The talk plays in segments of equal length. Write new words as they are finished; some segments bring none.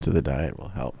to the diet will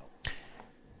help.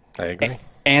 I agree.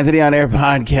 Anthony on Air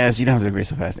Podcast. You don't have to agree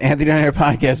so fast. Anthony on Air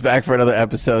Podcast back for another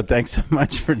episode. Thanks so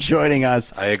much for joining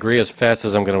us. I agree as fast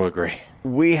as I'm going to agree.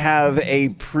 We have a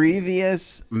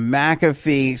previous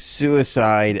McAfee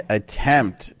suicide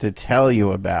attempt to tell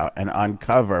you about and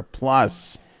uncover,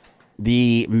 plus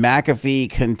the McAfee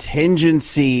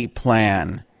contingency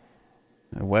plan.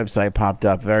 The website popped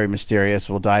up, very mysterious.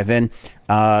 We'll dive in.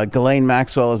 Ghislaine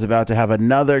Maxwell is about to have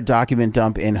another document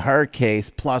dump in her case.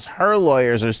 Plus, her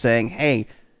lawyers are saying, hey,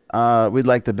 we'd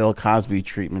like the Bill Cosby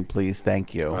treatment, please.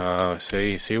 Thank you.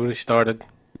 See what he started?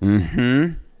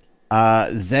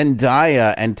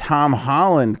 Zendaya and Tom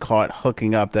Holland caught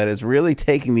hooking up. That is really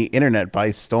taking the internet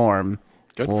by storm.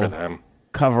 Good for them.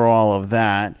 Cover all of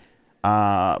that.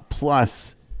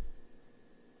 Plus,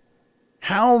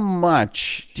 how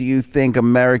much do you think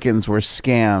Americans were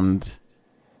scammed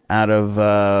out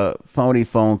of phony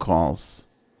phone calls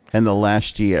in the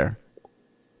last year?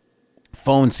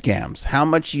 Phone scams. How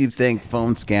much do you think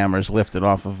phone scammers lifted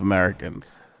off of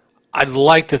Americans? I'd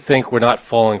like to think we're not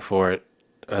falling for it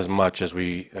as much as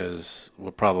we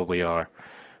probably are,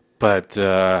 but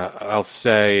I'll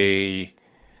say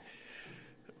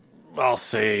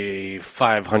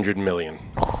 500 million.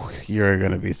 You're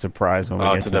going to be surprised when we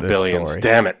get to the this billions. story.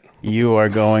 Damn it. You are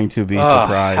going to be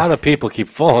surprised. How do people keep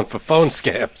falling for phone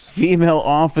scams? Female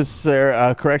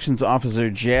officer, corrections officer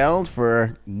jailed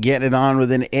for getting it on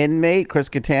with an inmate. Chris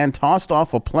Kattan tossed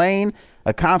off a plane.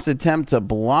 A cop's attempt to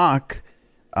block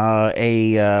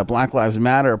a Black Lives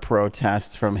Matter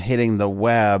protest from hitting the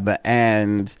web.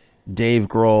 And Dave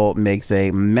Grohl makes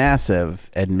a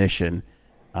massive admission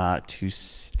to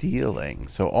stealing.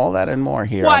 So all that and more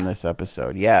here on this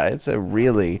episode. Yeah, it's a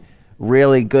really,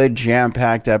 really good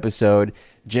jam-packed episode.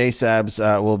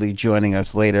 J-Sabs will be joining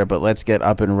us later, but let's get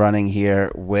up and running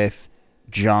here with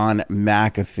John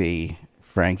McAfee,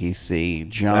 Frankie C.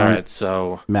 John All right,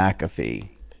 so McAfee.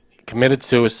 Committed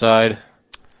suicide.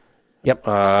 Yep.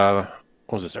 What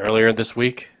was this, earlier this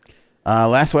week?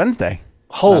 Last Wednesday.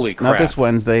 Holy crap. Not this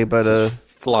Wednesday, but... This is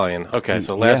flying. Okay,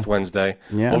 so last Wednesday,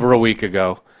 over a week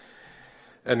ago.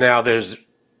 And now there's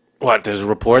a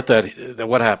report that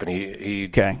what happened? He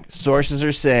Okay. Sources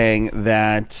are saying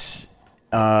that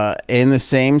in the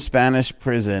same Spanish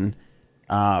prison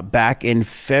back in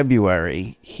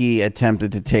February, he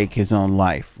attempted to take his own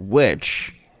life,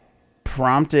 which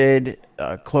prompted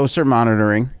closer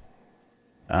monitoring,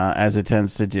 as it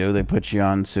tends to do. They put you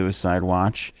on suicide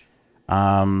watch.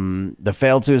 The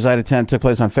failed suicide attempt took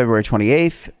place on February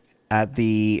 28th at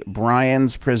the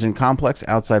Bryans prison complex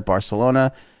outside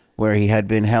Barcelona, where he had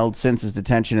been held since his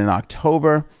detention in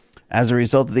October. As a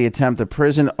result of the attempt, the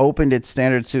prison opened its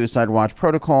standard suicide watch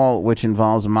protocol, which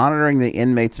involves monitoring the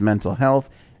inmate's mental health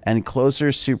and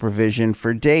closer supervision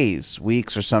for days,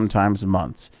 weeks, or sometimes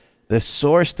months. The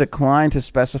source declined to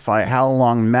specify how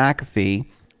long McAfee,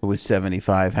 who was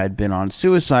 75, had been on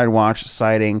suicide watch,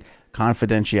 citing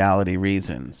confidentiality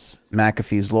reasons.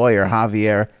 McAfee's lawyer,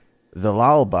 Javier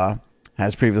Villalba,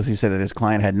 has previously said that his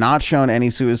client had not shown any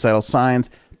suicidal signs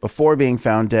before being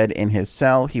found dead in his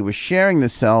cell. He was sharing the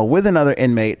cell with another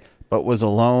inmate, but was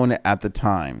alone at the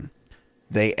time.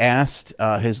 They asked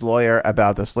his lawyer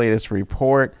about this latest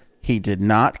report. He did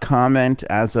not comment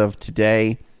as of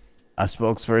today. A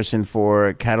spokesperson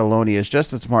for Catalonia's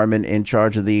Justice Department in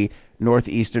charge of the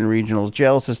Northeastern Regional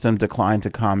Jail System declined to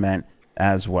comment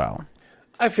as well.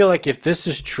 I feel like if this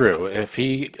is true, if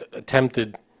he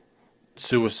attempted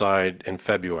suicide in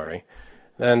February,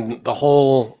 then the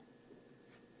whole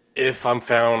 "if I'm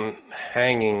found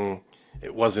hanging,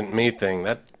 it wasn't me" thing,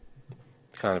 that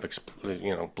kind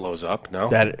of blows up. No,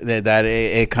 that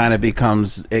it kind of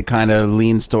becomes, it kind of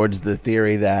leans towards the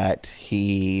theory that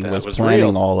he was planning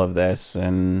real. all of this,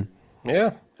 and he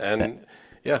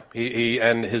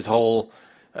and his whole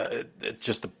it's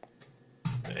just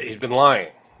he's been lying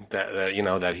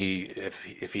that he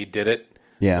if he did it,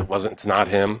 it's not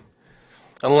him,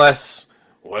 unless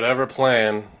whatever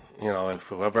plan, if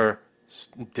whoever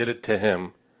did it to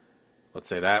him, let's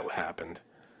say that happened,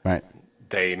 right,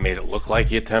 they made it look like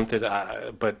he attempted,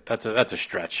 but that's a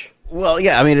stretch. Well,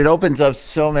 yeah, I mean, it opens up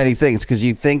so many things, because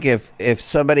you think if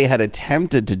somebody had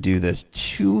attempted to do this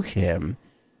to him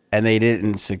and they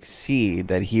didn't succeed,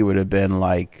 that he would have been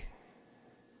like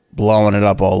blowing it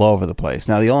up all over the place.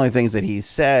 Now, the only things that he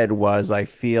said was, "I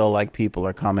feel like people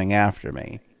are coming after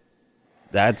me."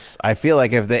 I feel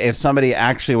like if somebody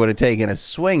actually would have taken a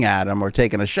swing at him or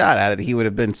taken a shot at it, he would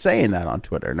have been saying that on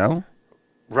Twitter, no?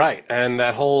 Right, and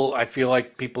that whole "I feel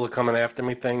like people are coming after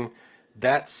me" thing,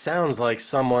 that sounds like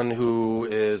someone who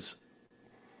is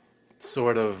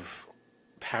sort of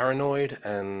paranoid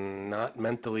and not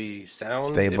mentally sound.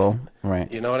 Stable, right?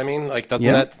 You know what I mean? Like, doesn't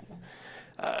that?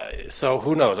 So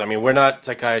who knows? I mean, we're not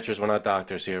psychiatrists, we're not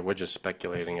doctors here. We're just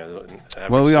speculating.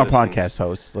 Well, we are podcast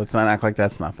hosts. Let's not act like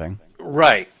that's nothing.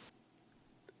 Right.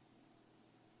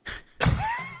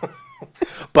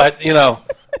 But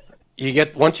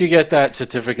once you get that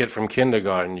certificate from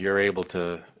kindergarten, you're able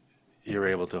to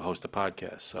host a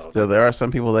podcast. So there are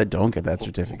some people that don't get that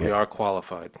certificate. We are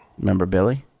qualified. Remember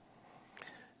Billy?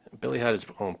 Billy had his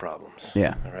own problems.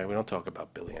 Yeah. All right. We don't talk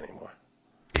about Billy anymore.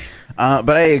 But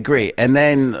I agree. And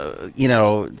then,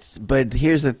 but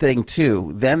here's the thing,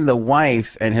 too. Then the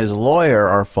wife and his lawyer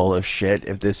are full of shit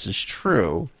if this is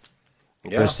true.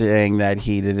 Yeah. They're saying that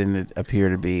he didn't appear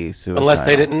to be suicidal. Unless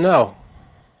they didn't know.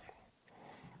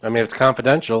 I mean, if it's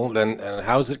confidential, then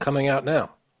how is it coming out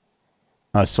now?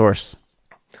 A source.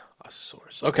 A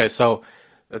source. Okay, so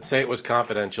let's say it was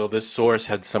confidential. This source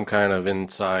had some kind of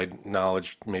inside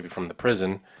knowledge, maybe from the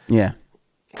prison. Yeah.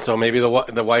 So maybe the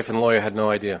wife and lawyer had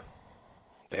no idea.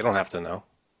 They don't have to know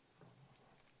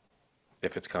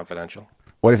if it's confidential.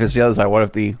 What if it's the other side? What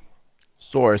if the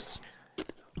source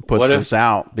puts this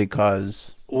out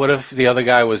because... What if the other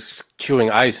guy was chewing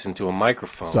ice into a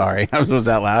microphone? Sorry, was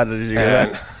that loud? Did you hear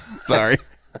that? Sorry.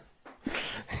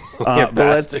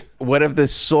 But what if the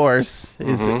source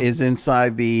is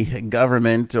inside the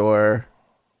government or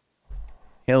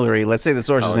Hillary? Let's say the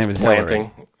source's name is planting,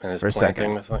 Hillary. And it's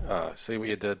planting. See what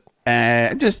you did.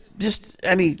 Just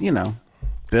any,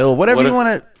 Bill, whatever you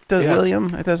want to,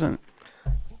 William. It doesn't.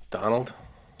 Donald.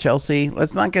 Chelsea.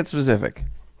 Let's not get specific.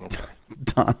 Okay.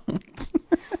 Donald.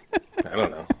 I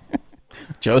don't know.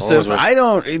 Joseph. I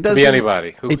don't. It doesn't be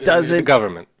anybody. It doesn't. The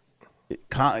government.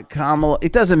 Kamala.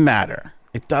 It doesn't matter.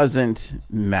 It doesn't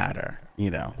matter.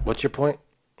 What's your point?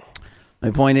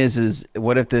 My point is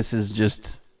what if this is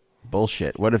just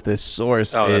bullshit? What if this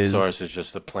source that source is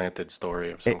just a planted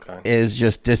story of some kind? Is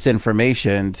just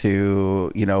disinformation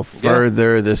to,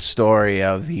 further the story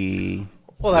of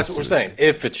Well, that's what we're saying.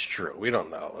 If it's true, we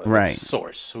don't know. Right. It's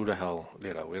source. Who the hell? We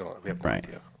have no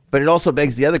idea. But it also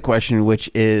begs the other question,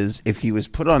 which is if he was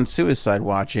put on suicide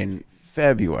watch in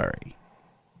February.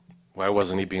 Why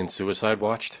wasn't he being suicide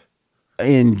watched?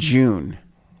 In June.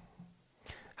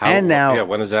 And now,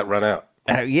 when does that run out?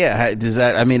 Does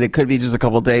that? I mean, it could be just a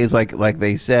couple of days, like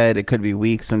they said. It could be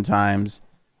weeks sometimes.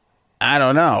 I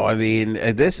don't know. I mean,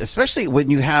 this, especially when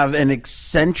you have an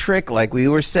eccentric, like we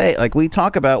were saying, like we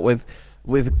talk about with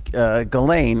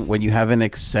Ghislaine, when you have an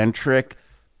eccentric,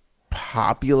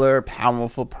 popular,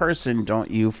 powerful person, don't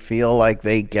you feel like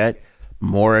they get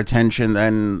more attention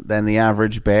than the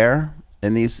average bear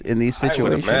in these situations? I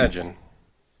would imagine.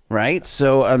 Right?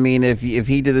 So, I mean, if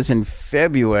he did this in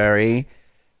February,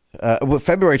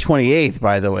 February 28th,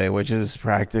 by the way, which is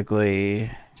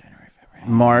practically January, February,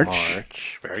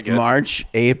 March. Very good. March,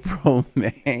 April,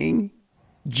 May,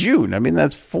 June. I mean,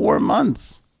 that's 4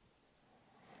 months.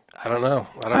 I don't know.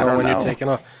 I don't know when you're taking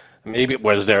off. Maybe,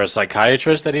 was there a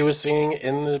psychiatrist that he was seeing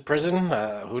in the prison?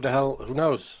 Who the hell? Who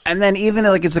knows? And then even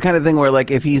like it's the kind of thing where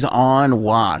like if he's on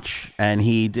watch and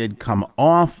he did come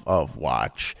off of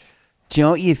watch,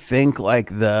 don't you think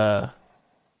like the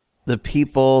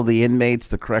people, the inmates,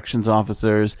 the corrections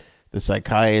officers, the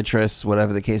psychiatrists,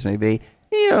 whatever the case may be,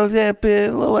 a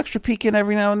little extra peeking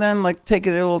every now and then, like be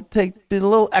a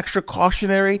little extra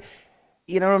cautionary.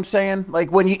 You know what I'm saying? Like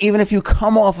even if you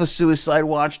come off a suicide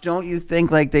watch, don't you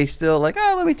think like they still like,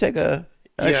 let me take a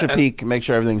extra peek and make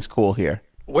sure everything's cool here.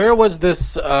 Where was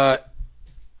this cellmate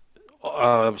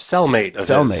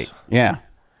of his? Yeah.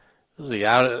 Was he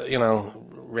out,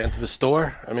 ran to the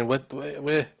store? I mean,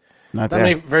 not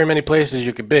very many places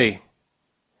you could be.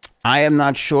 I am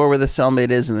not sure where the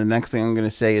cellmate is, and the next thing I'm going to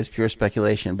say is pure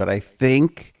speculation, but I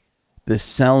think the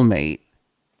cellmate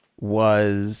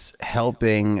was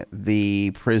helping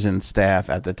the prison staff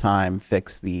at the time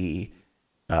fix the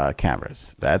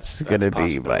cameras. That's going to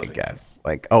be my guess.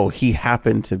 Like, he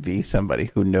happened to be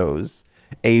somebody who knows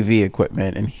AV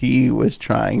equipment, and he was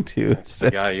trying to That's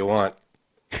the guy you want.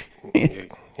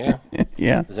 Yeah.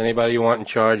 Yeah. Is anybody you want in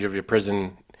charge of your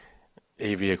prison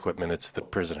AV equipment? It's the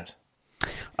prisoners.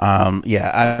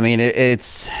 I mean,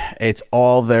 it's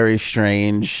all very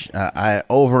strange.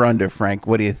 Over under, Frank,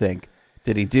 what do you think?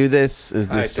 Did he do this? Is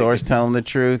the source telling the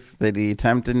truth? Did he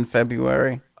attempt it in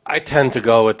February? I tend to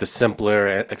go with the simpler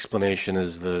explanation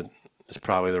is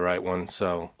probably the right one.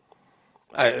 So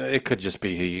it could just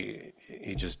be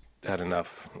he just had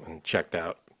enough and checked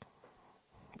out.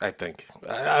 I think.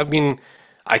 I mean,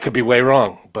 I could be way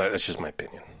wrong, but it's just my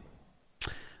opinion.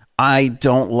 I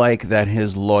don't like that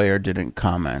his lawyer didn't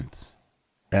comment.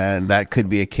 And that could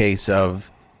be a case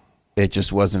of it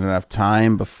just wasn't enough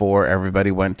time before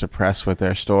everybody went to press with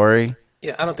their story.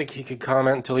 Yeah, I don't think he could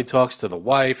comment until he talks to the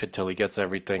wife, until he gets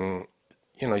everything.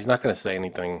 He's not going to say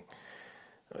anything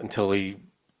until he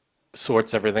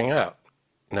sorts everything out.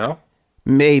 No?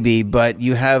 Maybe, but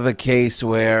you have a case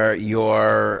where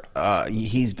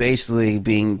he's basically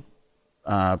being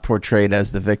portrayed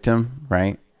as the victim,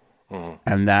 right? Mm.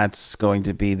 And that's going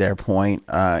to be their point.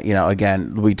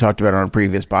 Again, we talked about on a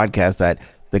previous podcast that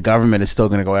the government is still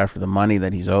going to go after the money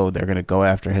that he's owed. They're going to go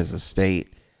after his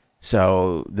estate.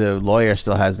 So the lawyer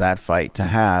still has that fight to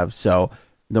have. So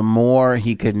the more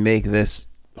he could make this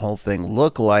whole thing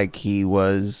look like he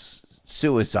was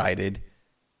suicided,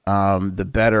 the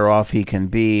better off he can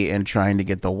be in trying to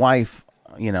get the wife,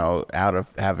 out of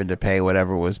having to pay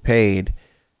whatever was paid.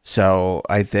 So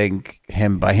I think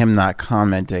by him not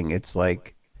commenting, it's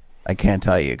like, I can't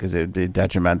tell you because it'd be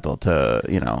detrimental to,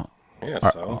 Yeah,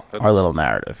 our little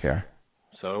narrative here.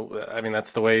 So, I mean,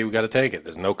 that's the way we got to take it.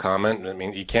 There's no comment. I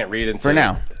mean, you can't read into for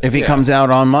now. If he comes out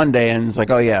on Monday and it's like,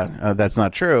 oh yeah, that's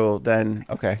not true, then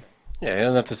okay. Yeah, he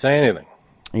doesn't have to say anything.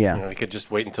 Yeah, he could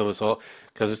just wait until this all,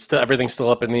 because it's still, everything's still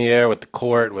up in the air with the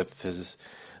court, with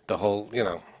the whole,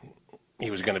 he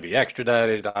was going to be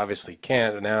extradited. Obviously,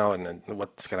 can't now, and then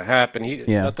what's going to happen?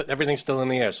 Everything's still in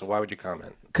the air. So why would you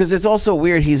comment? Because it's also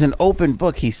weird. He's an open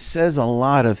book. He says a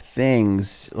lot of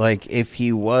things. Like, if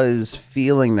he was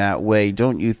feeling that way,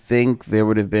 don't you think there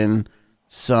would have been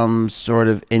some sort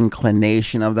of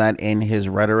inclination of that in his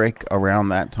rhetoric around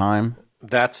that time?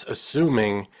 That's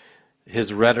assuming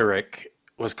his rhetoric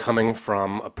was coming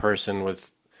from a person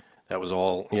that was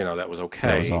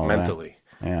okay mentally.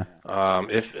 Yeah.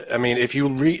 If you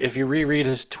reread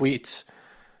his tweets,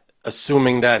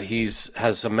 assuming that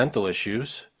has some mental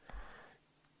issues,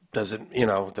 does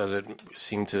it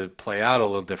seem to play out a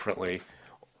little differently?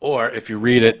 Or if you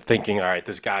read it thinking, all right,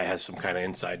 this guy has some kind of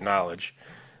inside knowledge.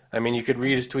 I mean, you could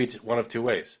read his tweets one of two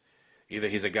ways. Either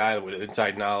he's a guy with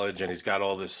inside knowledge and he's got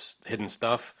all this hidden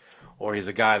stuff, or he's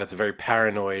a guy that's very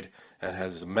paranoid and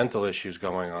has mental issues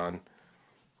going on.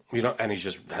 And he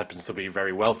just happens to be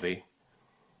very wealthy.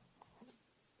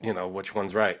 Which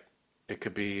one's right? It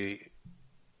could be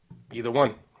either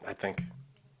one, I think.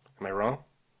 Am I wrong?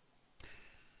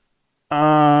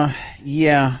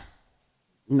 Yeah.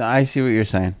 No, I see what you're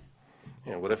saying.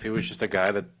 What if he was just a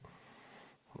guy that,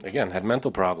 again, had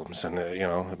mental problems and,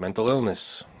 mental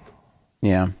illness?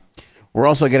 Yeah. We're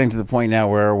also getting to the point now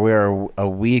where we're a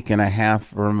week and a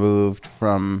half removed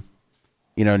from,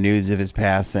 news of his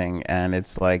passing. And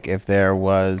it's like, if there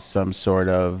was some sort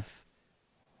of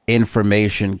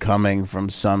information coming from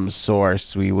some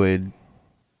source, you'd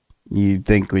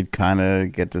think we'd kind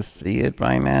of get to see it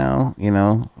by now,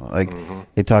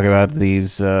 They talk about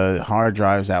these hard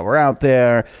drives that were out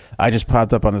there. I just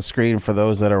popped up on the screen for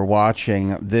those that are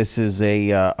watching. This is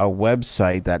a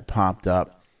website that popped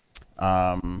up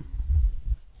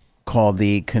called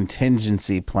the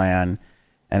Contingency Plan.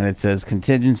 And it says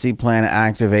contingency plan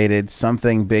activated,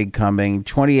 something big coming,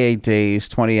 28 days,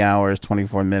 20 hours,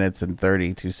 24 minutes, and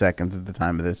 32 seconds at the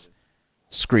time of this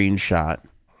screenshot.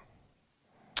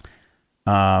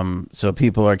 So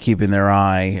people are keeping their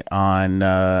eye on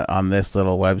this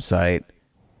little website,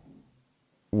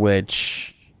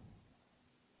 which...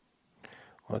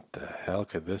 What the hell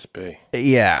could this be?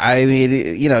 Yeah, I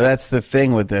mean, that's the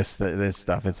thing with this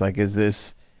stuff. It's like, is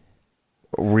this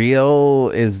real?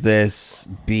 Is this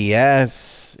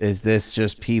BS? Is this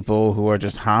just people who are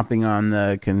just hopping on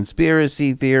the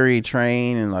conspiracy theory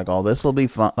train and like, oh, this will be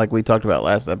fun, like we talked about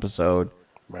last episode,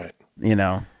 right?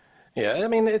 Yeah, I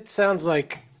mean, it sounds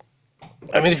like,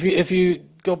 if you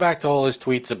go back to all his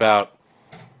tweets about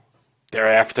they're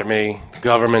after me, the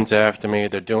government's after me,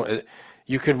 they're doing it,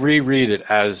 you could reread it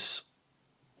as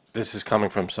this is coming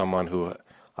from someone who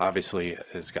obviously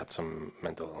has got some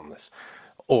mental illness.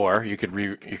 Or you could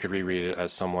reread it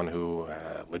as someone who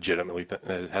legitimately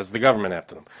has the government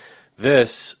after them.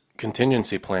 This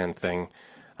contingency plan thing,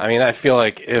 I feel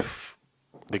like if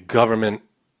the government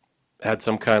had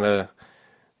some kind of,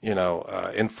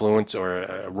 influence or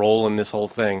a role in this whole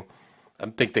thing, I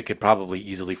think they could probably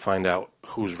easily find out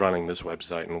who's running this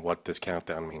website and what this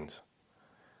countdown means.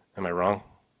 Am I wrong?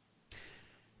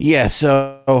 Yeah.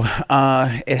 So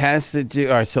it has to do.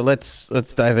 All right. So let's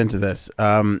dive into this.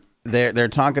 They're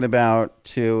talking about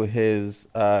to his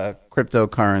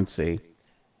cryptocurrency,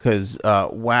 because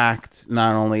Whacked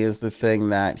not only is the thing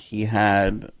that he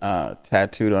had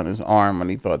tattooed on his arm when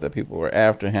he thought that people were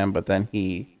after him, but then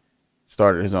he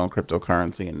started his own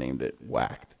cryptocurrency and named it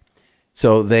Whacked.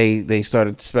 So they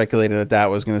started speculating that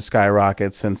was going to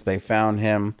skyrocket since they found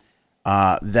him.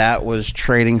 That was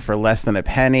trading for less than a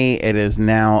penny. It is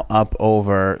now up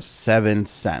over 7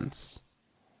 cents.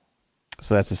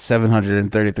 So that's a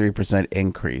 733%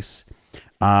 increase.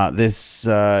 This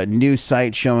new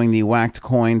site showing the whacked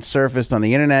coin surfaced on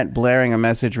the internet, blaring a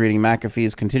message reading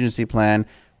McAfee's contingency plan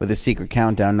with a secret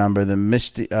countdown number. The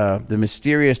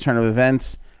mysterious turn of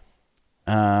events.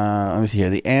 Let me see here.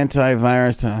 The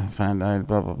antivirus find out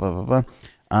blah blah blah blah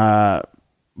blah.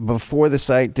 Before the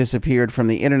site disappeared from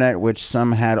the internet, which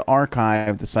some had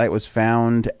archived, the site was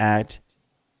found at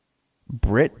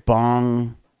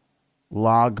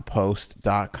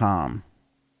BritBongLogPost.com.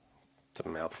 It's a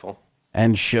mouthful.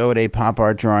 And showed a pop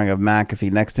art drawing of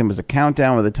McAfee. Next to him was a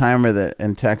countdown with a timer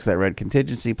and text that read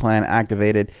contingency plan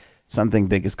activated. Something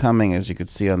big is coming, as you could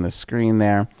see on the screen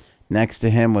there. Next to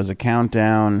him was a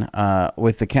countdown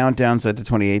with the countdown set to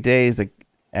 28 days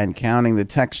and counting. The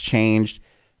text changed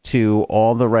to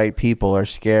all the right people are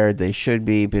scared. They should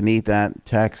be beneath that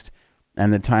text.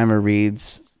 And the timer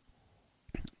reads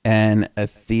an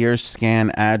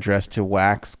Etherscan address to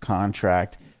wax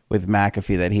contract with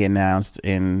McAfee that he announced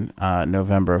in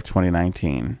November of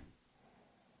 2019.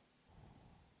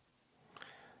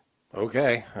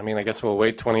 Okay. I mean, I guess we'll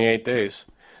wait 28 days.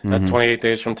 That's 28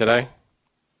 days from today?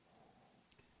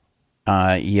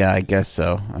 Yeah, I guess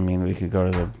so. I mean, we can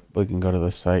go to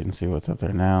the site and see what's up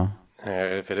there now.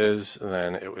 If it is,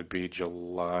 then it would be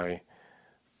July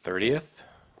 30th.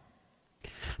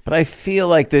 But I feel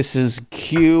like this is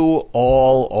Q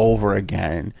all over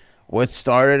again. What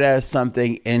started as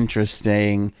something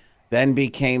interesting then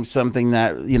became something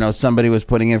that, somebody was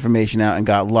putting information out and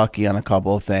got lucky on a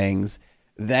couple of things.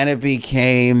 Then it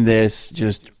became this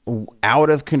just out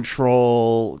of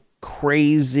control,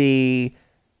 crazy,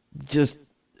 just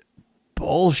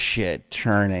bullshit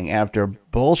churning after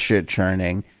bullshit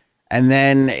churning. And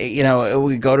then,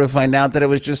 we go to find out that it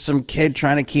was just some kid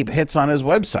trying to keep hits on his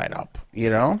website up,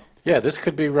 Yeah, this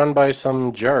could be run by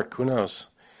some jerk. Who knows?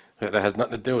 That has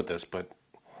nothing to do with this, but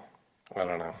I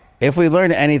don't know. If we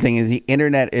learned anything, the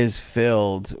internet is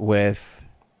filled with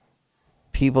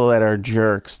people that are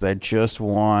jerks that just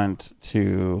want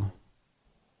to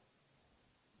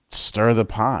stir the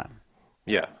pot.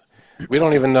 Yeah. We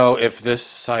don't even know if this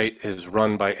site is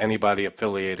run by anybody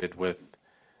affiliated with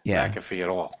McAfee at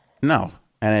all. No,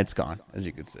 and it's gone, as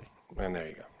you can see. And there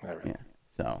you go. All right. Yeah.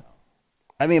 So,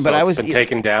 I mean, but I was been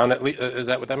taken down. At least, is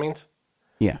that what that means?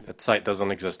 Yeah. That site doesn't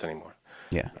exist anymore.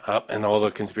 Yeah. And all the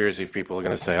conspiracy people are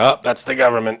going to say, that's the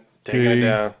government taking it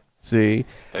down. See,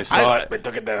 they saw it, they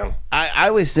took it down. I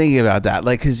was thinking about that,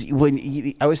 like, because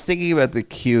I was thinking about the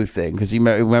Q thing, because you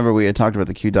remember we had talked about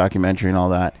the Q documentary and all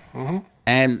that,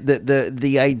 and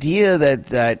the idea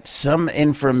that some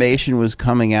information was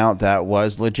coming out that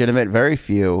was legitimate. Very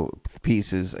few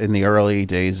pieces in the early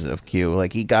days of Q,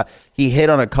 like he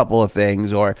hit on a couple of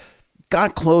things or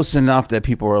got close enough that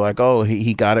people were like, oh,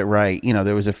 he got it right.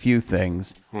 There was a few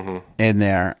things in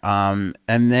there. And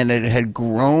then it had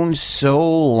grown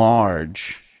so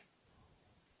large.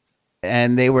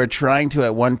 And they were trying to,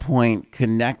 at one point,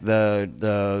 connect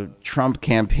the Trump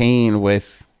campaign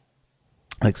with,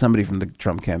 like, somebody from the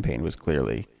Trump campaign was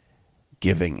clearly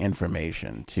giving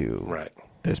information to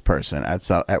this person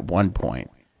at one point.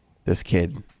 This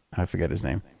kid, I forget his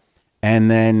name.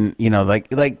 And then, like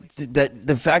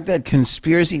the fact that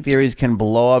conspiracy theories can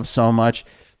blow up so much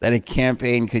that a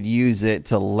campaign could use it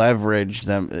to leverage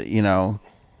them,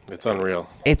 It's unreal.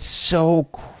 It's so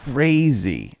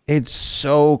crazy. It's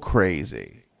so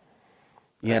crazy.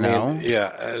 I mean,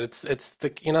 yeah, it's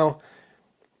the,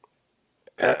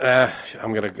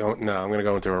 I'm gonna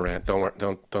go into a rant.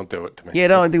 Don't do it to me.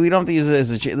 Yeah, we don't have to use it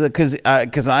as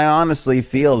because I honestly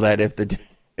feel that if the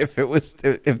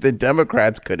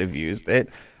Democrats could have used it,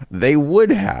 they would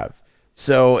have.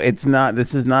 So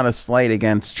this is not a slight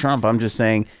against Trump. I'm just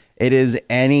saying it is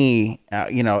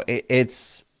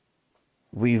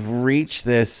we've reached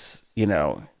this,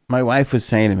 my wife was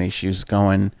saying to me, she was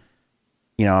going,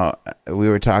 we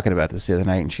were talking about this the other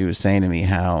night, and she was saying to me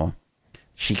how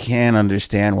she can't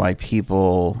understand why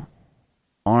people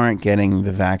aren't getting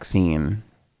the vaccine.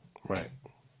 Right.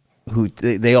 Who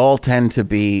they all tend to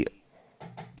be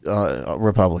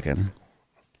Republican,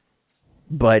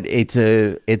 but it's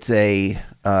a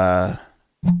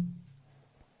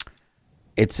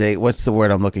what's the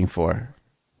word I'm looking for?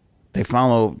 They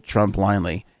follow Trump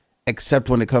blindly, except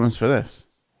when it comes for this.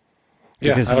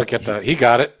 Yeah, I don't get that. He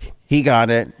got it. He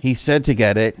got it. He said to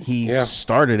get it. He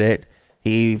started it.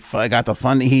 He got the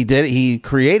funding. He did it. He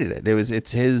created it.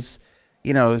 It's his,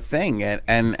 thing.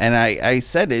 And I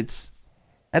said that's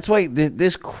why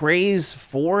this craze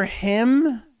for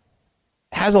him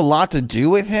has a lot to do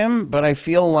with him, but I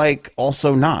feel like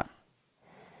also not.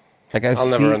 Like I'll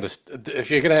never understand. If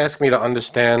you're gonna ask me to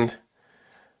understand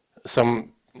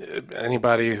some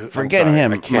anybody, I'm forget sorry, I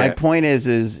him. My can't. point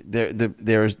is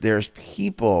there's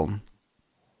people.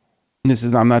 This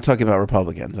is I'm not talking about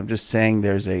Republicans. I'm just saying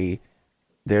there's a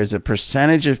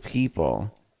percentage of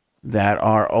people that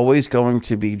are always going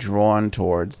to be drawn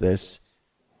towards this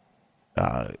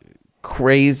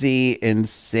crazy,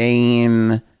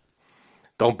 insane.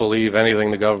 Don't believe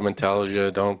anything the government tells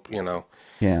you. Don't,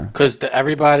 Yeah. because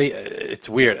everybody, it's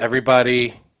weird.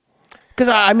 Everybody, Because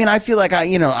I mean, I feel like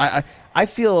I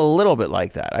feel a little bit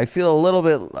like that. I feel a little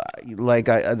bit like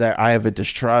that I have a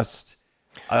distrust.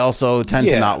 I also tend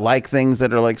to yeah, not like things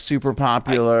that are like super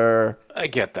popular. I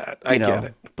get that. I get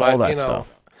it. All But, that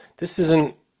stuff. this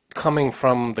isn't coming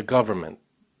from the government,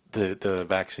 the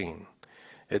vaccine.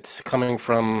 It's coming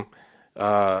from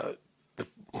the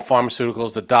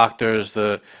pharmaceuticals, the doctors,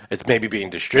 it's maybe being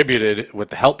distributed with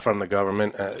the help from the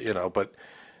government, but,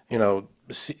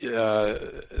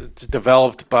 it's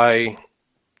developed by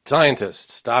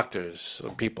scientists, doctors,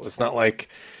 people. It's not like,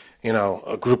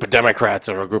 a group of Democrats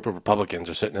or a group of Republicans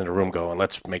are sitting in a room going,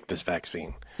 "Let's make this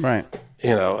vaccine." Right.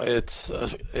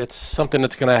 It's something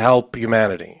that's going to help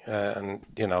humanity, and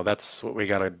that's what we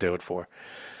got to do it for.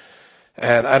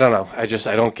 And I don't know. I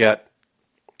don't get.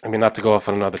 I mean, not to go off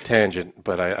on another tangent,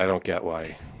 but I don't get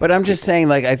why. But I'm just saying,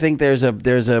 like, I think there's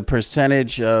a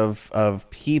percentage of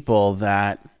people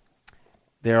that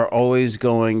they're always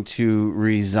going to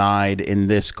reside in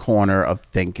this corner of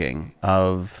thinking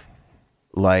of,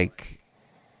 like,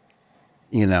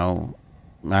 I don't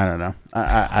know.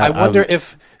 I wonder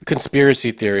if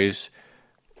conspiracy theories,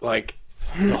 like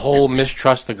the whole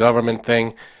mistrust the government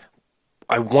thing,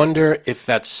 I wonder if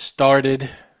that started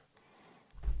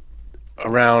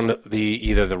around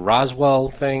either the Roswell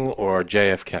thing or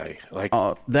JFK. Like,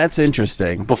 that's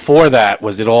interesting. before that,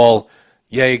 was it all,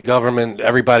 yay, government,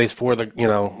 everybody's for the,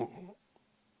 Well,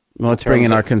 let's bring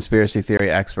in our conspiracy theory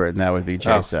expert, and that would be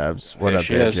Jay Sabs. What up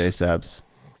there, Jay Sabs?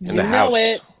 In the house.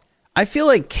 It. I feel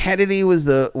like Kennedy was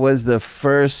the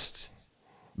first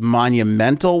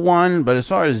monumental one, but as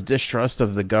far as distrust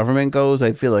of the government goes,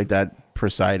 I feel like that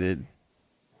preceded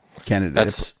Kennedy.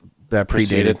 That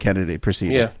predated Kennedy.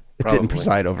 Preceded. Yeah. It didn't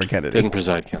preside over Kennedy. Didn't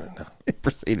preside Kennedy. No. It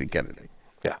preceded Kennedy.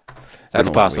 Yeah, that's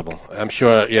possible. I'm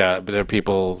sure. Yeah, but there are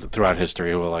people throughout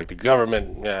history who are like the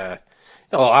government. Well,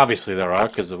 obviously there are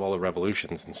because of all the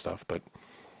revolutions and stuff. But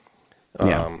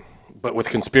but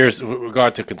with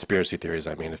regard to conspiracy theories,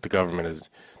 I mean, if the government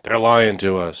they're lying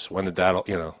to us. When did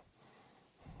that?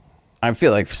 I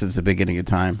feel like since the beginning of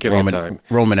time,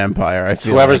 Roman Empire. I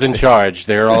feel whoever's in charge,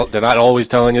 they're not always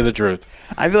telling you the truth.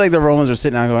 I feel like the Romans are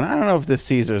sitting down going, I don't know if this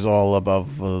Caesar's all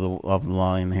above the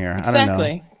line here.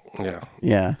 Exactly. I don't know. Yeah.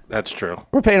 Yeah. That's true.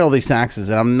 We're paying all these taxes,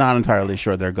 and I'm not entirely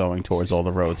sure they're going towards all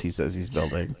the roads he says he's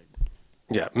building.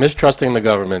 Yeah, mistrusting the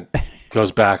government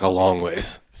goes back a long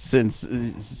ways. Since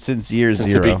year Since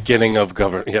zero. the beginning of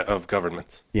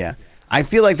governments. Yeah. I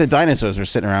feel like the dinosaurs are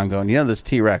sitting around going, this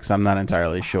T-Rex, I'm not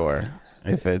entirely sure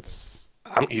if it's...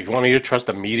 You want me to trust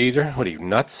a meat eater? What are you,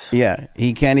 nuts? Yeah,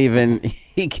 he can't even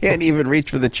reach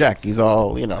for the check. He's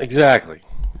all, Exactly.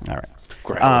 All right.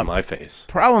 Grab in my face.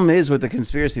 Problem is with the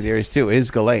conspiracy theories, too, is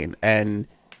Ghislaine and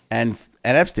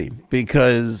Epstein,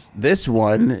 because this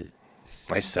one...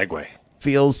 Nice segue.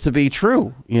 Feels to be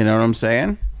true. You know what I'm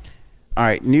saying? All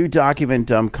right, new document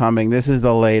dump coming. This is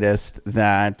the latest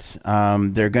that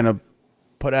they're going to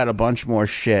put out a bunch more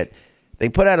shit. They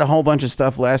put out a whole bunch of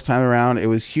stuff last time around. It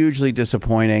was hugely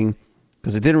disappointing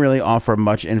because it didn't really offer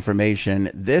much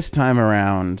information. This time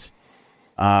around,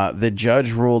 the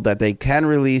judge ruled that they can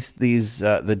release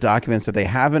the documents that they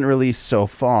haven't released so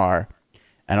far.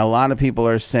 And a lot of people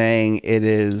are saying it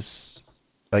is,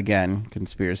 again,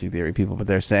 conspiracy theory people, but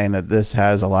they're saying that this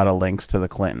has a lot of links to the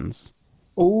Clintons.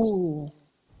 Ooh.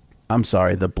 I'm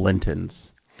sorry, the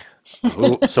Blintons.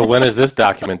 So when is this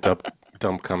document dump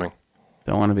coming?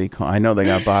 Don't want to be. I know they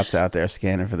got bots out there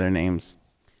scanning for their names.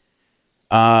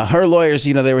 Her lawyers,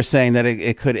 they were saying that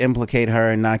it could implicate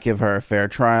her and not give her a fair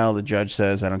trial. The judge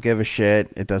says, I don't give a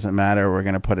shit. It doesn't matter. We're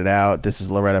going to put it out. This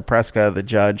is Loretta Preska, the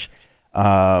judge.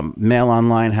 Mail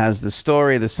Online has the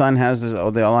story. The Sun has this. A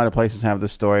lot of places have the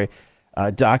story.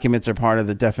 Documents are part of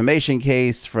the defamation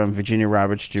case from Virginia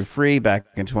Roberts Giuffre back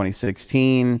in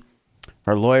 2016.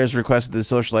 Her lawyers requested the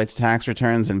socialite's tax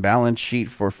returns and balance sheet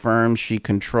for firms she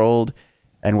controlled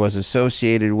and was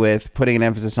associated with, putting an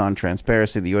emphasis on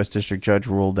transparency. The U.S. District Judge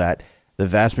ruled that the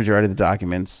vast majority of the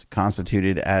documents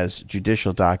constituted as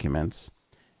judicial documents.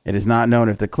 It is not known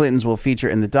if the Clintons will feature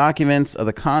in the documents of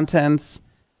the contents.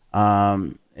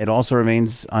 It also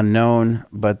remains unknown,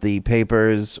 but the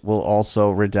papers will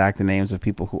also redact the names of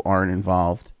people who aren't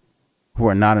involved. who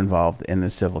are not involved in the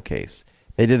civil case.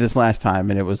 They did this last time,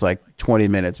 and it was like 20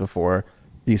 minutes before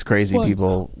these crazy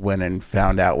people went and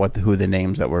found out who the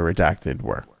names that were redacted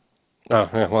were. Oh,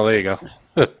 yeah, well, there you go.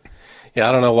 Yeah,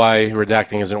 I don't know why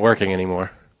redacting isn't working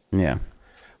anymore. Yeah.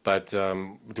 But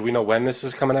do we know when this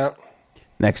is coming out?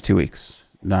 Next 2 weeks.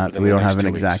 We don't have an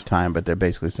exact time, but they're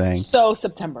basically saying. So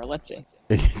September, let's see.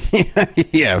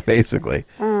 Yeah, basically.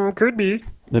 Could be.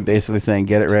 They're basically saying,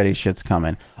 get it ready, shit's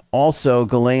coming. Also,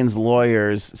 Ghislaine's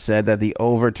lawyers said that the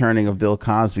overturning of Bill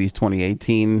Cosby's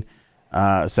 2018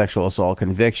 sexual assault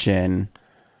conviction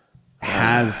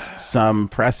has some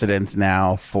precedence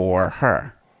now for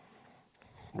her.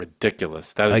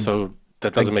 Ridiculous. That is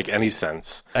that doesn't make any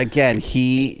sense. Again,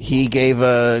 he gave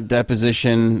a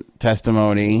deposition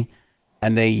testimony,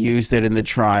 and they used it in the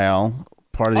trial.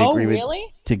 Part of the agreement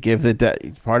really? To give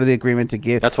part of the agreement to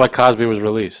give. That's why Cosby was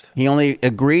released. He only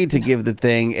agreed to give the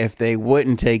thing if they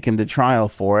wouldn't take him to trial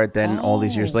for it. Then all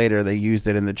these years later, they used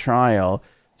it in the trial.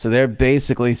 So they're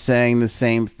basically saying the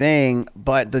same thing,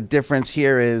 but the difference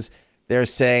here is they're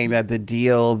saying that the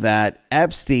deal that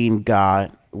Epstein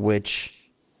got, which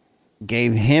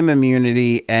gave him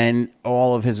immunity and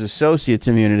all of his associates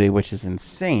immunity, which is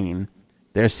insane.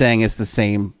 They're saying it's the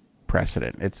same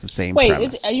precedent. It's the same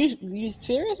premise. Are you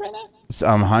serious right now? So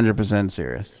I'm 100%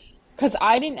 serious. Because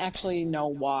I didn't actually know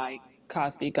why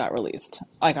Cosby got released.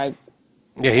 Yeah,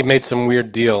 he made some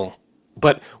weird deal.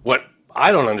 But what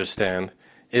I don't understand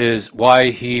is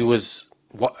why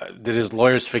did his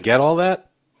lawyers forget all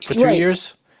that for 2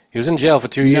 years? He was in jail for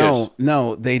 2 years.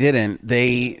 No, they didn't.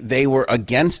 They were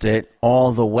against it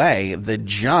all the way. The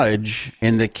judge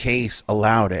in the case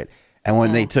allowed it. And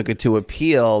when they took it to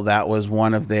appeal, that was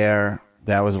one of their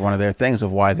things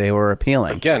of why they were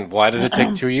appealing. Again, why did it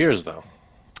take 2 years though?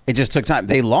 It just took time.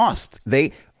 They lost.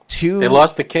 They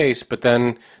lost the case, but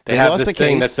then they have this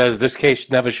thing that says this case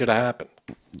never should have happened.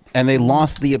 And they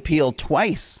lost the appeal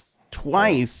twice.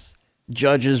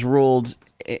 Judges ruled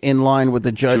in line with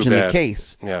the judge in the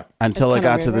case. Yeah. Until it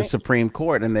got to the Supreme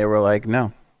Court, and they were like,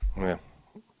 no. Yeah.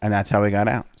 And that's how we got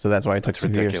out. So that's why it took 2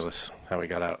 years. That's ridiculous how we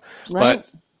got out. Right.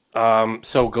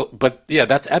 But yeah,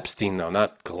 that's Epstein though,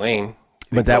 not Ghislaine.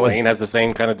 But Ghislaine has the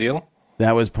same kind of deal.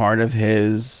 That was part of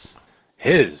his.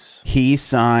 He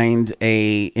signed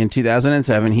in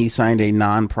 2007. He signed a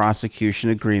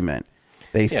non-prosecution agreement.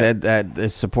 They said that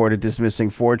this supported dismissing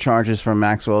 4 charges from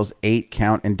Maxwell's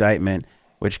 8-count indictment,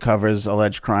 which covers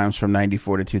alleged crimes from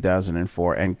 1994 to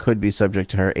 2004, and could be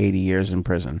subject to her 80 years in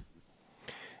prison.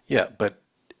 Yeah, but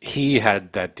he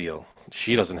had that deal.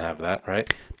 She doesn't have that, right?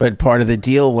 But part of the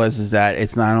deal was that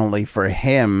it's not only for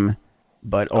him,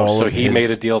 but all so of he his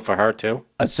made a deal for her too?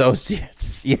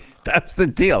 Associates. Yeah, that's the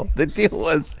deal. The deal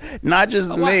was not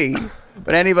just me,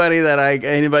 but anybody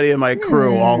in my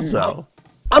crew also.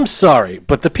 I'm sorry,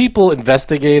 but the people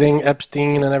investigating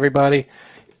Epstein and everybody,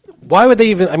 why would they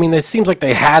even? I mean, it seems like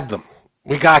they had them.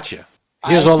 We got you.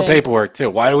 Here's all the paperwork too.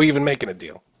 Why are we even making a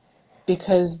deal?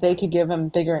 Because they could give him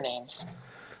bigger names.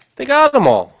 They got them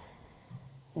all.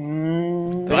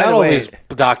 They got all these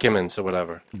documents or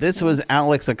whatever. This was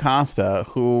Alex Acosta,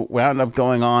 who wound up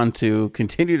going on to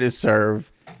continue to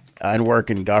serve and work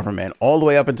in government all the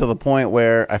way up until the point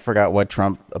where I forgot what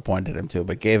Trump appointed him to,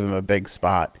 but gave him a big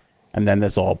spot. And then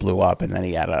this all blew up, and then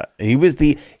he was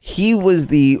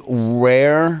the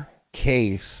rare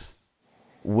case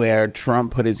where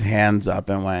Trump put his hands up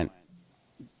and went,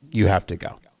 "You have to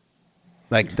go."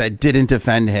 Like, that didn't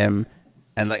defend him,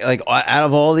 and like out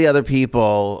of all the other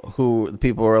people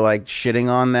were like shitting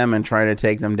on them and trying to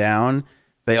take them down,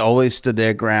 they always stood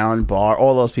their ground.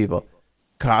 All those people.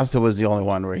 Costa was the only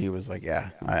one where he was like, "Yeah,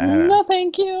 no,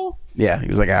 thank you." Yeah, he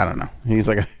was like, "I don't know." He's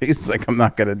like, "I'm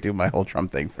not gonna do my whole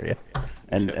Trump thing for you,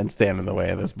 and stand in the way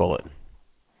of this bullet."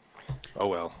 Oh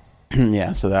well.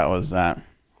 Yeah, so that was that.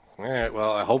 All right.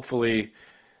 Well, hopefully,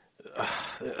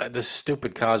 this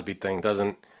stupid Cosby thing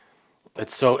doesn't. It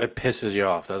pisses you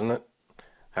off, doesn't it?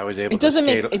 How he's able. It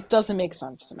doesn't make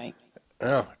sense to me.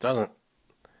 No, it doesn't.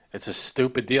 It's a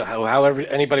stupid deal. However,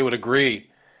 anybody would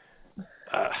agree.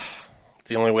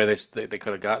 The only way they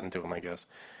could have gotten to him, I guess.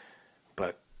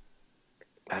 But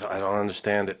I don't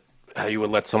understand it. How you would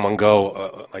let someone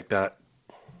go like that?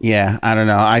 Yeah, I don't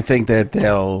know. I think they're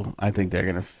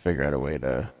gonna figure out a way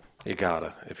to. You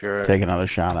gotta take another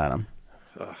shot at him.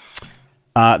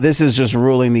 This is just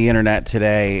ruling the internet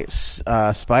today.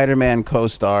 Spider-Man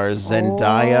co-stars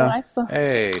Zendaya.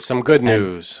 Hey, some good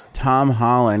news. Tom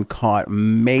Holland caught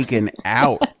making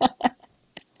out.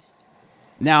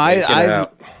 Now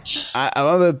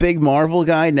I'm a big Marvel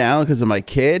guy now because of my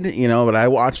kid, but I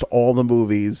watched all the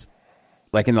movies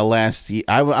Like in the last year,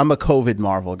 I'm a COVID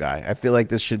Marvel guy. I feel like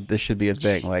this should be a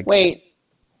thing. Like, Wait,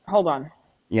 hold on.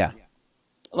 yeah.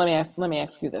 Let me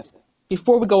ask you this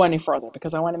before we go any further,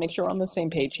 because I want to make sure we're on the same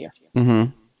page here.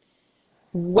 Mm-hmm.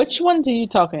 Which ones are you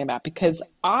talking about? Because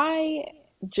I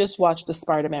just watched the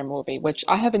Spider-Man movie, which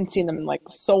I haven't seen them in like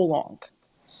so long.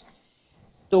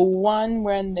 The one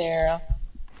when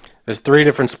There's 3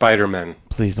 different Spider-Men.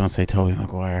 Please don't say Tobey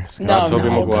Maguire. no, Tobey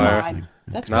no, Maguire. come on.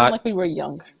 That's Not- when like we were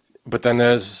young. But then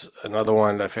there's another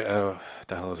one. What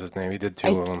the hell is his name? He did 2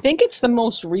 of I them. think it's the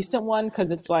most recent one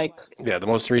because it's like Yeah, the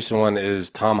most recent one is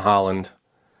Tom Holland,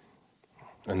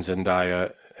 and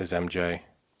Zendaya is MJ.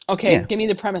 okay. Yeah. Give me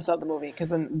the premise of the movie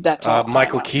because then that's all.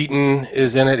 Michael Keaton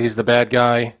is in it. He's the bad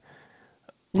guy.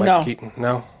 Michael No, Keaton?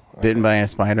 No? Bitten by a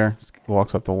spider,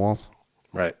 walks up the walls.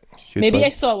 Right. Shoots maybe I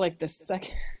bugs. saw like the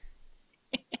second,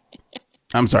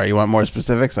 I'm sorry. You want more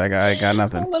specifics? I got a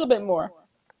nothing. little bit more.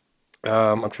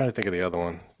 I'm trying to think of the other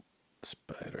one.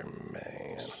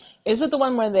 Spider-Man. Is it the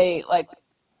one where they like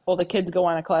all the kids go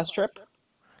on a class trip?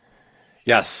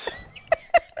 Yes,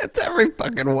 It's every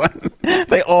fucking one.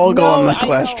 They all go on the I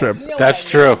class know. trip. You know that's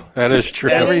what I mean. true. That is true.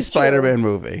 That Every is true. Spider-Man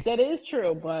movie. That is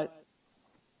true, but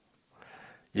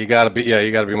You gotta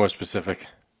be more specific.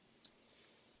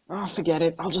 oh, forget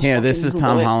it. I'll just Here, this fucking is Google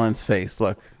Tom it. Holland's face.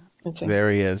 Look, Let's see.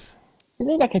 there he is. You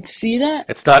think I could see that?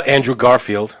 It's not Andrew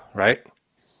Garfield, right?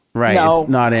 Right. No. It's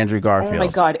not Andrew Garfield. Oh my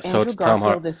God, So Andrew it's Tom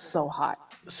Garfield Har- is so hot.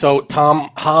 So Tom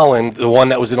Holland, the one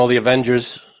that was in all the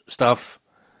Avengers stuff,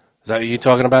 is that what you're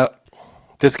talking about?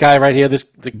 This guy right here, the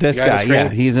This guy, on the guy, screen? yeah,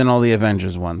 he's in all the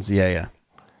Avengers ones. Yeah.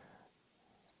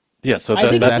 Yeah. So I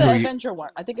think that's it's the who you- Avenger one.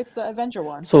 I think it's the Avenger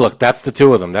one. So look, that's the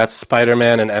 2 of them. That's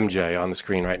Spider-Man and MJ on the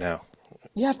screen right now.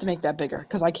 You have to make that bigger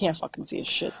because I can't fucking see his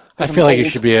shit. I 'Cause feel I'm like you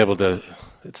old. should be able to.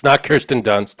 It's not Kirsten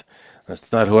Dunst.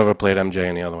 It's not whoever played MJ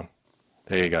in the other one.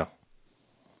 There you go.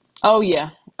 Oh yeah.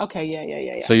 Okay.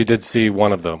 Yeah. So you did see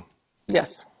one of them.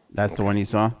 Yes. That's the one you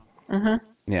saw?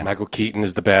 Mm-hmm. Yeah. Michael Keaton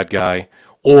is the bad guy,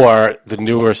 or the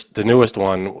newest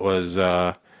one was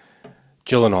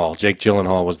Gyllenhaal. Jake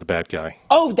Gyllenhaal was the bad guy.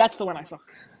 Oh, that's the one I saw.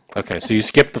 Okay, so you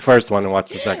skipped the first one and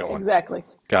watched the second one. Exactly.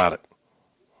 Got it.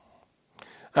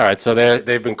 All right, so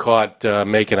they've been caught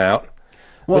making out,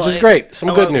 which is Well, great.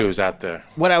 Some good news out there.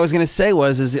 What I was going to say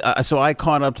was so I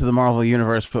caught up to the Marvel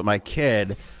Universe with my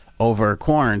kid over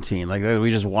quarantine. Like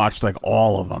we just watched like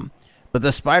all of them. But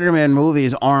the Spider-Man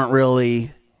movies aren't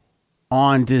really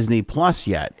on Disney Plus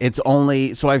yet. It's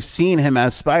only so I've seen him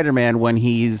as Spider-Man when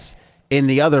he's in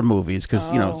the other movies because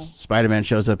Oh. Spider-Man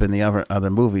shows up in the other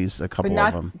movies, a couple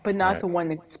of them. But not the one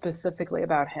that's specifically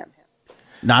about him.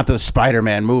 Not the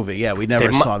Spider-Man movie. Yeah, we never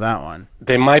They mu- saw that one.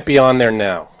 They might be on there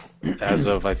now, as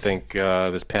of I think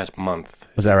this past month.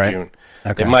 Was that right? June.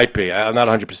 Okay. They might be. I'm not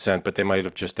 100%, but they might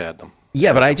have just added them.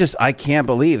 Yeah, but I can't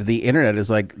believe the internet is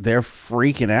like they're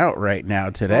freaking out right now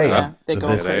today. Yeah, they go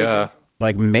This, crazy.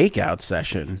 like makeout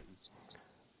session.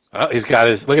 He's got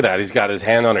his. Look at that. He's got his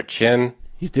hand on her chin.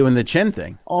 He's doing the chin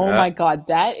thing. Oh my God,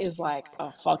 that is like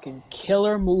a fucking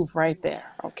killer move right there.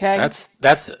 Okay.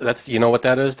 That's. You know what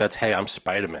that is? That's hey, I'm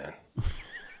Spider-Man.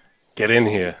 Get in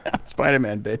here.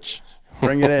 Spider-Man, bitch.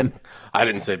 Bring it in. I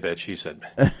didn't say bitch. He said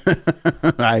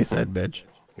I said bitch.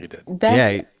 you did. that, Yeah,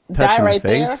 he touched that my right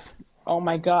there. face. Oh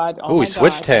my God. Oh Oh, my he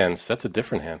switched God. hands. That's a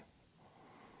different hand.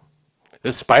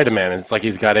 This Spider-Man, it's like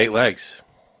he's got 8 legs.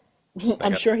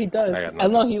 I'm sure he does. I got I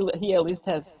know he at least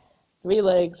has 3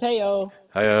 legs. Hey yo.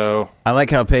 Hi-oh. I like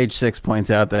how page 6 points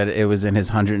out that it was in his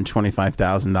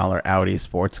 $125,000 Audi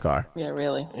sports car. Yeah,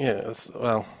 really. Yeah,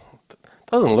 well,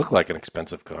 doesn't look like an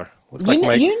expensive car. Looks You like know-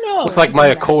 my you know looks like it's my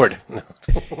not. Accord.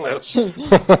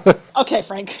 Okay,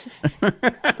 Frank.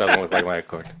 Doesn't look like my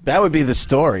Accord. That would be the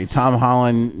story. Tom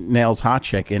Holland nails hot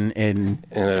chick in In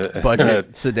a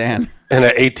budget sedan. in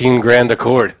an 18 grand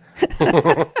Accord.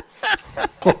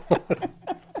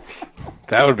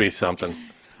 That would be something.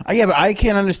 Yeah, but I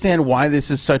can't understand why this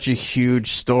is such a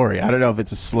huge story. I don't know if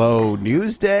it's a slow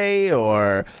news day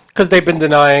or Because they've been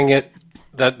denying it,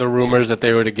 that the rumors that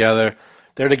they were together.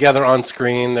 They're together on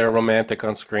screen. They're romantic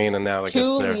on screen, and now I guess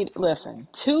they're.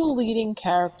 Two leading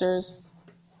characters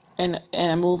in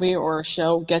a movie or a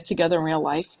show get together in real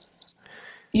life.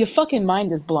 Your fucking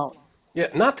mind is blown. Yeah,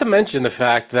 not to mention the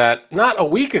fact that not a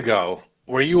week ago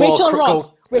were you Rachel all and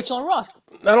Ross. Rachel and Ross.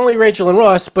 not only Rachel and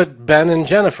Ross, but Ben and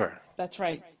Jennifer. That's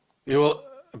right. You will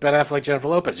Ben Affleck, Jennifer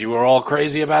Lopez. You were all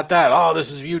crazy about that. Oh,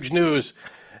 this is huge news.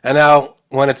 And now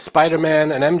when it's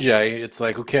Spider-Man and MJ, it's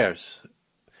like, who cares?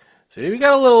 So you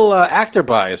got a little actor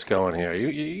bias going here.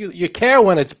 You care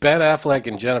when it's Ben Affleck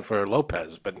and Jennifer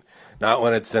Lopez, but not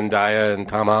when it's Zendaya and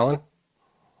Tom Holland.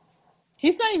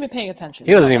 He's not even paying attention.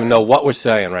 He doesn't even know what we're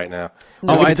saying right now.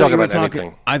 No, we can talk about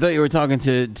anything. I thought you were talking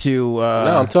to.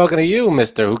 No, I'm talking to you,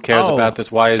 Mister. Who cares about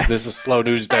this? Why is this a slow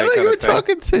news day? I thought you were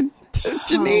talking to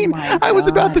Janine. I was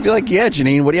about to be like, yeah,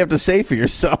 Janine, what do you have to say for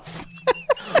yourself?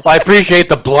 Well, I appreciate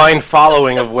the blind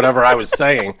following of whatever I was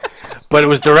saying, but it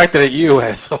was directed at you,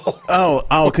 asshole.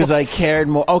 Because I cared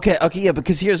more. Okay, yeah,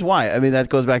 because here's why. I mean, that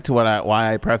goes back to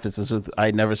why I preface this with I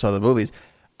never saw the movies.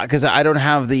 Because I don't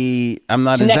have I'm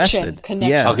not invested.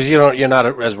 Yeah, because you're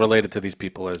not as related to these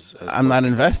people as I'm not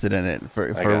invested in it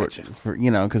for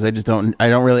because I just don't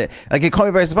really like it. Caught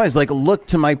me by surprise. Like, look,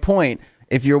 to my point,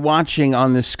 if you're watching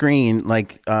on the screen,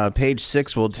 like page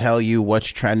 6 will tell you what's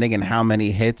trending and how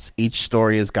many hits each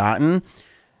story has gotten.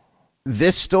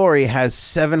 This story has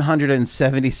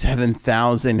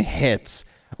 777,000 hits.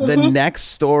 The next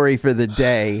story for the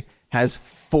day has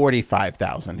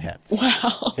 45,000 hits.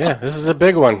 Wow. Yeah, this is a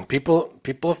big one. People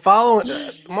are following.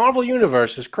 The Marvel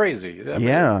Universe is crazy. I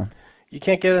mean, you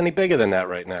can't get any bigger than that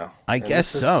right now. I guess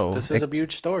so. This is a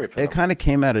huge story for them. It kind of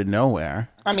came out of nowhere.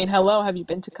 I mean, hello, have you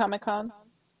been to Comic-Con?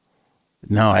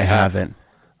 No, I haven't.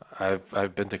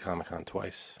 I've been to Comic-Con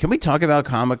twice. Can we talk about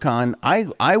Comic-Con?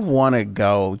 I want to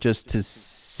go just to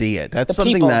see it. That's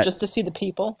something people, that just to see the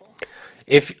people.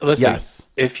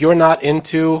 If you're not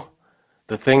into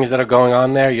the things that are going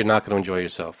on there, you're not going to enjoy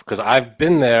yourself. Because I've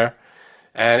been there,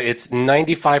 and it's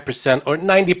 95% or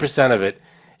 90% of it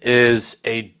is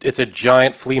it's a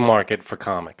giant flea market for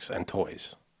comics and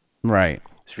toys. Right.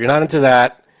 So if you're not into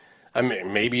that, I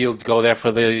mean, maybe you'll go there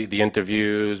for the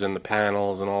interviews and the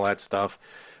panels and all that stuff.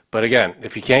 But again,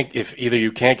 if either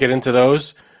you can't get into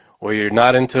those, or you're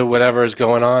not into whatever is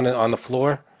going on the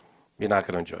floor, you're not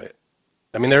going to enjoy it.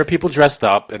 I mean, there are people dressed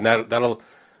up, and that'll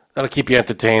keep you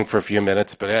entertained for a few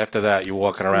minutes, but after that, you're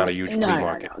walking around a huge flea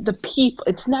market. No. The people,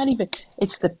 it's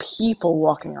the people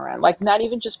walking around. Like, not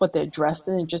even just what they're dressed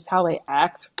in, just how they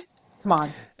act. Come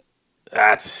on.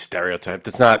 That's a stereotype.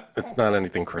 It's not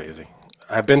anything crazy.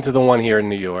 I've been to the one here in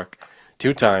New York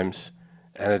 2 times,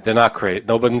 and they're not crazy.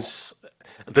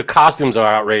 The costumes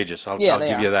are outrageous. I'll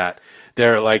give you that.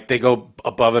 They're like, they go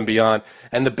above and beyond.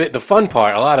 And the fun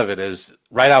part, a lot of it is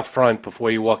right out front before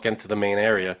you walk into the main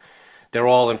area. They're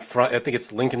all in front. I think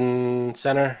it's Lincoln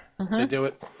Center. They do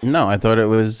it. No, I thought it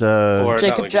was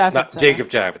Jacob Javits Center. Jacob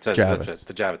Javits. That's it.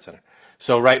 The Javits Center.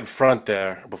 So right in front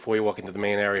there, before you walk into the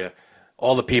main area,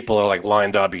 all the people are like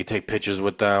lined up. You can take pictures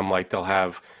with them. Like they'll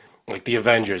have like the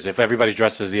Avengers. If everybody's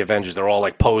dressed as the Avengers, they're all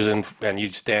like posing, and you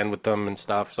stand with them and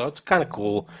stuff. So it's kind of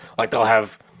cool. Like they'll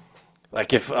have,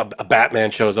 like if a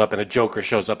Batman shows up and a Joker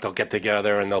shows up, they'll get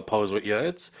together and they'll pose with you.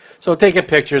 So taking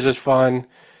pictures is fun,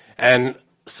 and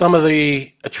some of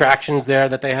the attractions there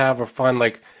that they have are fun.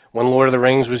 Like when Lord of the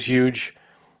Rings was huge,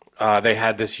 they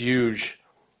had this huge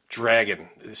dragon.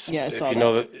 Yeah, I saw if you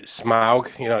know Smaug,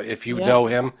 if you know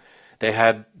him, they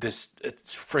had this.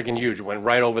 It's freaking huge. It went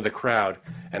right over the crowd,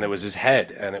 and it was his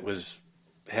head, and it was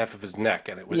half of his neck,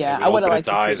 and it would open its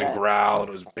eyes and growl. And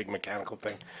it was a big mechanical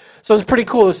thing. So it's pretty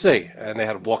cool to see. And they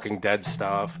had Walking Dead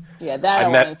stuff. Yeah, that I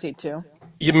want to see too.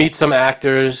 You meet some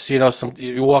actors.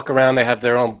 You walk around. They have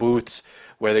their own booths.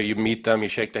 Whether you meet them, you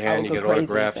shake their hand, you get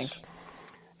autographs.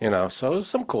 So there's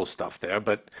some cool stuff there,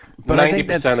 but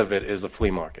 90% of it is a flea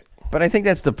market. But I think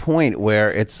that's the point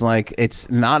where it's like it's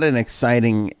not an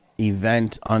exciting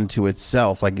event unto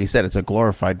itself. Like you said, it's a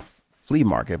glorified flea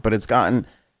market, but it's gotten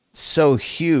so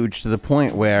huge to the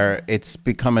point where it's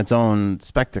become its own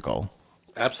spectacle.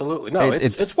 Absolutely. No,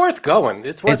 it's worth going.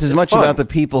 It's as much about the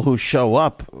people who show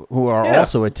up, who are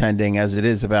also attending, as it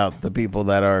is about the people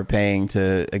that are paying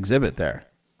to exhibit there.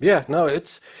 Yeah, no,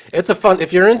 it's a fun.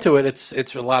 If you're into it,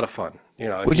 it's a lot of fun.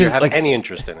 If you have any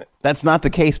interest in it. That's not the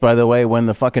case, by the way, when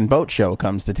the fucking boat show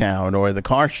comes to town or the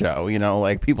car show.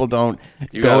 Like people don't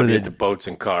go into boats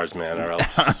and cars, man, or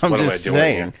else I'm just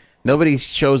saying, nobody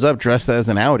shows up dressed as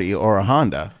an Audi or a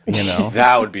Honda.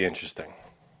 That would be interesting.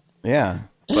 Yeah,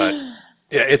 but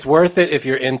yeah, it's worth it if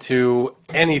you're into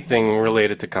anything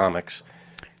related to comics.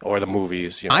 Or the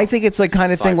movies, I think it's like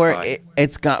kind of thing where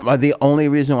it's got the only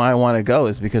reason why I want to go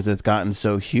is because it's gotten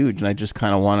so huge, and I just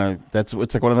kind of want to. It's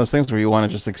like one of those things where you want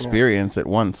to just experience it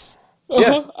once.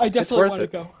 Yeah, I definitely want to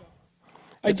go.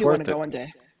 I do want to go one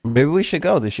day. Maybe we should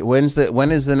go. When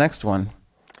is the next one?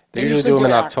 They usually do them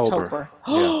in October.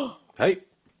 Yeah. Hey,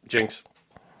 Jinx.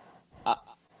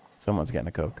 Someone's getting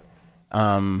a Coke.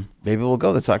 Maybe we'll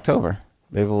go this October.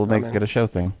 Maybe we'll get a show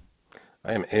thing.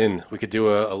 I am in. We could do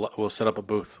we'll set up a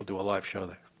booth. We'll do a live show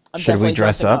there. Should we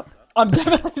dress up? I'm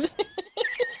definitely.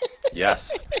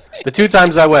 Yes. The 2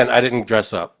 times I went, I didn't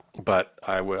dress up, but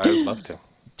I would love to.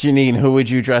 Janine, who would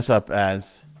you dress up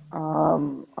as?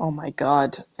 Oh my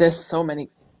God. There's so many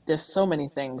there's so many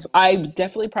things. I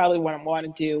definitely probably want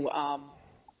to do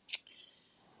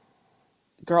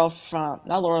girl from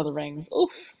not Lord of the Rings.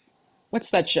 Oof. What's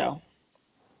that show?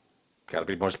 Got to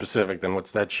be more specific than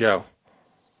what's that show.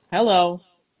 Hello.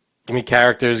 Give me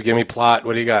characters. Give me plot.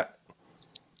 What do you got?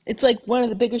 It's like one of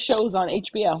the biggest shows on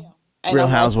HBO. And Real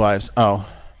I'm like, Housewives. Oh,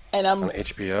 and On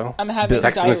HBO? I'm having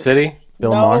Sex in the City?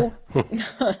 Bill No.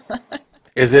 Maher.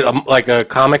 Is it like a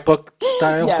comic book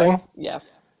style thing Yes,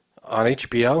 yes. on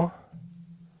HBO?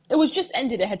 It was just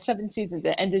ended. It had 7 seasons.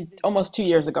 It ended almost 2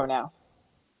 years ago now.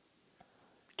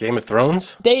 Game of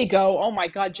Thrones? There you go. Oh my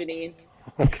God, Janine.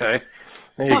 Okay.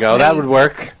 There you go. That would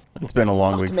work. It's been a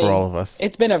long week me. for all of us.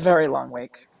 It's been a very long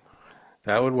week.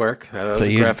 That would work. That was So a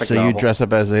you graphic you novel. dress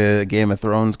up as a Game of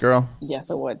Thrones girl? Yes,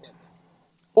 I would.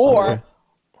 Or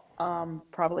Okay.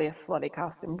 probably a slutty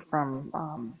costume from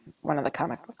one of the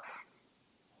comic books.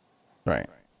 Right.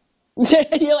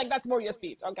 You're like, that's more your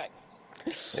speech. Okay.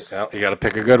 Well, you got to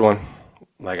pick a good one.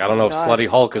 Like, I don't know if God. Slutty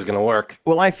Hulk is going to work.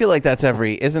 Well, I feel like that's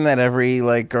isn't that every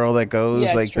like girl that goes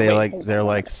Yeah, like it's true. they Wait. they're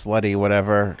like slutty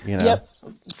whatever, you know. Yep.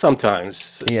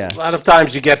 Sometimes. Yeah. A lot of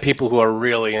times you get people who are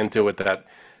really into it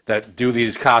that do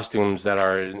these costumes that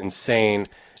are insane,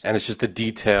 and it's just the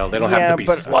detail. They don't have Yeah, to be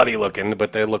but- slutty looking,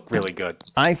 but they look really good.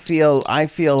 I feel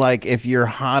like if you're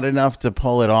hot enough to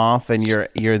pull it off and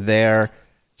you're there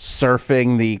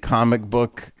surfing the comic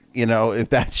book, you know, if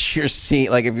that's your scene,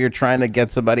 like if you're trying to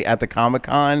get somebody at the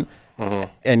Comic-Con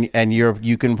and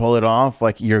you can pull it off,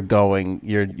 like you're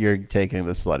taking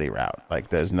the slutty route. Like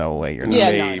there's no way you're not.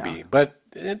 Yeah, no, Maybe. no. But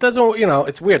it doesn't,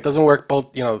 it's weird. It doesn't work both,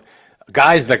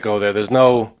 guys that go there's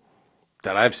no,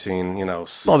 that I've seen, Well,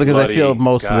 because I slutty feel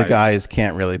most of the guys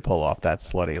can't really pull off that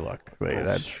slutty look.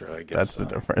 That's true, I guess that's the so.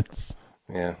 difference.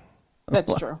 Yeah.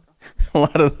 That's true. A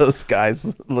lot of those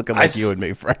guys looking like you and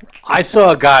me, Frank. I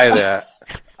saw a guy that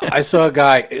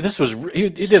he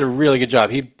did a really good job.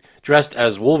 He dressed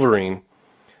as Wolverine,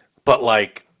 but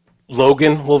like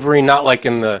Logan Wolverine, not like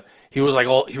he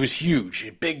was huge,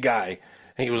 a big guy,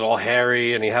 and he was all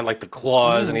hairy, and he had like the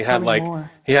claws, and he tell had me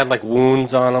like more.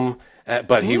 wounds on him,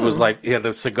 but he was like, he had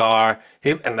the cigar,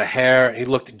 and the hair, he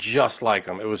looked just like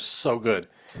him. It was so good.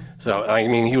 So I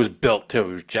mean, he was built too.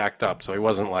 He was jacked up, so he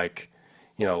wasn't like,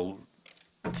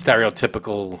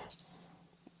 stereotypical.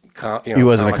 He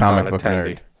wasn't a Comic-Con comic book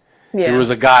attendee. nerd. Yeah. He was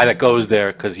a guy that goes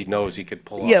there because he knows he could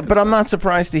pull off. Yeah, this but I'm stuff. not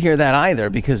surprised to hear that either,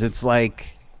 because it's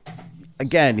like,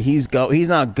 again, he's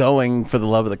not going for the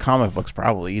love of the comic books.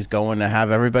 Probably he's going to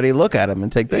have everybody look at him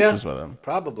and take pictures with him.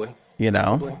 Probably. You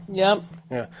know, Yep.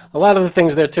 Yeah. A lot of the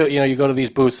things there too. You go to these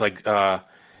booths like,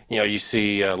 you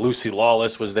see Lucy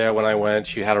Lawless was there when I went.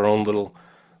 She had her own little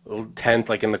tent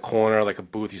like in the corner, like a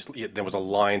booth. There was a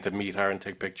line to meet her and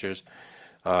take pictures.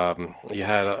 You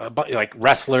had like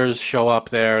wrestlers show up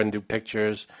there and do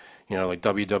pictures, like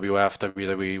WWF,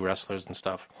 WWE wrestlers and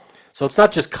stuff. So it's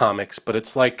not just comics, but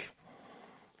it's like,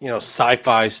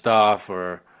 sci-fi stuff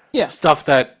or Yeah. stuff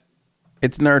that.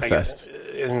 it's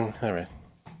Nerdfest. All right.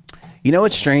 You know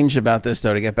what's strange about this,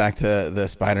 though? To get back to the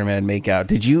Spider-Man makeout,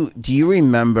 do you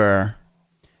remember?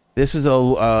 This was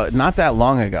not that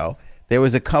long ago. There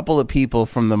was a couple of people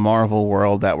from the Marvel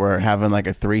world that were having like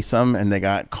a threesome, and they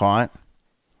got caught.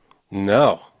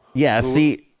 No. Yeah,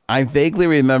 see, I vaguely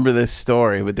remember this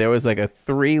story, but there was like a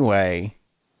three-way.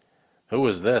 Who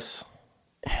was this?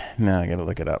 No, I gotta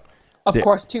look it up. Of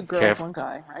course, 2 girls, Caref- 1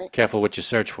 guy, right? Careful what you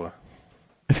search for.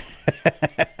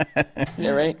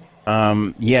 Yeah, right.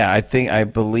 Yeah, I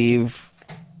believe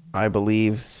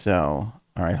so.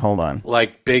 All right, hold on.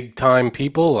 Like big time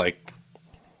people, like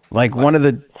One of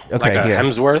the okay, a here.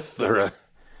 Hemsworth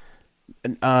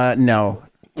No.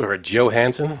 or a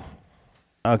Johansson.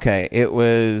 Okay, it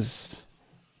was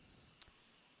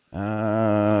one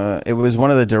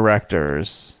of the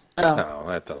directors. Oh, No,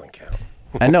 that doesn't count.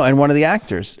 I know, and one of the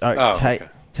actors. Oh, okay.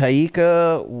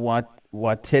 Taika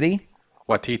Waititi.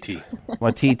 Watiti.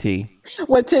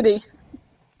 what titty?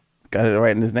 Got it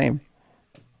right in his name.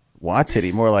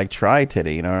 Watiti, more like try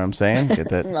titty. You know what I'm saying? Get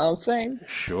that? No, same.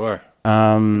 Sure.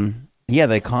 Yeah,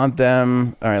 they caught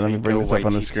them. All right, let me bring Taika this up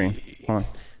on the Waititi. screen. Hold on.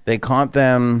 They caught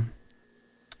them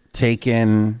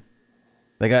taking.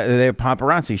 They have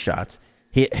paparazzi shots.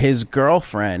 His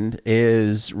girlfriend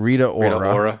is Rita Ora.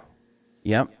 Rita Ora.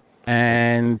 Yep.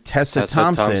 And Tessa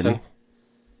Thompson.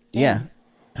 Yeah.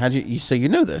 How'd you so you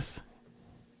knew this?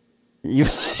 You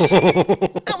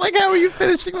I'm like, how are you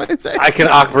finishing what it says? I can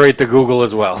operate the Google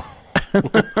as well.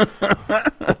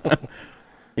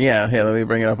 Yeah, let me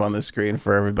bring it up on the screen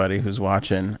for everybody who's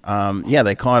watching. Yeah,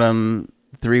 they caught him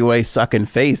three-way sucking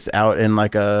face out in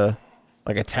like a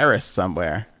terrace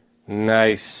somewhere.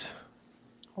 Nice.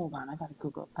 Hold on, I gotta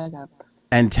Google. I gotta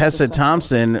And Tessa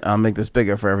Thompson, I'll make this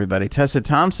bigger for everybody. Tessa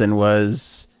Thompson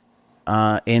was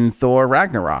in Thor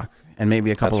Ragnarok and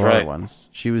maybe a couple of other ones.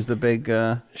 She was the big.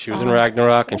 She was in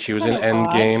Ragnarok and she was in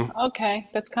Endgame. Okay,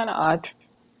 that's kind of odd.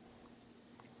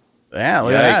 Yeah,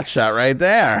 look at that shot right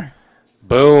there.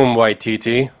 Boom,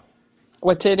 Waititi.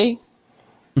 What titty?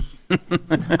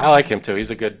 I like him too.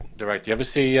 He's a good director. You ever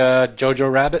see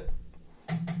Jojo Rabbit?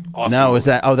 Awesome. No, is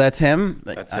that? Oh, that's him.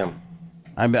 That's him.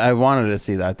 I wanted to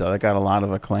see that though. That got a lot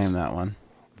of acclaim. That one.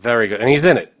 Very good, and he's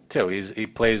in it too. He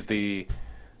plays the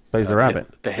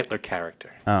rabbit, the Hitler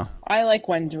character. Oh, I like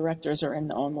when directors are in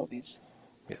their own movies.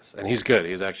 Yes, and he's good.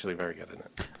 He's actually very good in it.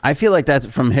 I feel like that's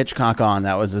from Hitchcock on.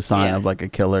 That was a sign of like a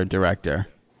killer director.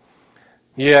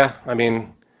 Yeah, I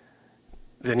mean,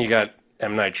 then you got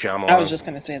M. Night Shyamalan. I was just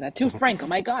going to say that too. Frank, oh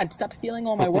my God, stop stealing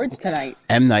all my words tonight.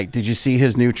 M. Night, did you see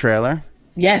his new trailer?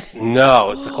 Yes.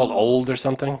 No, it's called Old or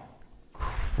something.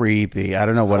 Creepy. I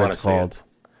don't know what it's called.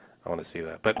 I want to see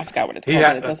that. But I forgot what it's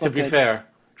called. To be fair,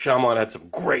 Shyamalan had some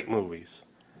great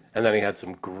movies, and then he had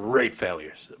some great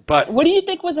failures. But what do you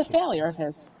think was a failure of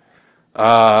his?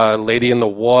 Lady in the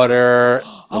Water,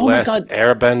 The Last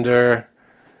Airbender.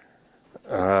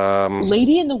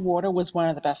 Lady in the Water was one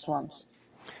of the best ones.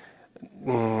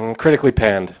 Critically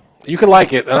panned. You could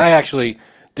like it, and I actually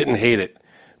didn't hate it,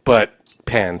 but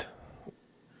panned.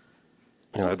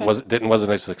 You know, it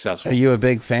wasn't as successful. Are you a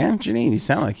big fan, Janine? You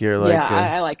sound like you're like.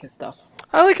 Yeah, I like his stuff.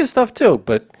 I like his stuff too,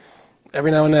 but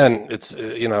every now and then it's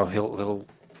he'll.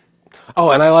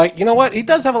 Oh, and I like, you know what? He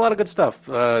does have a lot of good stuff.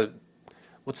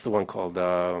 What's the one called?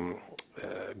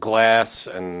 Glass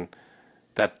and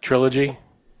that trilogy,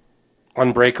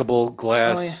 Unbreakable,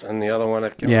 Glass, and the other one I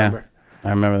can't remember. I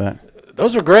remember that.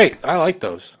 Those are great. I like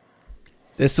those.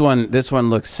 This one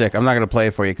looks sick. I'm not gonna play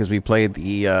it for you because we played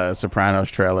the Sopranos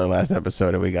trailer last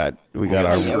episode and we got our we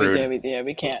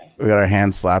can't. We got our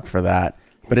hands slapped for that.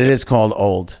 But it is called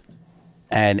Old,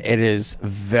 and it is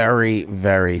very,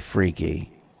 very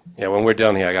freaky. Yeah, when we're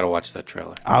done here, I gotta watch that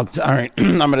trailer. All right,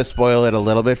 I'm gonna spoil it a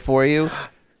little bit for you.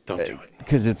 Don't do it.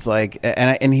 Because it's like,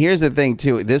 and here's the thing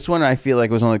too. This one I feel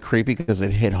like was only creepy because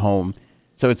it hit home.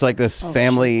 So it's like this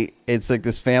family. Shit. It's like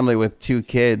this family with two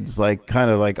kids, like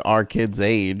kind of like our kids'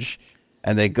 age,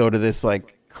 and they go to this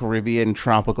like Caribbean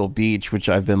tropical beach, which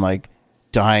I've been like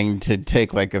dying to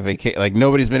take like a vacation. Like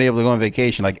nobody's been able to go on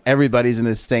vacation. Like everybody's in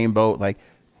the same boat, like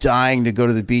dying to go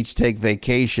to the beach, take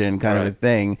vacation, kind of a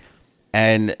thing.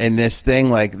 And this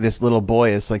thing, like this little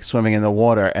boy is like swimming in the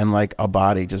water, and like a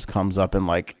body just comes up and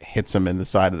like hits him in the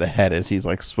side of the head as he's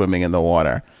like swimming in the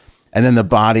water, and then the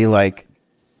body like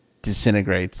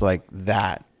disintegrates like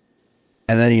that,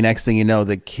 and then the next thing you know,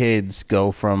 the kids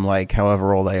go from like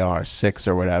however old they are, 6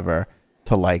 or whatever,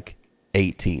 to like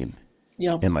 18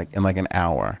 in like an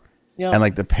hour. And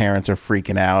like the parents are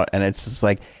freaking out, and it's just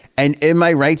like, and am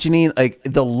I right, Janine? Like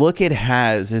the look it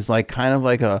has is like kind of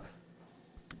like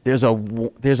there's a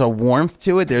warmth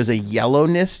to it, there's a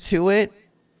yellowness to it.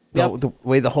 The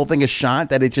way the whole thing is shot,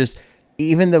 that it just,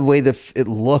 even the way it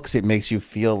looks, it makes you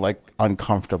feel like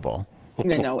uncomfortable.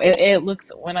 No, it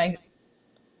looks, when I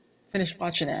finished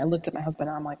watching it, I looked at my husband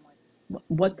and I'm like,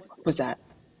 what was that?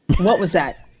 What was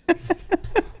that?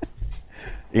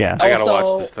 Yeah. I gotta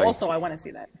watch this thing. Also, I want to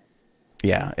see that.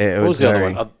 Yeah. What was the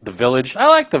other one? The Village? I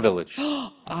like The Village.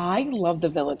 I love The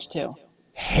Village too.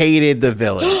 Hated The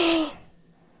Village.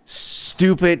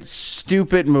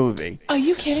 Stupid movie. Are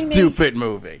you kidding me? Stupid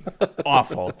movie.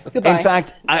 Awful. Goodbye. In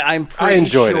fact, I'm pretty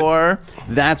sure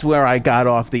that's where I got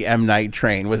off the M. Night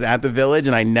train, was at The Village,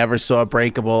 and I never saw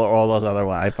Breakable or all those other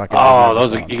ones.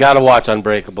 You gotta watch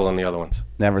Unbreakable and the other ones.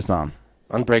 Never saw them.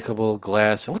 Unbreakable,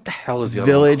 Glass, and what the hell is the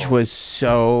other Village one? Was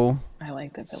so I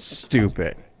like The Village.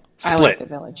 Stupid. I like The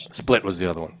Village. Split was the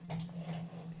other one.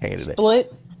 Hated it.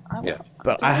 Split?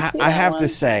 But I have to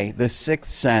say, The Sixth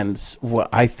Sense,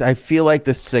 I feel like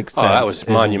The Sixth Sense that was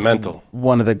monumental.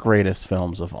 One of the greatest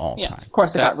films of all time. Of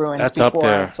course, it got ruined before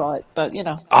I saw it, but you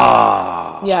know.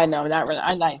 Yeah, I know. Not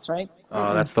really. Nice, right?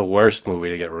 Oh, that's the worst movie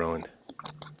to get ruined.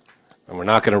 And we're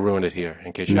not going to ruin it here,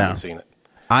 in case you haven't seen it.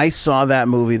 I saw that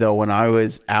movie, though, when I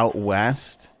was out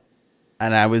west,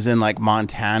 and I was in like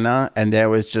Montana, and it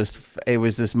was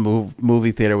this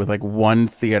movie theater with like one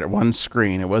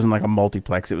screen. It wasn't like a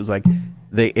multiplex. It was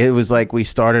like we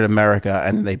started America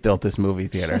and they built this movie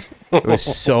theater. It was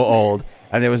so old,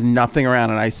 and there was nothing around,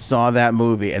 and I saw that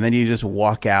movie, and then you just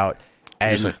walk out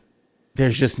and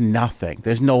there's just nothing.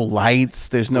 There's no lights,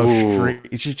 there's no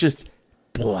street. It's just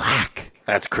black.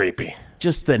 That's creepy.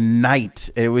 Just the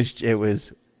night. It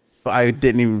was I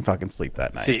didn't even fucking sleep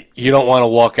that night. See, you don't want to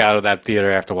walk out of that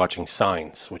theater after watching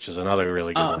Signs, which is another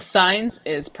really good one. Signs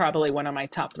is probably one of my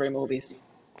top 3 movies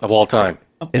of all time.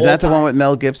 Is that the one with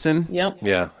Mel Gibson? Yep.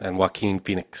 Yeah, and Joaquin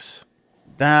Phoenix.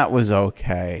 That was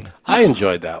okay. I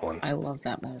enjoyed that one. I love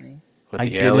that movie. With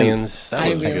the aliens. That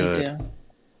was really good.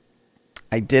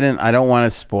 Do. I don't want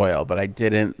to spoil, but I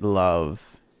didn't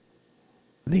love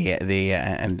the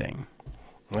ending.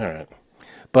 All right.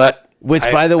 But which,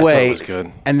 by the way, was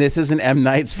good. And this isn't M.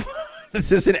 Night's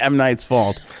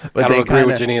fault. But I don't agree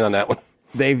with Janine on that one.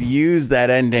 They've used that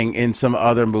ending in some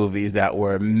other movies that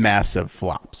were massive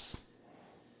flops.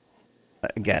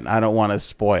 Again, I don't want to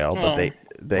spoil, but they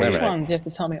which ones you have to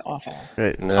tell me off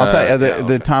air. I'll tell you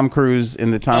the Tom Cruise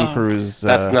in the Tom Cruise.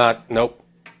 That's not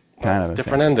kind of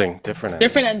different ending. Different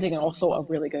ending, and also a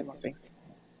really good movie.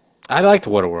 I liked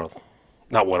Waterworld.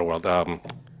 Not Waterworld.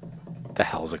 The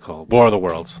hell is it called? War of the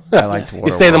Worlds. I liked Waterworld.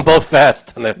 You say them both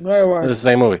fast, and they're the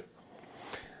same movie.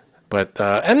 But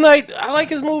M. Night, I like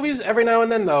his movies every now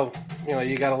and then, though. You know,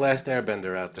 you got a Last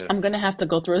Airbender out there. I'm gonna have to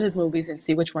go through his movies and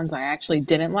see which ones I actually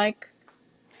didn't like.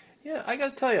 Yeah, I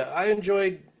gotta tell you, I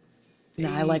enjoyed.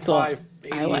 I liked all. 80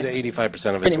 to 85% of his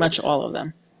pretty movies. much all of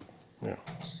them. Yeah.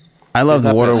 I love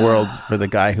the Waterworld for the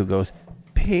guy who goes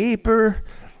paper.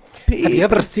 Have you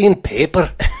ever seen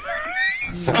Paper?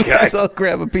 Sometimes I'll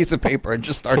grab a piece of paper and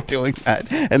just start doing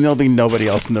that, and there'll be nobody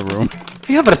else in the room. Have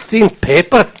you ever seen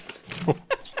Paper?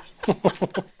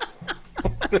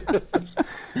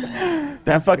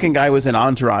 That fucking guy was in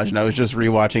Entourage, and I was just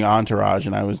rewatching Entourage,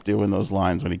 and I was doing those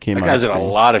lines when he came out. That guy's in a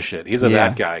lot of shit. He's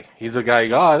that guy. He's a guy.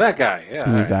 Oh, that guy.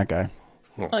 Yeah, he's that guy.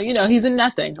 Oh, you know, he's in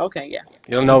that thing. Okay, yeah.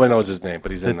 You don't nobody knows his name,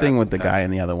 but he's in the thing with the guy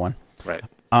in the other one. Right.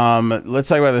 Let's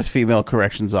talk about this female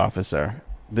corrections officer.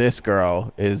 This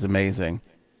girl is amazing.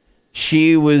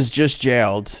 She was just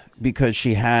jailed because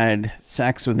she had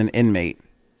sex with an inmate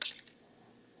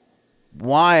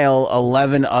while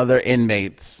 11 other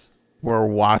inmates were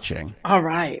watching. All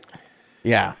right.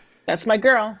 Yeah. That's my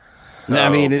girl. I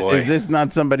mean, is this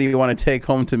not somebody you want to take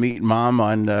home to meet mom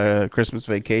on Christmas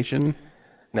vacation?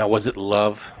 Now, was it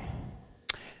love?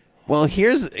 Well,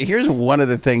 here's one of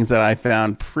the things that I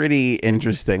found pretty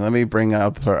interesting. Let me bring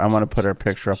up her. I want to put her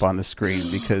picture up on the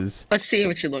screen because let's see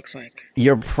what she looks like.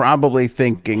 You're probably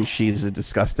thinking she's a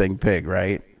disgusting pig,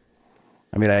 right?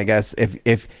 I mean, I guess if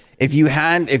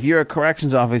you're a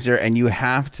corrections officer and you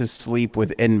have to sleep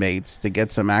with inmates to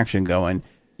get some action going,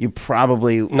 you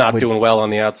probably not doing well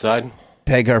on the outside.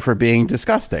 Peg her for being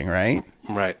disgusting, right?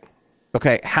 Right.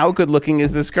 Okay, how good looking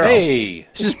is this girl? Hey,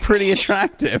 she's pretty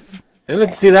attractive. I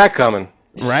didn't see that coming.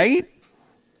 Right?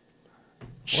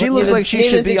 She looks like she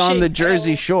should be on the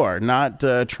Jersey Shore, not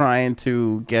trying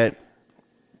to get...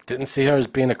 Didn't see her as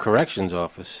being a corrections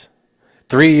officer.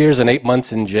 3 years and 8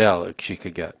 months in jail she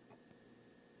could get.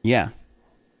 Yeah.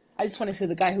 I just want to see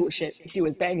the guy who she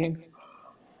was banging.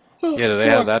 Yeah, do they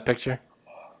have that picture?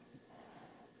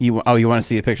 You want to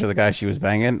see a picture of the guy she was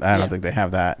banging? I don't think they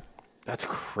have that. That's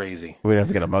crazy. We'd have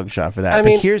to get a mugshot for that. I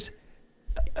mean, but here's...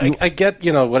 I get,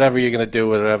 whatever you're going to do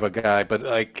with whatever guy, but,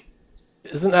 like,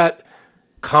 isn't that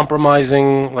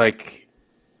compromising, like,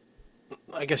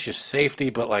 I guess your safety,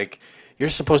 but, like, you're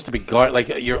supposed to be guard, like,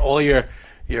 your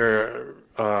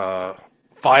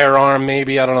firearm,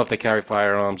 maybe. I don't know if they carry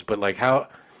firearms, but, like, how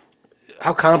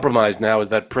compromised now is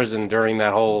that prison during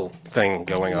that whole thing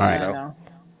going on, you know?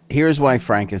 Here's why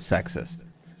Frank is sexist.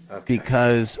 Okay.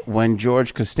 Because when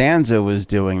George Costanza was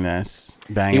doing this,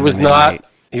 banging he was not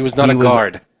a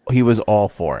guard. He was all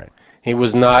for it. He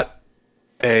was not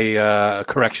a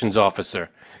corrections officer.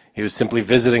 He was simply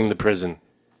visiting the prison,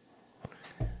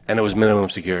 and it was minimum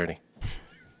security.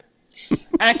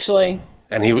 Actually,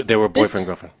 and they were boyfriend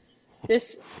girlfriend.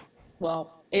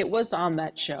 It was on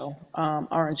that show,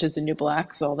 Orange Is the New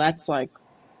Black. So that's like,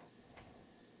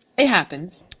 it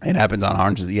happens. It happened on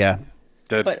Orange Is, yeah.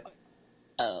 But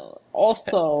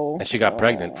also, and she got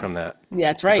pregnant from that. Yeah,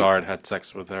 that's right. The guard had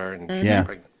sex with her, and she got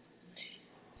pregnant.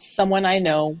 Someone I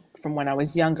know from when I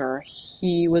was younger,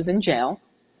 he was in jail,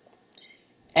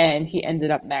 and he ended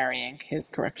up marrying his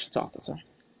corrections officer.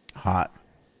 Hot.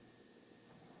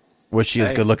 Was she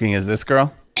as good looking as this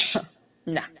girl?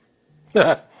 Nah.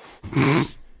 Nah.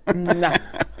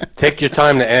 Take your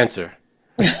time to answer.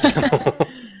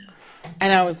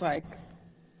 And I was like,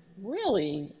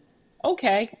 really?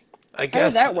 Okay. I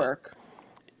guess. How did that work?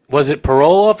 Was it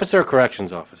parole officer or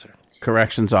corrections officer?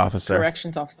 Corrections officer.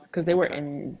 Corrections officer, because they were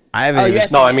in. I haven't.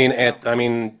 Yes. No, I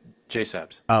mean J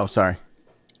Sabs. Oh, sorry.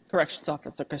 Corrections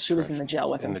officer, because she was in the jail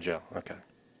with him. In the jail, okay.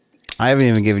 I haven't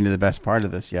even given you the best part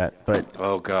of this yet, but.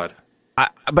 Oh God.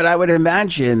 But I would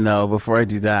imagine, though, before I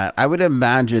do that, I would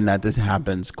imagine that this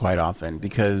happens quite often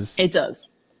because it does.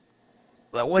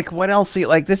 Like, what else?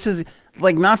 Like, this is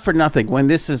like not for nothing. When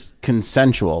this is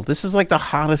consensual, this is like the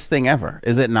hottest thing ever,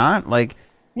 is it not? Like,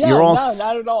 Yeah, you're all no,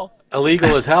 not at all.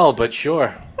 Illegal as hell, but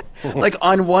sure. like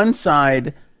on one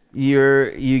side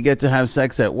you get to have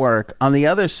sex at work. On the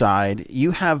other side,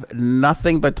 you have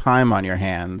nothing but time on your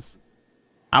hands.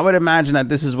 I would imagine that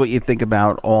this is what you think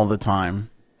about all the time.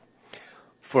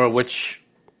 For which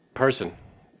person?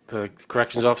 The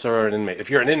corrections officer or an inmate? If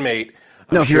you're an inmate,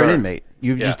 if you're an inmate,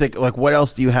 you just think, like, what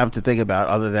else do you have to think about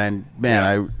other than,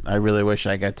 man, I really wish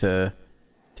I get to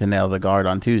nail the guard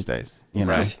on Tuesdays, you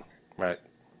know? Right.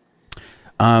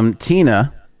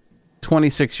 Tina,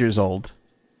 26 years old.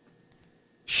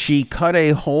 She cut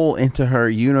a hole into her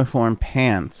uniform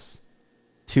pants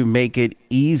to make it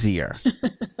easier.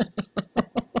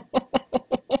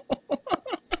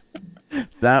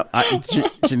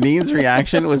 Janine's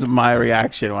reaction was my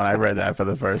reaction when I read that for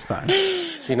the first time.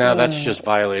 See, now that's just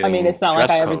violating. I mean, it's not like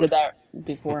I ever code. did that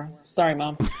before. Sorry,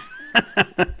 Mom.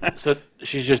 So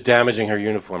she's just damaging her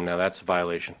uniform now. That's a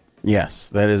violation. Yes,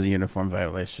 that is a uniform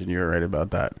violation. You're right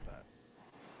about that.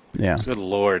 Yeah. Good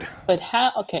Lord. But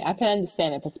how? Okay, I can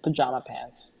understand if it's pajama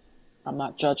pants. I'm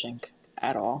not judging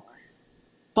at all.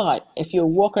 But if you're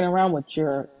walking around with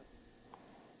your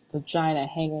vagina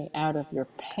hanging out of your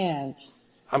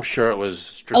pants, I'm sure it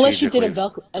was unless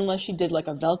strategically. unless she did like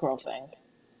a Velcro thing.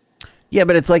 Yeah,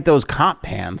 but it's like those cop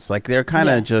pants. Like they're kind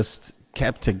of just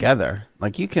kept together.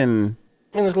 Like you can.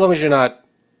 I mean, as long as you're not,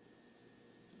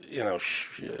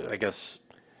 I guess.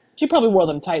 She probably wore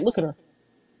them tight. Look at her.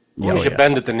 As long as you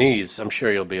bend at the knees, I'm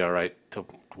sure you'll be all right to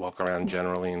walk around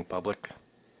generally in public.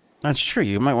 That's true.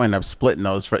 You might wind up splitting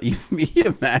those. You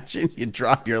imagine you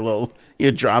drop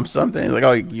something. It's like,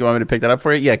 oh, you want me to pick that up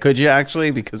for you? Yeah, could you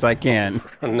actually? Because I can.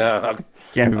 No.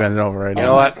 Can't be bending over right now. You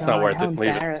know what? It's not worth it. Leave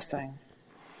it. Embarrassing.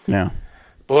 No.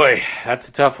 Boy, that's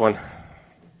a tough one.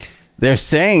 They're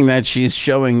saying that she's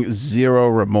showing zero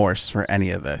remorse for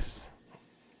any of this.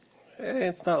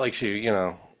 It's not like she,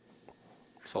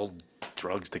 sold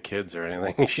drugs to kids or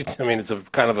anything. It's a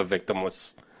kind of a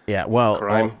victimless. Yeah, well,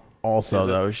 crime. Also,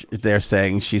 though, they're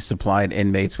saying she supplied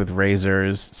inmates with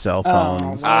razors, cell phones. Oh,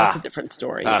 well, that's a different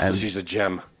story. So she's a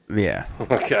gem. Yeah.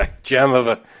 Okay, gem of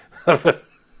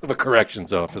a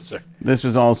corrections officer. This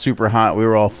was all super hot. We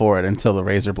were all for it until the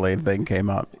razor blade thing came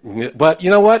up. But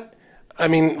you know what? I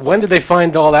mean, when did they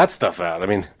find all that stuff out? I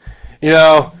mean,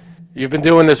 you've been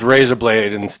doing this razor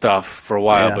blade and stuff for a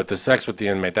while, but the sex with the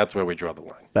inmate, that's where we draw the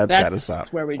line. That's gotta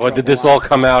stop. Where we draw Or did the this line. all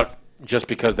come out just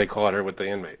because they caught her with the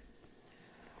inmate?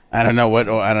 I don't know what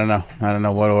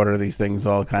order these things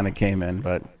all kind of came in,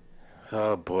 but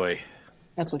Oh boy.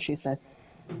 That's what she said.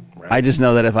 Right. I just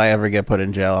know that if I ever get put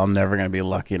in jail, I'm never going to be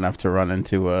lucky enough to run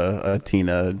into a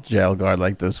Tina jail guard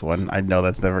like this one. I know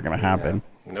that's never going to happen.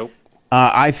 Yeah. Nope.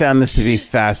 I found this to be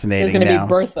fascinating. It's going to now. be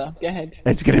Bertha. Go ahead.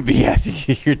 It's going to be,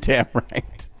 you're damn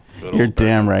right. You're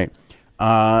damn right.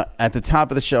 At the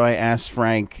top of the show, I asked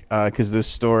Frank, because this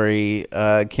story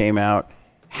came out,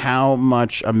 how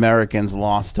much Americans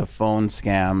lost to phone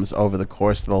scams over the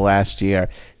course of the last year.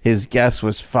 His guess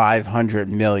was 500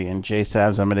 million. J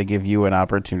Sabs, I'm going to give you an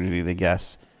opportunity to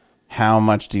guess. How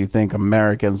much do you think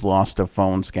Americans lost to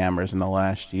phone scammers in the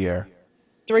last year?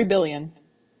 3 billion.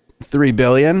 3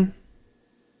 billion?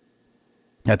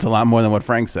 That's a lot more than what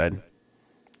Frank said.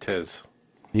 Tis.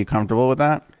 You comfortable with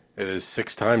that? It is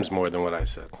 6 times more than what I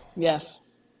said. Yes.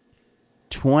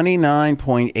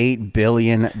 $29.8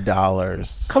 billion.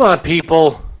 Come on,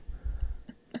 people.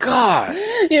 God.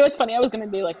 You know what's funny? I was going to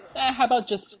be like, how about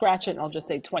just scratch it and I'll just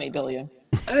say 20 billion.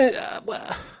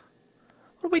 What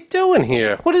are we doing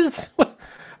here?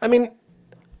 I mean,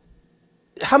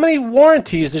 how many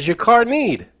warranties does your car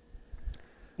need?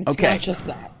 It's not just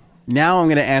that. Now I'm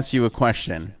going to ask you a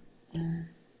question.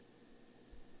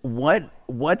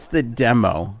 What's the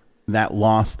demo that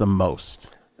lost the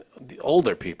most? The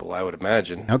older people, I would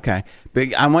imagine. Okay. But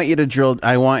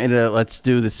let's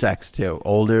do the sex too.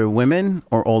 Older women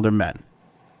or older men?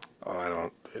 Oh,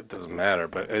 it doesn't matter,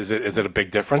 but is it a big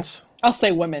difference? I'll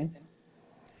say women.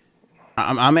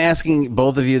 I'm asking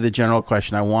both of you the general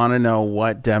question. I want to know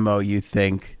what demo you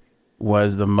think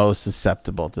was the most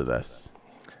susceptible to this.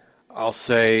 I'll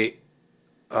say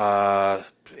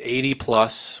 80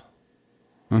 plus.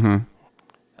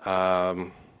 Mm-hmm.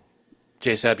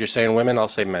 J-Sab, you're saying women? I'll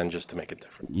say men just to make it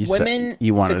different. Women,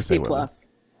 60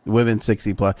 plus. Women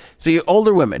 60 plus. So you're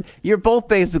older women. You're both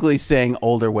basically saying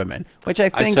older women, which I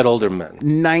think I said older men.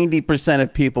 90%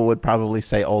 of people would probably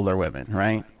say older women,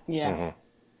 right? Yeah. Mm-hmm.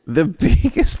 The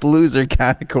biggest loser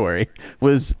category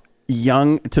was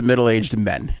young to middle-aged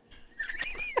men.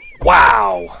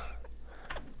 Wow.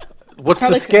 What's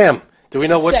Probably the scam? Do we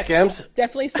know what sex. scams?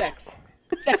 Definitely sex.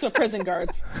 Sex with prison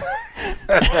guards.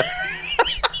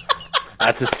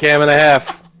 That's a scam and a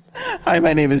half. Hi,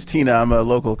 my name is Tina. I'm a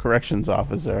local corrections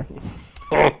officer.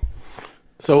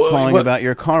 So Calling about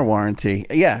your car warranty.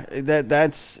 Yeah,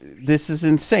 this is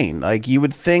insane. Like, you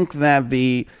would think that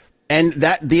the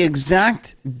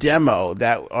exact demo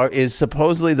that is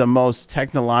supposedly the most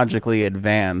technologically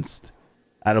advanced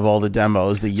out of all the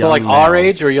demos, the young so like males, our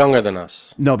age or younger than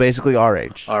us? No, basically our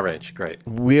age. Our age, great.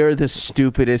 We're the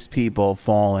stupidest people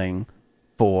falling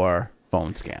for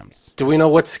phone scams. Do we know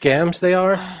what scams they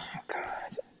are? Oh,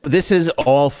 God. This is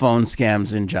all phone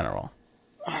scams in general.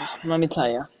 Let me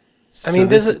tell you. I mean,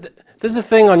 there's a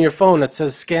thing on your phone that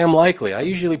says scam likely. I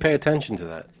usually pay attention to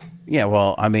that. Yeah,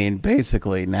 well, I mean,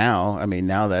 basically now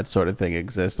that sort of thing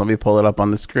exists. Let me pull it up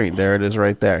on the screen. There it is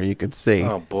right there. You can see.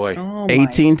 Oh, boy. Oh,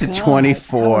 18 to God.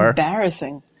 24. How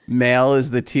embarrassing. Male is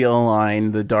the teal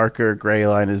line. The darker gray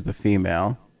line is the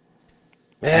female.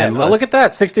 Man, well, look at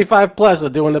that. 65 plus are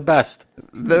doing the best.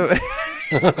 The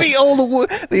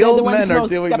old men are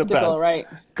doing the best. Right?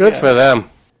 Good for them.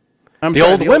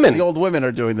 The old women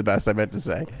are doing the best, I meant to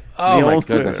say. Oh, my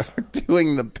goodness. Are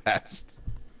doing the best.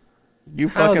 You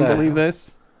fucking believe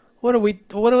this?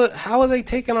 How are they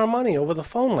taking our money over the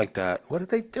phone like that? What are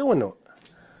they doing?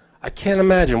 I can't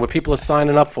imagine what people are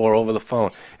signing up for over the phone.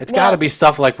 It's got to be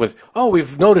stuff like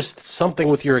we've noticed something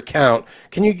with your account.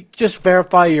 Can you just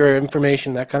verify your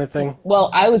information, that kind of thing? Well,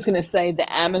 I was going to say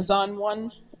the Amazon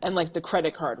one and like the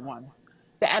credit card one.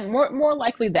 More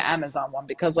likely the Amazon one,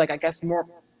 because like I guess more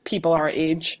people our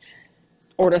age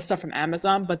order stuff from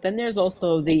Amazon. But then there's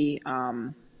also the,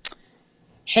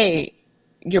 hey,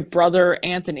 your brother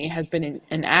Anthony has been in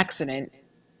an accident,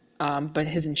 but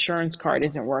his insurance card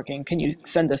isn't working. Can you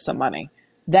send us some money?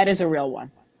 That is a real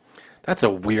one. That's a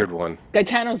weird one.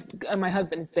 Gaetano's, my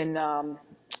husband's been,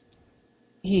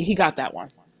 he got that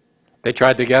one. They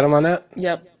tried to get him on that?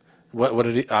 Yep. What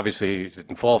did he? Obviously, he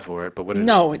didn't fall for it, but what did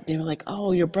No, they were like,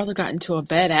 oh, your brother got into a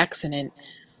bad accident.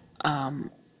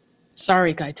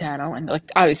 Sorry, Gaetano. And like,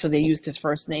 obviously they used his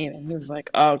first name, and he was like,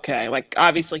 okay, like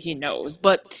obviously he knows.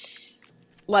 But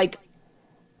like,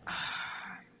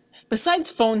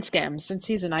 besides phone scams, since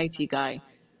he's an IT guy,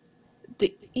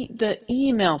 the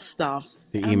email stuff.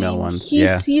 The email ones. He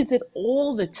sees it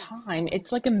all the time.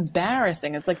 It's like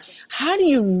embarrassing. It's like, how do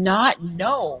you not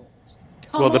know?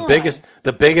 Well,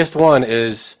 the biggest one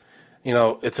is,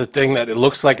 it's a thing that it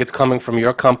looks like it's coming from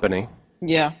your company.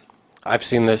 Yeah. I've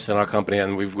seen this in our company,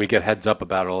 and we get heads up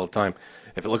about it all the time.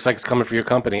 If it looks like it's coming from your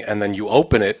company, and then you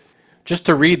open it just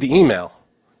to read the email,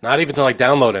 not even to like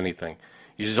download anything,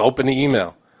 you just open the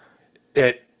email.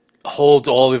 It holds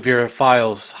all of your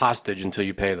files hostage until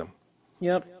you pay them.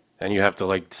 Yep. And you have to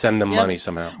like send them money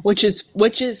somehow. Which is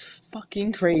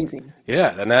fucking crazy.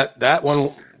 Yeah, and that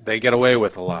one they get away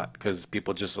with a lot because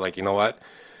people just like, you know what,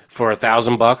 for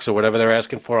 $1,000 or whatever they're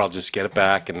asking for, I'll just get it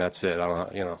back and that's it.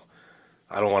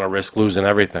 I don't want to risk losing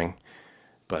everything.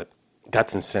 But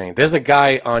that's insane. There's a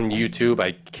guy on YouTube,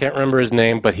 I can't remember his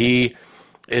name, but he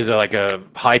is like a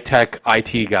high-tech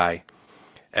IT guy.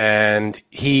 And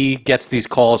he gets these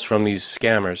calls from these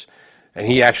scammers, and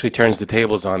he actually turns the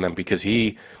tables on them because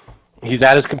he's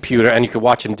at his computer, and you can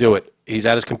watch him do it. He's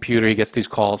at his computer, he gets these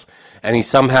calls, and he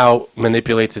somehow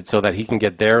manipulates it so that he can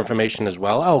get their information as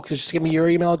well. Oh, just give me your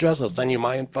email address, I'll send you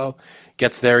my info.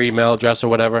 Gets their email address or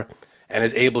whatever, and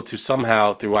is able to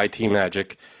somehow, through IT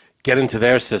magic, get into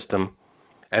their system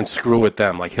and screw with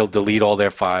them. Like, he'll delete all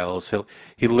their files.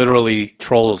 He literally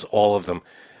trolls all of them.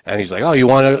 And he's like, oh, you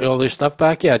want all this stuff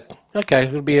back? Yeah, okay,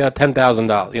 it'll be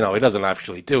 $10,000. He doesn't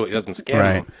actually do it. He doesn't scam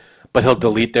them. But he'll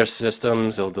delete their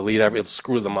systems. He'll he'll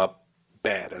screw them up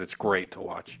bad, and it's great to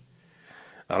watch.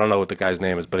 I don't know what the guy's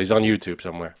name is, but he's on YouTube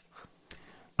somewhere.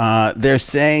 They're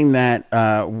saying that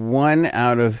 1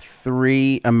 out of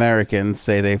 3 Americans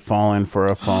say they've fallen for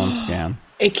a phone scam.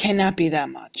 It cannot be that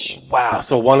much. Wow,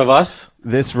 so one of us?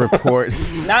 This report...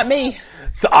 Not me.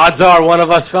 So odds are one of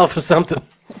us fell for something.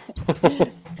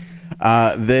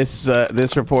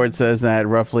 This report says that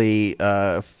roughly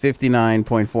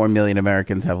 59.4 million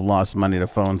Americans have lost money to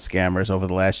phone scammers over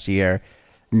the last year.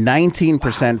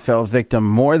 19% fell victim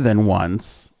more than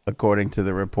once, according to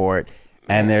the report.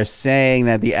 And they're saying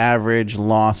that the average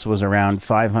loss was around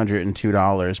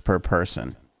 $502 per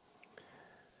person.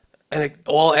 And it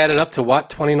all added up to what?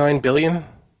 29 billion?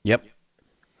 Yep.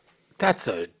 That's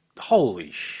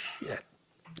holy shit.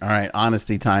 All right,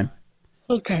 honesty time.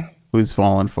 Okay. Who's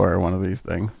fallen for one of these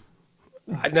things?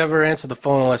 I never answer the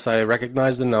phone unless I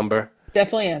recognize the number.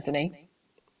 Definitely Anthony.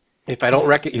 If I don't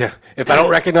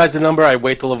recognize the number, I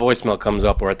wait till a voicemail comes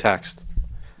up or a text.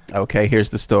 Okay,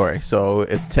 here's the story. So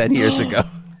 10 years ago.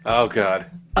 Oh, God.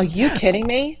 Are you kidding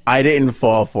me? I didn't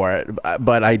fall for it,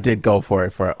 but I did go for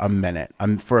it for a minute.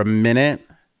 For a minute,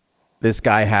 this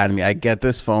guy had me. I get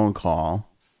this phone call.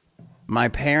 My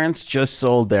parents just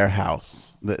sold their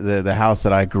house, the house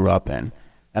that I grew up in.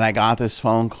 And I got this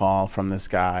phone call from this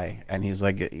guy, and he's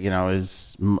like,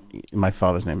 my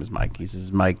father's name is Mike. He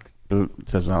says, Mike, it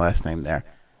says my last name there.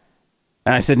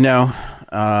 And I said, no.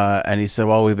 And he said,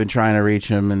 well, we've been trying to reach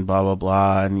him and blah, blah,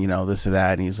 blah. And, this or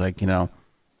that. And he's like,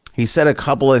 he said a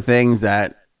couple of things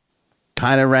that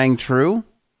kind of rang true.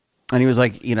 And he was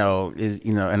like,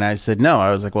 and I said, no.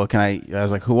 I was like, well, I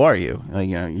was like, who are you? Like,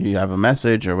 you have a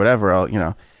message or whatever.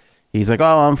 He's like,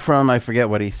 oh, I'm from, I forget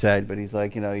what he said, but he's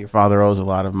like, your father owes a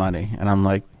lot of money. And I'm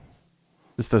like,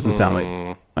 this doesn't sound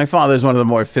like, my father's one of the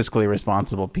more fiscally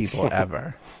responsible people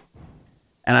ever.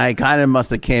 And I kind of must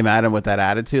have came at him with that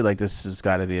attitude, like, this has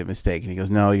got to be a mistake. And he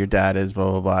goes, no, your dad is blah,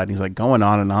 blah, blah. And he's like going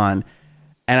on and on.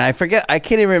 And I forget, I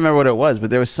can't even remember what it was, but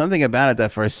there was something about it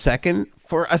that for a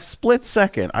split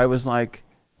second, I was like,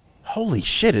 holy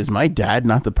shit, is my dad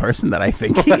not the person that I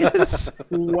think he is?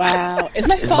 Wow. Is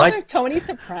my father Tony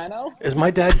Soprano? Is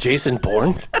my dad Jason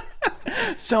Bourne?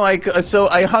 So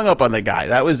I hung up on the guy.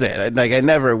 That was it. I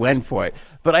never went for it.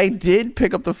 But I did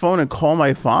pick up the phone and call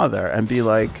my father and be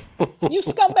like, you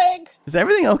scumbag. Is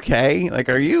everything okay? Like,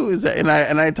 are you? And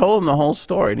I told him the whole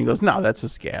story, and he goes, no, that's a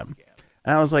scam.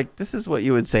 And I was like, this is what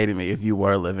you would say to me if you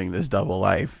were living this double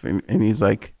life. And he's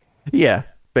like, yeah.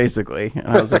 Basically, and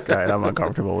I was like, all right, I'm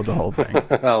uncomfortable with the whole thing.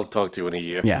 I'll talk to you in a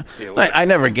year. Yeah, I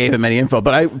never gave him any info,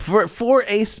 but for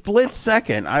a split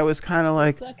second, I was kind of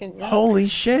like, holy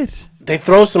shit. They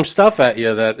throw some stuff at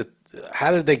you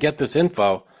how did they get this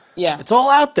info? Yeah. It's all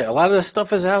out there. A lot of this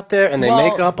stuff is out there, and they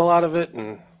make up a lot of it.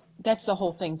 And that's the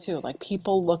whole thing, too. Like,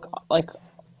 people look, like,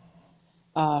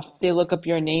 they look up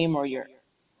your name or your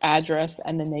address,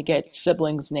 and then they get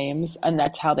siblings' names, and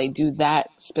that's how they do that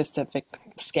specific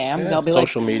scam. Yeah, they'll be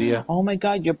social like, media. oh my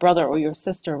God, your brother or your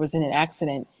sister was in an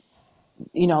accident.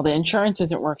 The insurance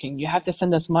isn't working. You have to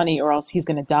send us money or else he's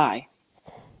going to die.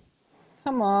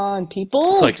 Come on, people.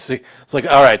 It's like,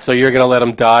 all right, so you're going to let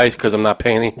him die because I'm not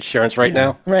paying the insurance right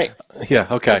now? Right. Yeah,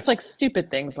 okay. Just like stupid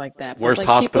things like that. Worst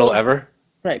hospital ever?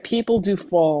 Right. People do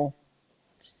fall.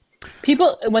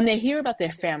 People, when they hear about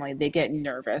their family, they get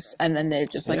nervous, and then they're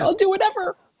just like, I'll do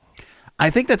whatever.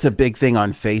 I think that's a big thing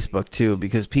on Facebook, too,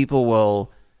 because people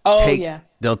will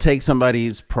they'll take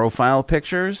somebody's profile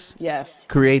pictures,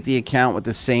 create the account with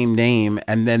the same name,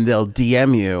 and then they'll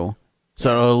DM you,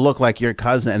 so it'll look like your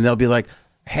cousin, and they'll be like,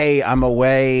 hey, I'm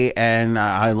away, and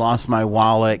I lost my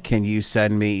wallet. Can you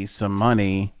send me some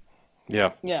money?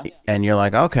 Yeah. And you're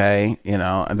like, okay,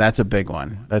 and that's a big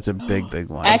one. That's a big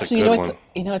one. Actually,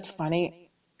 it's funny.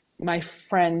 My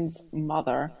friend's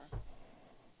mother,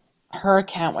 her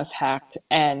account was hacked,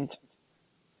 and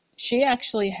she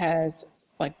actually has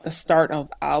like the start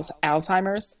of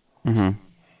Alzheimer's. Mm-hmm.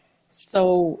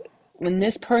 So when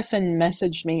this person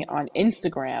messaged me on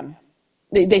Instagram,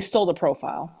 they stole the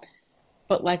profile.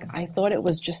 But like, I thought it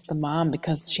was just the mom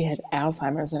because she had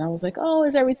Alzheimer's, and I was like, oh,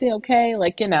 is everything okay?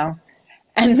 Like,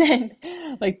 And then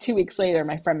like 2 weeks later,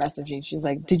 my friend messaged me. She's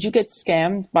like, did you get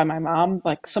scammed by my mom?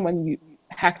 Like, someone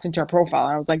hacked into her profile.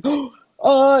 And I was like,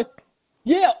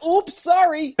 yeah, oops,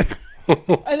 sorry.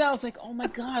 And I was like, oh my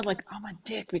God, like, I'm a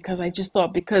dick because I just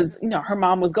thought because, her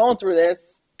mom was going through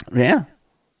this. Yeah.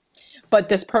 But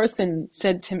this person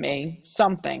said to me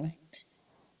something.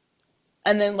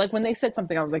 And then like when they said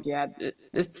something, I was like, yeah,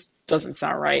 this doesn't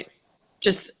sound right.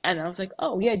 And I was like,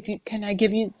 oh yeah, can I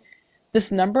give you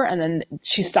this number? And then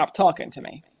she stopped talking to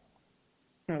me.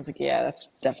 And I was like, yeah, that's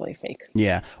definitely fake.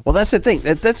 Yeah. Well, that's the thing.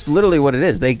 That's literally what it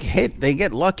is. They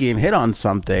get lucky and hit on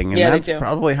something. And that's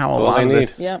probably how a lot of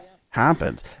this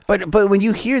happens. But when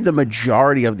you hear the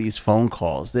majority of these phone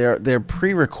calls, they're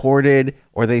pre-recorded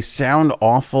or they sound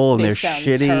awful and they're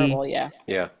shitty. Terrible, yeah.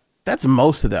 Yeah. That's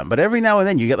most of them. But every now and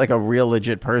then you get like a real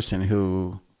legit person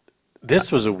who...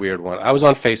 This was a weird one. I was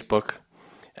on Facebook,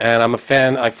 and I'm a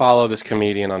fan. I follow this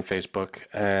comedian on Facebook,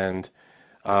 and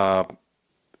as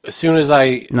soon as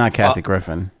I... Not Kathy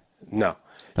Griffin. No.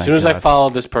 As soon as I follow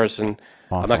this person,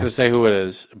 I'm not going to say who it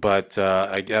is, but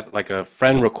I get like a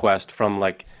friend request from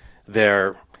like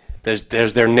there's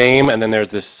their name, and then there's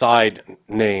this side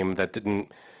name that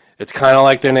didn't... It's kind of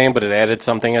like their name, but it added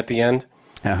something at the end.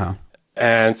 Uh-huh.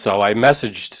 And so I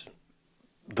messaged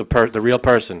the real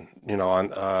person, on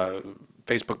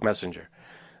Facebook Messenger.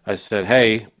 I said,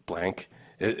 "Hey, blank,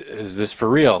 is this for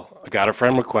real? I got a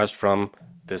friend request from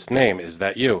this name. Is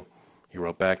that you?" He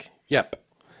wrote back, "Yep."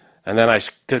 And then I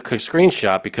took a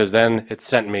screenshot because then it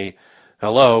sent me,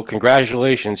 "Hello,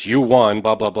 congratulations, you won,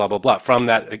 blah blah blah blah blah," from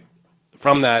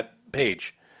that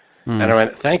page. And I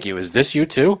went, "Thank you. Is this you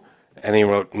too?" And he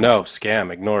wrote, "No,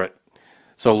 scam. Ignore it."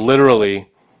 So literally,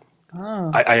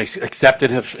 Oh, I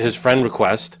accepted his friend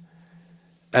request,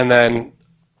 and then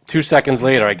 2 seconds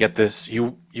later, I get this.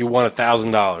 You won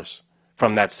 $1,000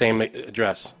 from that same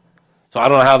address. So I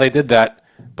don't know how they did that,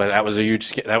 but that was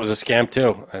that was a scam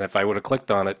too. And if I would have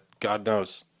clicked on it, God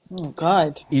knows. oh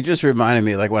God. You just reminded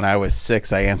me, like when I was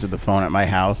 6, I answered the phone at my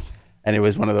house, and it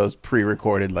was one of those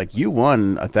pre-recorded, like you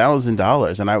won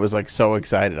 $1,000, and I was like so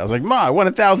excited. I was like, "Ma, I won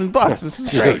 $1,000. This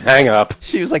is She's great." like, hang up.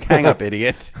 She was like, "Hang up,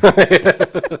 idiot."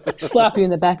 Slap you in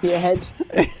the back of your head.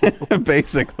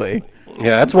 Basically,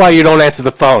 Yeah, that's why you don't answer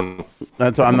the phone.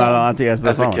 that's why I'm not allowed to answer the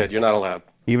As phone. a kid, you're not allowed.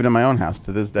 Even in my own house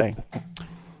to this day.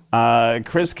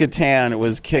 Chris Kattan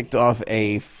was kicked off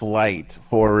a flight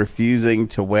for refusing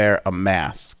to wear a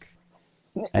mask.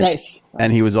 Nice.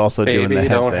 And he was also doing Baby, the head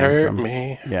don't thing hurt from-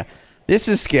 me. Yeah. This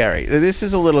is scary. This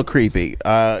is a little creepy.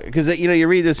 Because, you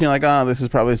read this and you're like, oh, this is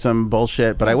probably some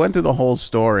bullshit. But I went through the whole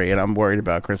story, and I'm worried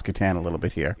about Chris Kattan a little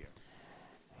bit here.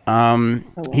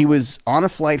 He was on a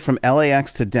flight from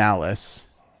LAX to Dallas.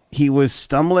 He was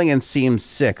stumbling and seemed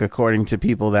sick, according to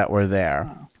people that were there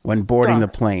when boarding the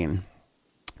plane.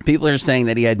 People are saying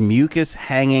that he had mucus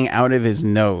hanging out of his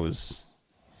nose.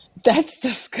 That's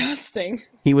disgusting.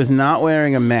 He was not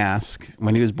wearing a mask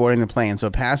when he was boarding the plane. So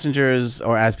passengers,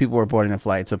 or as people were boarding the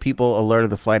flight, so people alerted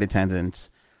the flight attendants.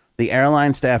 The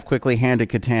airline staff quickly handed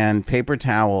Kattan paper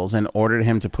towels and ordered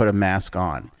him to put a mask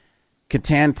on.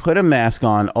 Kattan put a mask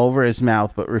on over his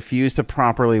mouth, but refused to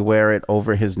properly wear it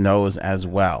over his nose as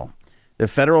well. The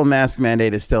federal mask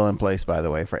mandate is still in place, by the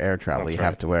way, for air travel. That's you right.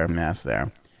 have to wear a mask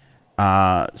there.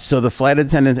 So the flight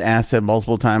attendants asked him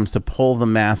multiple times to pull the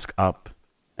mask up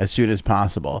as soon as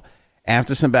possible.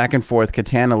 After some back and forth,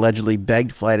 Kattan allegedly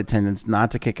begged flight attendants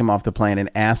not to kick him off the plane and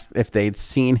asked if they'd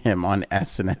seen him on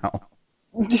SNL.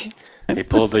 He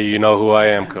pulled the "you know who I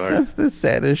am" card. That's the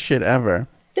saddest shit ever.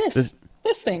 This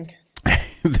thing.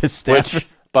 The staff, Which,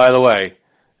 by the way,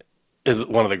 is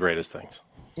one of the greatest things.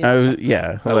 yeah, I love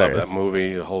hilarious. that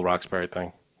movie, the whole Roxbury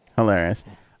thing. Hilarious.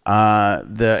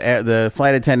 The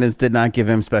flight attendants did not give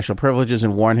him special privileges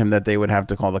and warned him that they would have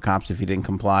to call the cops if he didn't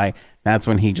comply. That's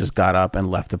when he just got up and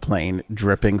left the plane,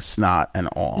 dripping snot and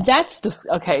all. That's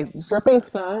okay. Dripping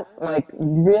snot. Like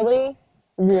really,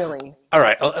 really. All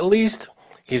right, at least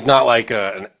he's not like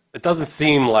it doesn't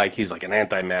seem like he's like an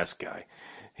anti-mask guy.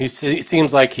 He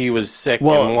seems like he was sick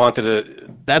and wanted to.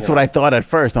 That's what I thought at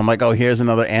first. I'm like, oh, here's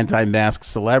another anti-mask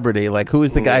celebrity. Like, who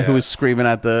is the guy who was screaming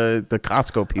at the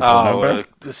Costco people? Remember?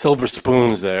 The Silver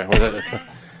Spoons there.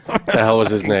 What the hell was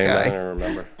his name? I don't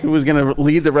remember. Who was going to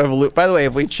lead the revolution? By the way,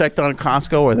 if we checked on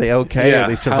Costco, are they okay? Yeah, Are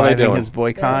they how they surviving doing? his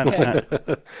boycott?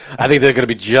 I think they're going to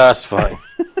be just fine.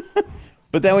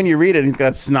 But then when you read it, he's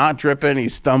got snot dripping.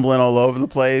 He's stumbling all over the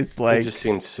place. He Like, just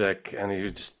seemed sick, and he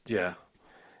just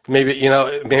Maybe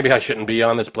maybe I shouldn't be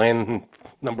on this plane.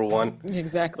 Number one.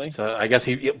 Exactly. So I guess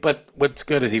But what's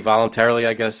good is he voluntarily,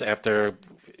 I guess, after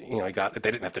he got.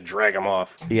 They didn't have to drag him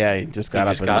off. yeah, he just got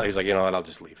up. He's like, you know what? I'll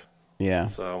just leave. Yeah,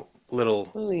 So little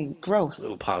Really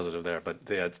gross. positive there, but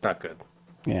yeah, it's not good.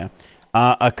 yeah.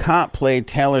 A cop played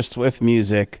Taylor Swift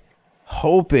music,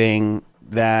 hoping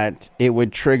that it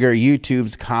would trigger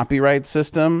YouTube's copyright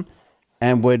system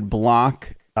and would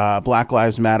block Black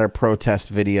Lives Matter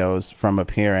protest videos from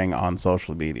appearing on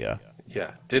social media.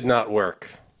 Yeah, did not work,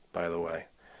 by the way,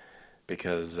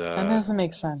 because That doesn't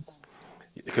make sense.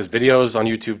 videos on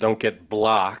YouTube don't get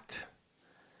blocked;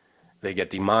 they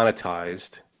get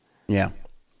demonetized. Yeah.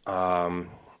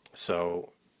 So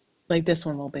Like this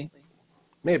one will be.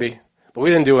 maybe, but we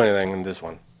didn't do anything in this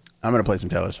one. I'm going to play some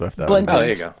Taylor Swift, though. Blintons. Oh, there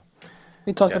you go.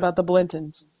 We talked Yeah. about the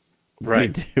Blintons.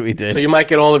 Right. We did. So you might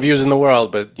get all the views in the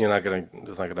world, but it's not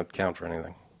gonna count for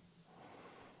anything.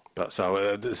 But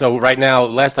so right now,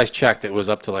 last I checked, it was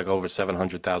up to like over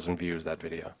 700,000 views, that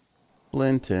video.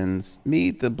 Blintons.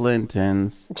 Meet the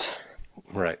Blintons.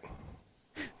 Right.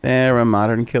 They're a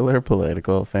modern killer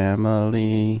political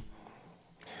family.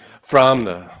 From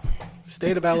the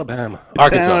state of Alabama,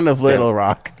 Arkansas, Town of Little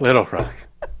Rock. Little Rock.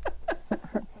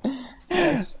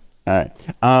 Yes. All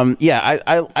right. Yeah,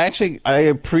 I actually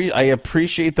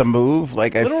appreciate the move.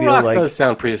 Like I Little feel Rock like does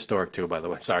sound prehistoric too, by the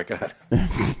way. Sorry, go ahead.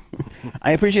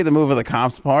 I appreciate the move of the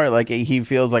cops part. Like he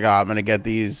feels like, oh, I'm gonna get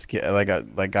these I'm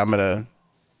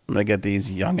gonna get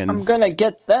these youngins. I'm gonna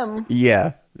get them.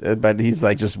 Yeah, but he's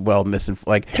like just misinformed.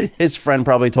 Like his friend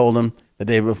probably told him the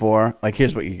day before, like,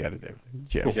 here's what you got to do,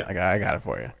 Jim. Yeah. I got it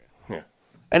for you. Yeah.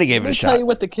 And he gave Let it me a tell shot. you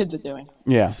what the kids are doing.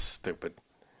 Yeah, Stupid.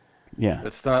 yeah.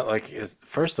 It's not like,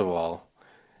 first of all,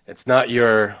 it's not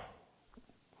your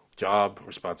job,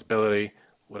 responsibility,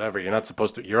 whatever. You're not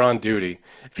supposed to. You're on duty.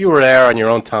 If you were there on your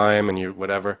own time and you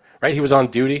whatever, right? He was on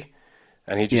duty,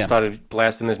 and he just started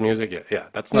blasting his music. Yeah,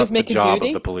 that's not the job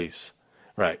of the police.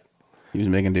 Right. He was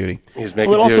making duty. He was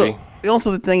making duty.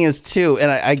 Also, the thing is, too, and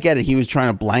I get it, he was trying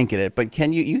to blanket it, but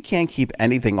you can't keep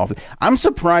anything off. I'm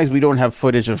surprised we don't have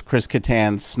footage of Chris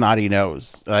Kattan's snotty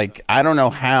nose. Like, I don't know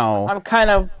how. I'm kind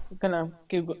of going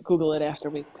to Google it after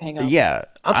we hang up. Yeah.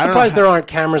 I'm surprised there aren't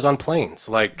cameras on planes.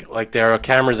 Like there are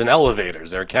cameras in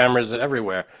elevators. There are cameras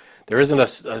everywhere. There isn't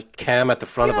a cam at the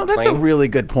front of a plane. That's a really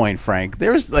good point, Frank.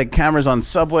 There's like cameras on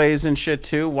subways and shit,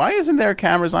 too. Why isn't there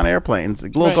cameras on airplanes?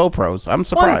 Like little GoPros. I'm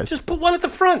surprised. Just put one at the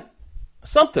front.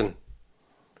 Something.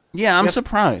 Yeah, I'm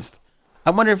surprised.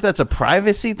 I wonder if that's a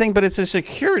privacy thing, but it's a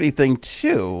security thing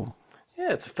too.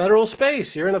 Yeah, it's a federal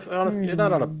space. You're you're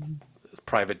not on a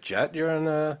private jet. You're in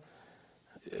a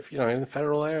in a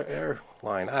federal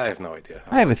airline. I have no idea.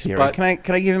 I have a theory. But, can I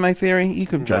give you my theory? You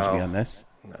can judge me on this.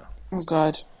 No. Oh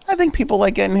God. I think people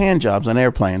like getting hand jobs on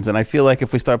airplanes, and I feel like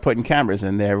if we start putting cameras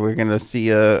in there, we're going to see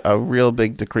a real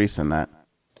big decrease in that.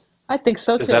 I think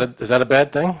so too. Is that a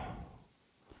bad thing?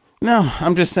 No,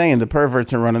 I'm just saying the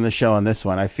perverts are running the show on this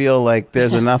one. I feel like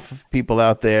there's enough people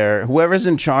out there, whoever's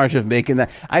in charge of making that.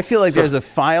 I feel like there's a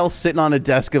file sitting on a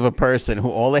desk of a person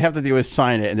who all they have to do is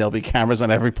sign it, and there'll be cameras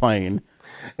on every plane.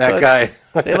 That guy.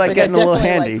 They like getting a little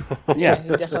handy. Yeah, he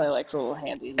definitely likes a little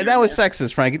handy. And that was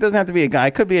sexist, Frank. It doesn't have to be a guy.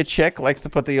 It could be a chick, likes to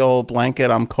put the old blanket,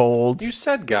 I'm cold. You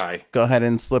said guy. Go ahead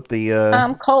and slip the...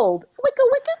 I'm cold.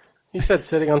 Wicka. You said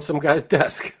sitting on some guy's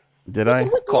desk. Did I?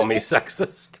 Call me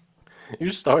sexist. You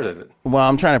started it. Well,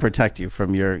 I'm trying to protect you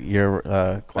from your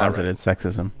closeted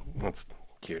sexism. That's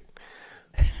cute.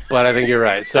 But I think you're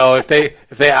right. So if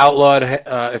they outlawed,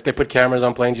 if they put cameras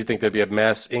on planes, you think there'd be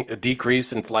a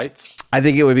decrease in flights? I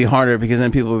think it would be harder because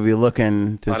then people would be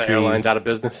looking to see. A lot of airlines out of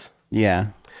business. Yeah.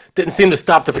 Didn't seem to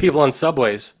stop the people on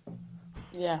subways.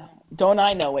 Yeah. Don't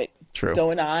I know it? True.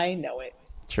 Don't I know it?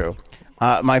 True.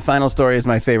 My final story is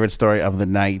my favorite story of the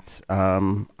night.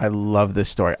 I love this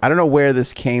story. I don't know where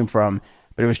this came from,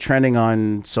 but it was trending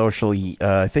on social,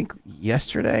 I think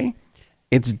yesterday.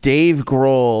 It's Dave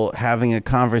Grohl having a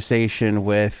conversation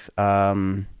with,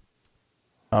 who's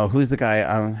the guy?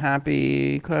 I'm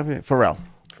happy, Pharrell.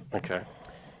 Okay.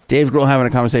 Dave Grohl having a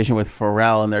conversation with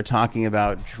Pharrell, and they're talking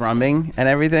about drumming and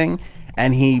everything.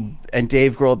 And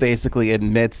Dave Grohl basically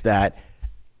admits that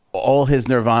all his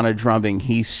Nirvana drumming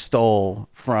he stole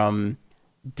from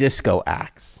disco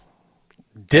acts.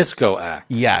 Disco acts?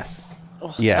 Yes.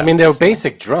 Yeah. I mean, they're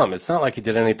basic drum. It's not like he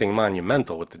did anything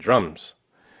monumental with the drums.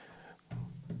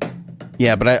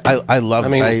 Yeah, but I love.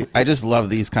 I just love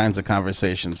these kinds of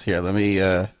conversations. Here, let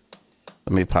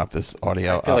me pop this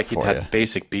audio. I feel like he had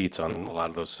basic beats on a lot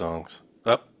of those songs.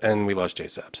 Oh, and we lost J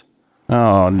Sabs.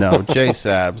 Oh no, J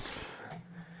Sabs.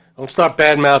 Don't start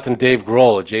bad mouthing Dave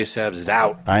Grohl. J Sabs is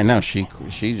out. I know she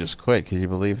just quit. Can you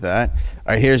believe that? All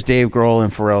right, here's Dave Grohl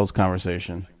and Pharrell's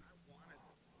conversation.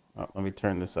 Oh, let me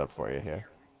turn this up for you here.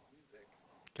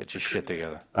 Get your shit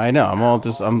together. I know. I'm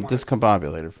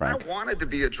discombobulated, Frank. I wanted to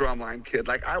be a drumline kid.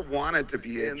 Like, I wanted to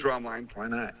be a drumline. Why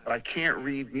not? But I can't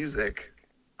read music.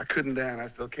 I couldn't then. I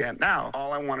still can't now.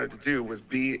 All I wanted to do was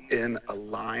be in a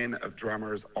line of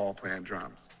drummers all playing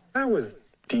drums. I was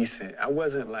decent. I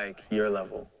wasn't like your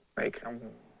level. Like,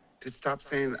 Dude, stop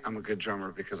saying I'm a good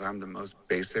drummer because I'm the most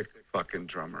basic fucking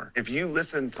drummer. If you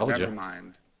listen to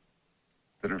Nevermind,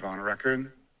 the Nirvana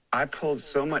record, I pulled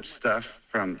so much stuff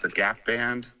from the Gap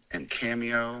Band and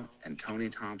Cameo and Tony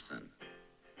Thompson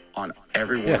on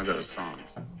every one of those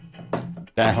songs.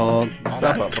 That whole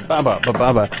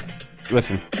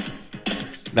listen.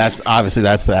 That's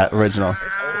that original.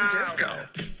 It's old disco.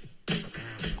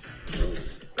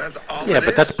 That's all. Yeah,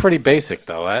 but that's pretty basic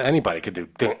though. Anybody could do.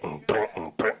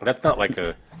 That's not like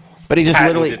a. But he just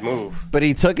literally move. But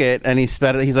he took it and he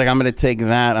sped it. He's like, I'm going to take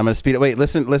that. I'm going to speed it. Wait,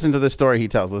 listen to the story he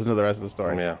tells. Listen to the rest of the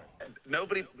story. Yeah.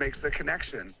 Nobody makes the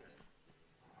connection.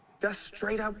 That's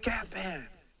straight up Gap Band.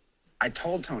 I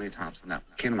told Tony Thompson that.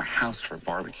 I came to my house for a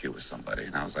barbecue with somebody,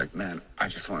 and I was like, man, I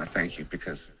just want to thank you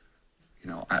because,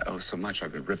 I owe so much.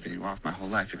 I've been ripping you off my whole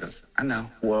life. He goes, I know.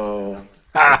 Whoa.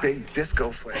 Big disco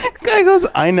flake. Guy goes,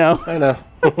 I know.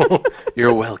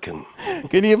 You're welcome.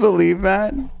 Can you believe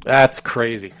that? That's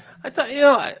crazy.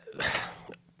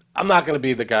 I'm not going to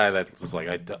be the guy that was like,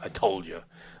 I told you.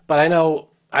 But I know,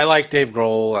 I like Dave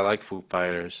Grohl, I like Foo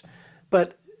Fighters,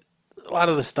 but a lot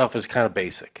of the stuff is kind of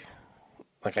basic.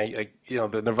 Like,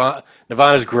 the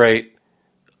Nirvana's great,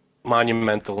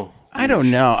 monumental. I don't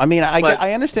know. I mean,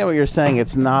 I understand what you're saying.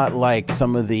 It's not like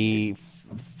some of the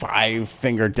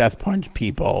five-finger death punch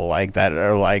people like that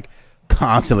are like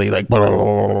constantly like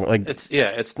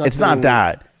it's not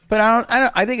that. But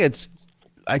I think it's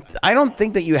I don't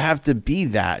think that you have to be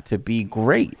that to be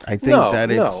great. I think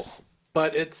it's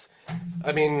but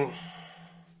I mean,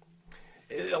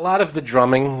 a lot of the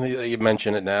drumming, you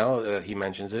mention it now, he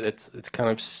mentions it, it's kind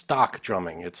of stock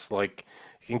drumming. It's like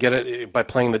you can get it by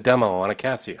playing the demo on a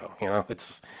Casio,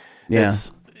 Yeah.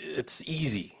 It's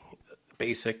easy,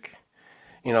 basic,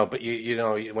 but you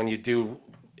know, when you do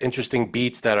interesting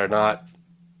beats that are not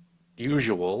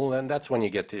usual, then that's when you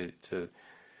get to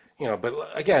but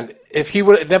again, if he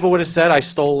would have said I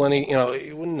stole any,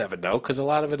 you would never know because a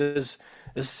lot of it is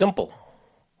simple.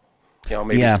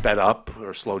 Maybe Yeah. sped up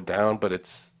or slowed down, but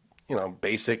it's,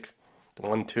 basic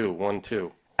 1 2 1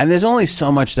 2. And there's only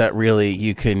so much that really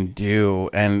you can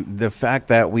do. And the fact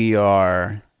that we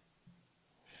are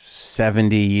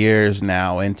 70 years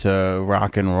now into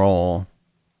rock and roll,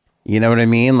 you know what I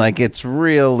mean? Like, it's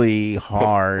really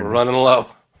hard. We're running low.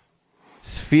 It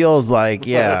feels like,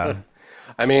 yeah.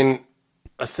 I mean,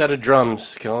 a set of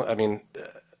drums, you want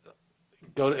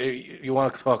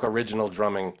to talk original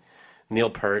drumming, Neil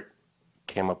Peart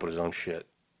came up with his own shit.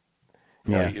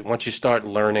 Once you start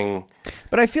learning.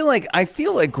 But I feel like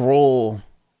Grohl,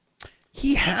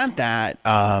 he had that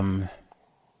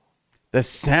the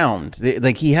sound,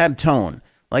 like he had tone.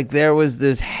 Like there was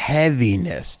this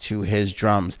heaviness to his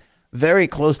drums. Very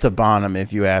close to Bonham,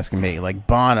 if you ask me. Like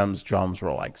Bonham's drums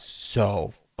were like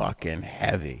so fucking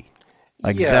heavy.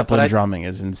 Like Zeppelin drumming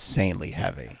is insanely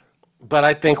heavy. But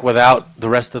I think without the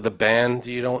rest of the band,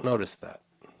 you don't notice that.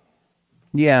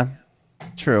 Yeah,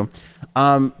 true.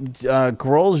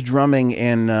 Grohl's drumming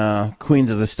in Queens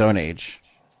of the Stone Age.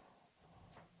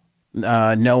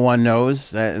 No One Knows,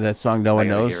 that song No One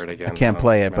Knows. Hear it again. I can't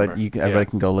play it, remember. but everybody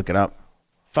can go look it up.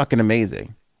 Fucking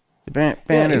amazing. Yeah,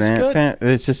 he's good.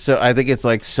 It's just so, I think it's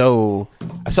like so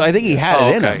I think he had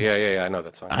it in him. Yeah, I know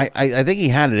that song. I think he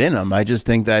had it in him. I just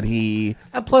think that he...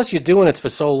 And plus, you're doing it for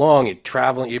so long, you're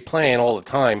traveling, you're playing all the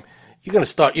time, you're going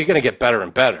to get better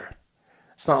and better.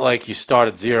 It's not like you start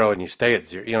at zero and you stay at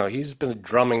zero. He's been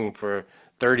drumming for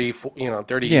 30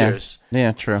 years.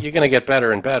 Yeah, true. You're going to get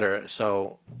better and better.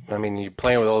 So, I mean, you're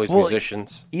playing with all these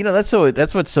musicians. That's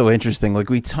what's so interesting. Like,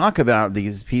 we talk about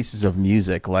these pieces of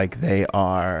music like they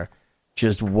are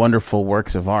just wonderful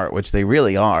works of art, which they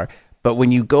really are. But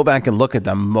when you go back and look at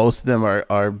them, most of them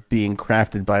are being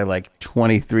crafted by like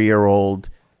 23-year-old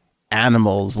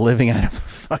animals living out of a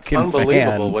fucking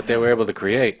unbelievable fan. What they were able to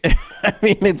create. I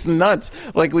mean, it's nuts.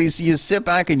 Like you sit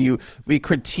back and we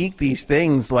critique these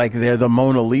things like they're the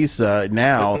Mona Lisa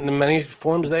now. In many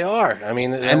forms they are. I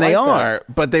mean, they are,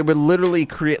 but they would literally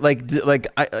create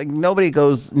nobody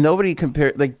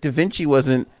compared. Like Da Vinci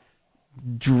wasn't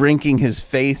drinking his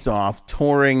face off,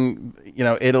 touring,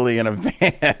 Italy in a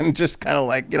van, just kind of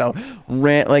like,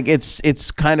 ran. Like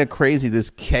it's kind of crazy. This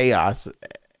chaos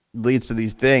leads to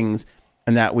these things,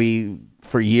 and that we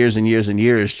for years and years and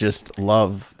years just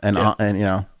love and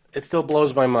it still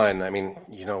blows my mind. I mean,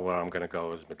 where I'm gonna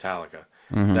go is Metallica.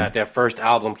 Mm-hmm. That their first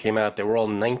album came out, they were all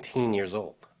 19 years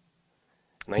old.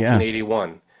 1981.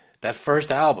 Yeah. That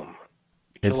first album,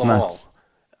 kill them nuts. all.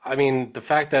 I mean, the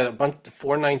fact that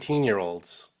four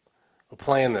 19-year-olds are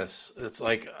playing this, it's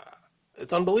like,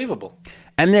 it's unbelievable.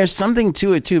 And there's something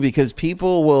to it too, because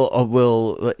people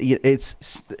will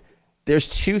there's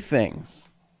two things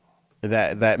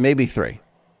that maybe three: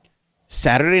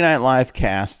 Saturday Night Live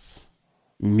casts,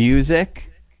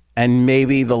 music, and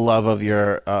maybe the love of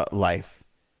your life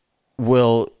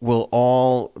will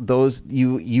all those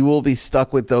you will be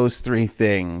stuck with those three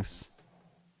things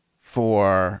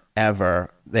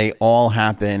forever. They all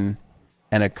happen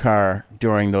and occur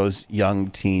during those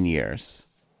young teen years.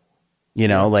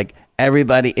 Like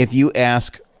everybody, if you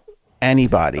ask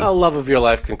anybody, love of your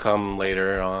life can come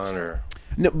later on, or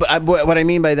no. But what I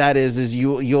mean by that is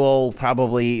you'll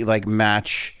probably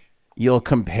you'll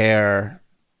compare.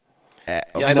 Yeah,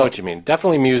 I know what you mean.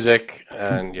 Definitely music,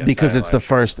 and yes, because it's the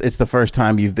first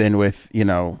time you've been with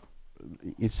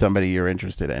somebody you're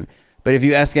interested in. But if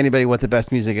you ask anybody what the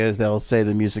best music is, they'll say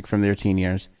the music from their teen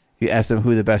years. If you ask them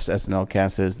who the best SNL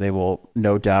cast is, they will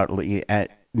no doubt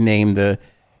name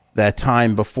that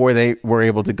time before they were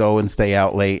able to go and stay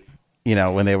out late,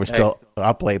 when they were still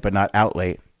up late but not out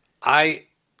late. I'm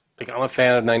a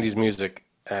fan of 90s music,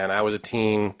 and I was a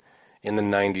teen in the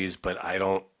 90s, but I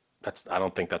don't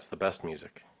think that's the best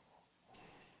music.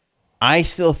 I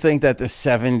still think that the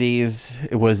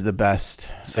 70s was the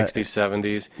best. 60s,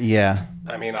 70s. Yeah.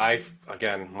 I mean, my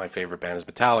favorite band is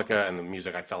Metallica, and the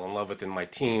music I fell in love with in my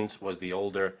teens was the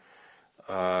older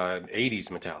 80s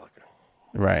Metallica.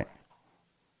 Right.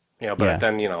 But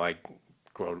then, I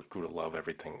grew to love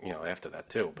everything, after that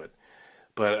too.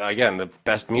 But again, the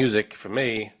best music for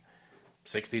me,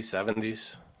 60s,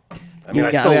 70s. I mean,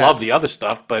 I still love the other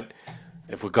stuff, but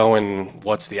if we're going,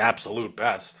 what's the absolute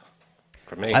best?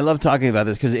 for me. I love talking about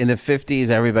this because in the 50s,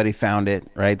 everybody found it,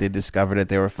 right? They discovered it.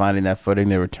 They were finding that footing.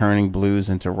 They were turning blues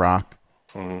into rock.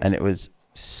 And it was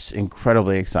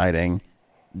incredibly exciting.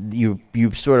 You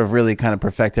sort of really kind of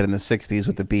perfected in the 60s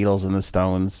with the Beatles and the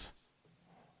Stones,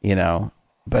 you know.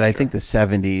 But I think the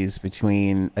 70s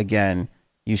between, again,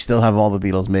 you still have all the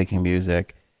Beatles making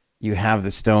music. You have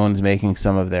the Stones making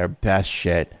some of their best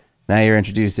shit. Now you're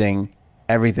introducing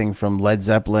everything from Led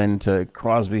Zeppelin to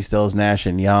Crosby, Stills, Nash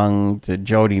and Young to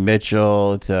Joni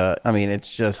Mitchell to, I mean,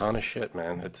 it's just a ton of shit,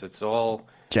 man. It's all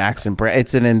Jackson Brand.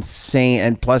 It's an insane,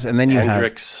 and then you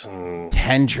Hendrix have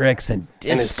Hendrix and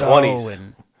disco in his 20s.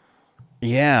 And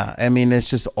yeah, I mean, it's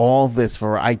just all this.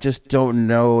 I just don't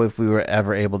know if we were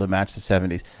ever able to match the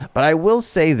 70s. But I will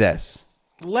say this: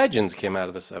 Legends came out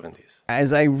of the 70s.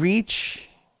 As I reach,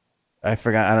 I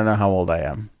don't know how old I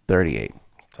am. 38.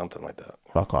 Something like that.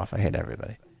 Fuck off! I hate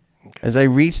everybody. Okay. As I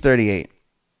reach 38,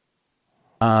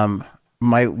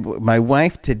 my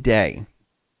wife today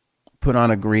put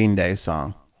on a Green Day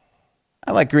song.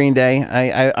 I like Green Day.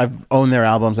 I've owned their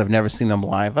albums. I've never seen them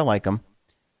live. I like them.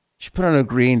 She put on a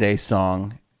Green Day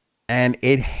song, and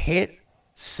it hit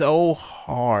so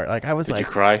hard. Like I was Did you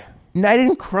cry? No, I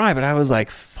didn't cry, but I was like,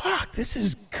 "Fuck, this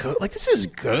is good. Like this is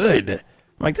good.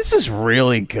 Like this is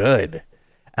really good."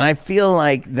 And I feel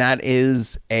like that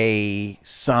is a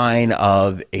sign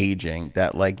of aging.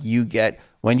 That like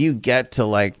when you get to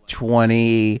like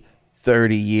 20,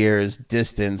 30 years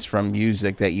distance from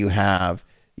music that you have,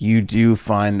 you do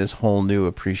find this whole new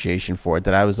appreciation for it.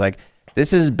 That I was like,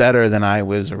 this is better than I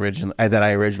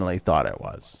originally thought it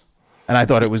was, and I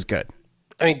thought it was good.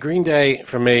 I mean, Green Day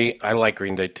for me, I like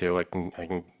Green Day too. I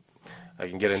can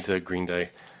get into Green Day.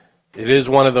 It is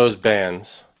one of those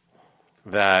bands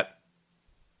that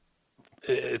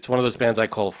it's one of those bands I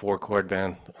call a 4-chord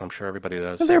band. I'm sure everybody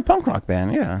does. Well, they're a punk rock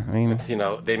band, yeah. I mean, it's,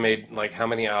 they made like how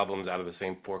many albums out of the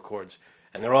same 4 chords,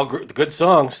 and they're all good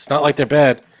songs. It's not like they're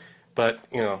bad, but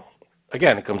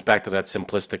again, it comes back to that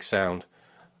simplistic sound.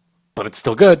 But it's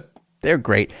still good. They're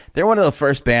great. They're one of the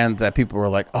first bands that people were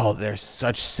like, "Oh, they're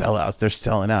such sellouts. They're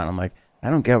selling out." I'm like,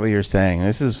 I don't get what you're saying.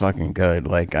 This is fucking good.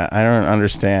 Like, I don't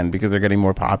understand because they're getting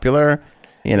more popular.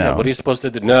 Yeah, what are you supposed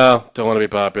to do? No, don't want to be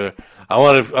popular. I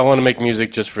want to make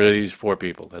music just for these 4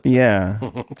 people. That's yeah.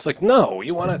 It's like, no,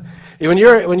 you want to when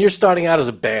you're starting out as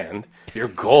a band, your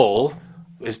goal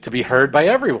is to be heard by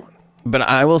everyone. But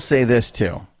I will say this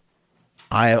too.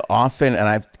 I've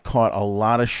caught a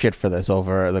lot of shit for this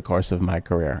over the course of my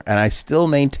career, and I still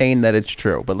maintain that it's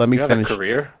true. But let me finish a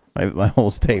career? My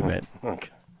whole statement. Okay.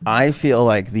 I feel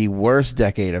like the worst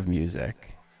decade of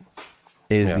music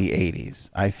is the 80s.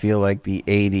 I feel like the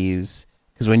 80s,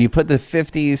 because when you put the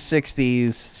 50s, 60s,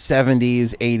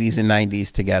 70s, 80s, and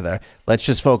 90s together, let's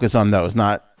just focus on those,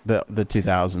 not the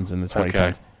 2000s and the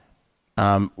 2010s.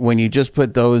 Okay. When you just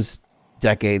put those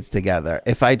decades together,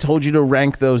 if I told you to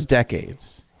rank those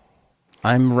decades,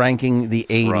 I'm ranking the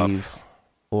 80s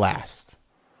last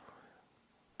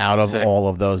out of all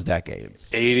of those decades.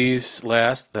 80s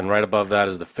last, then right above that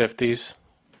is the 50s.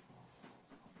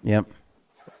 Yep.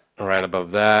 Right above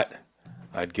that,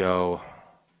 I'd go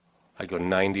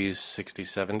 90s, 60s,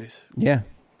 70s. Yeah,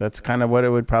 that's kind of what it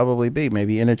would probably be.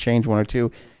 Maybe interchange 1 or 2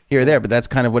 here or there, but that's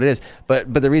kind of what it is.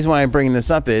 But the reason why I'm bringing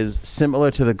this up is similar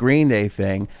to the Green Day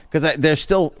thing, because there's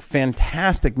still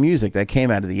fantastic music that came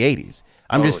out of the 80s.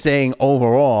 I'm just saying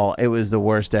overall, it was the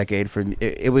worst decade for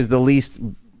it was the least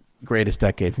greatest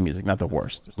decade for music, not the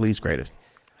worst, least greatest.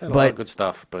 Had a lot of good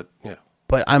stuff, but yeah.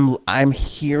 But I'm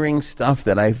hearing stuff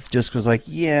that I just was like,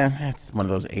 yeah, that's one of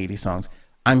those 80 songs.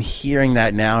 I'm hearing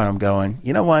that now, and I'm going,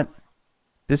 you know what?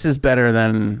 This is better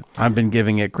than I've been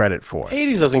giving it credit for.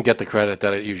 80s doesn't get the credit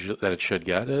that it should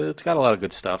get. It's got a lot of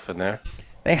good stuff in there.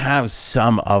 They have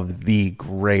some of the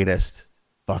greatest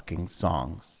fucking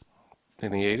songs.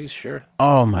 In the 80s, sure.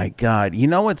 Oh my God. You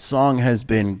know what song has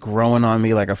been growing on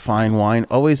me like a fine wine?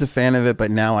 Always a fan of it, but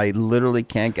now I literally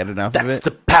can't get enough of it. That's the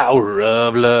power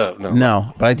of love.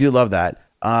 No, but I do love that.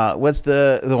 What's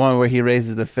the one where he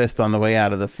raises the fist on the way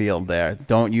out of the field there?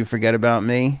 Don't You Forget About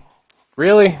Me?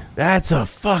 Really? That's a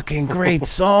fucking great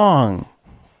song.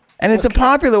 And it's a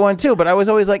popular one too, but I was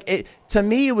always like, to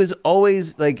me, it was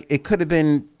always like, it could have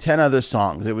been 10 other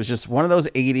songs. It was just one of those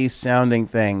 80s sounding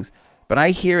things. But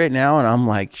I hear it now and I'm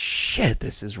like, shit,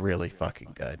 this is really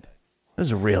fucking good. This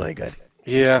is really good.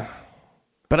 Yeah.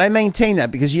 But I maintain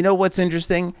that because you know what's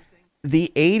interesting?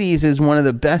 The 80s is one of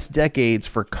the best decades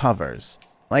for covers.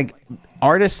 Like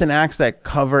artists and acts that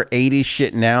cover 80s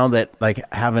shit now that like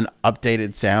have an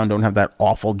updated sound, don't have that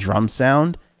awful drum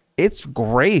sound. It's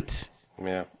great.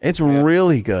 Yeah. It's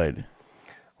really good.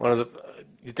 One of the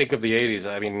you think of the '80s.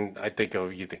 I mean,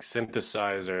 you think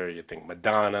synthesizer, you think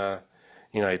Madonna,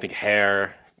 you think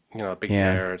Hair, big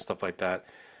hair and stuff like that.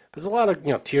 There's a lot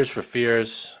of Tears for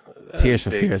Fears. Tears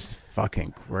for Fears is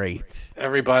fucking great.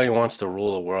 Everybody Wants to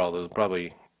Rule the World. There's probably,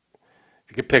 if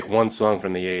you could pick one song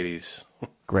from the '80s.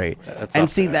 Great. And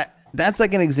see that's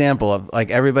like an example of like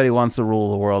Everybody Wants to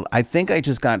Rule the World. I think I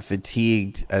just got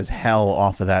fatigued as hell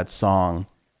off of that song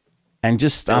and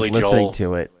just stopped listening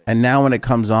to it. And now when it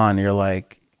comes on, you're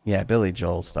like, yeah, Billy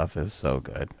Joel stuff is so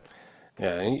good.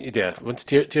 Yeah. Once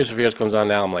Tears for Fears comes on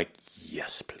now, I'm like,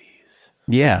 yes, please.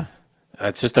 Yeah.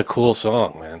 It's just a cool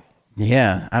song, man.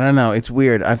 Yeah. I don't know. It's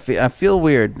weird. I feel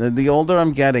weird. The older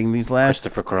I'm getting, these last...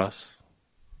 Christopher Cross.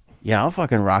 Yeah, I'll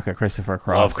fucking rock a Christopher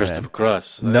Cross. Love Christopher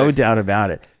Cross. No doubt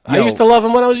about it. I used to love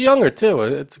him when I was younger, too.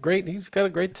 It's great. He's got a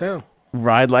great sound.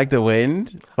 Ride Like the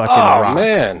Wind. Fucking rocks.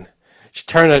 Man. Just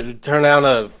turn down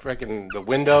the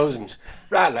windows and just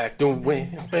ride like the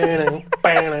wind.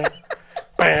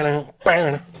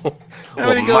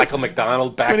 Michael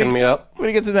McDonald backing me up. When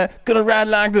he gets to that, gonna ride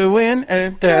like the wind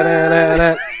and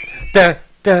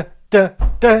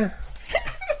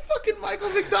fucking Michael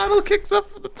McDonald kicks up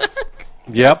from the back.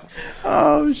 Yep.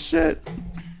 Oh shit.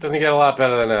 Doesn't get a lot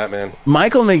better than that, man.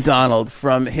 Michael McDonald,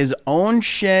 from his own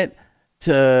shit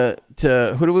to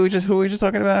who were we just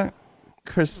talking about?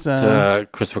 Christopher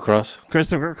Cross.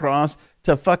 Christopher Cross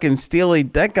to fucking Steely.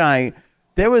 That guy.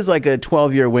 There was like a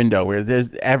 12-year window where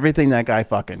there's everything that guy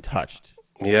fucking touched.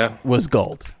 Yeah. Was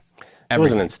gold. It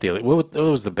wasn't in Steely. What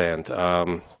was the band?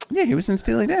 Yeah, he was in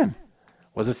Steely Dan.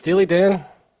 Was it Steely Dan?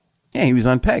 Yeah, he was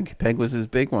on Peg. Peg was his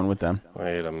big one with them.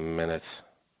 Wait a minute.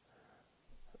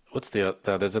 What's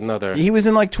there's another. He was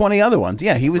in like 20 other ones.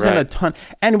 Yeah, he was in a ton.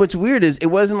 And what's weird is it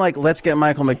wasn't like, let's get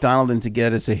Michael McDonald in to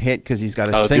get us a hit because he's got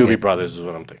to sing Doobie it. Brothers is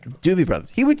what I'm thinking. Doobie Brothers.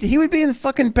 He would be in the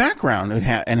fucking background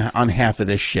on half of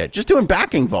this shit, just doing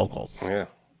backing vocals. Yeah.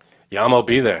 Yamo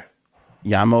Be There.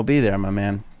 Yamo Be There, my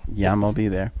man. Yamo Be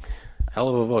There. Hell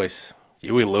of a voice.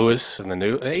 Huey Lewis in the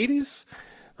 80s?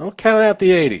 Don't count out the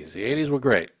 80s. The 80s were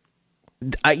great.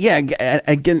 Yeah,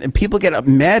 again, people get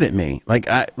mad at me.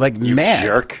 You mad.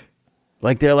 Jerk.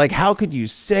 Like, they're like, how could you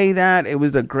say that? It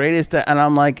was the greatest. And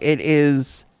I'm like, it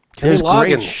is. Kenny There's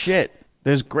Loggins. great shit.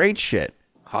 There's great shit.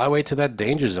 Highway to that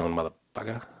danger zone,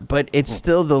 motherfucker. But it's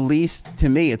still the least, to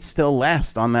me, it's still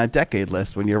last on that decade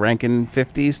list when you're ranking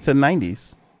 50s to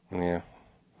 90s. Yeah.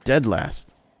 Dead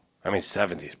last. I mean,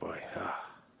 70s, boy.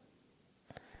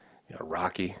 You got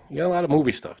Rocky. You got a lot of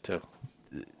movie stuff, too.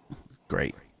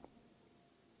 Great.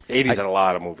 80s had a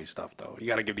lot of movie stuff, though. You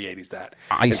got to give the 80s that.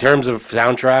 In terms of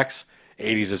soundtracks,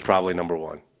 80s is probably number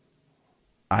one.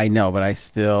 I know, but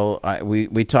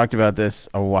we talked about this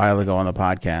a while ago on the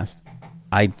podcast.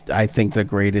 I think the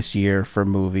greatest year for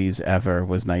movies ever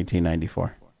was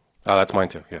 1994. Oh, that's mine,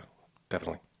 too. Yeah,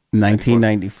 definitely.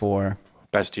 1994.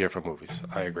 Best year for movies.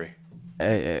 I agree.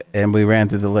 And we ran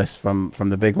through the list from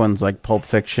the big ones like Pulp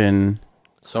Fiction.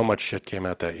 So much shit came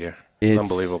out that year. It's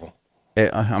unbelievable.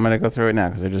 I'm going to go through it now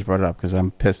because I just brought it up because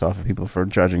I'm pissed off at people for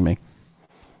judging me.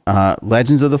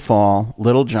 Legends of the Fall,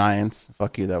 Little Giants.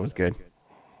 Fuck you, that was good.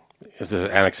 It's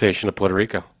an annexation of Puerto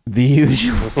Rico. The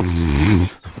Usual.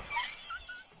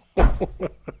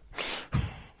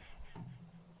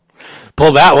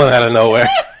 Pull that one out of nowhere.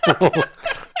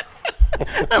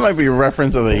 That might be a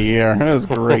reference of the year. That was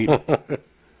great.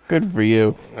 Good for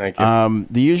you. Thank you.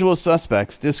 The Usual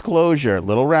Suspects, Disclosure,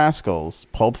 Little Rascals,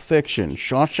 Pulp Fiction,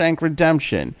 Shawshank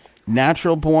Redemption,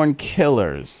 Natural Born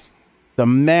Killers, The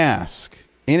Mask,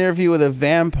 Interview with a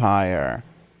Vampire,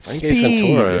 Speed,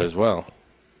 Ventura as well.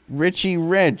 Richie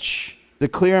Rich, The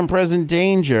Clear and Present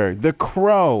Danger, The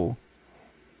Crow,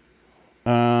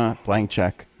 blank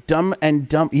check, Dumb and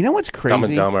Dumb. You know what's crazy? Dumb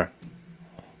and Dumber.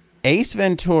 Ace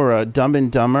Ventura, Dumb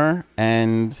and Dumber,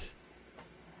 and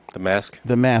The Mask.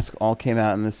 The Mask all came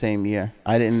out in the same year.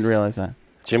 I didn't realize that.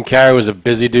 Jim Carrey was a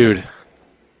busy dude.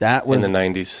 That was in the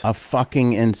 90s. A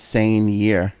fucking insane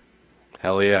year.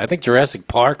 Hell yeah. I think Jurassic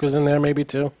Park was in there maybe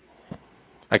too.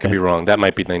 I could be wrong. That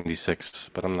might be 96,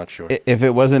 but I'm not sure. If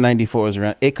it wasn't 94, it was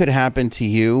around. It Could Happen to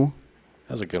You.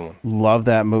 That was a good one. Love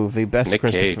that movie. Best Nick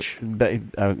Cage.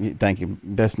 Thank you.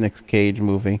 Best Nick Cage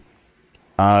movie.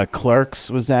 Clerks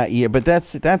was that year, but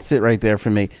that's it right there for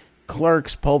me.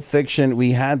 Clerks, Pulp Fiction.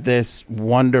 We had this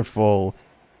wonderful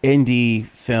indie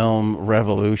film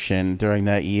revolution during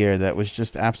that year that was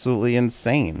just absolutely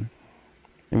insane.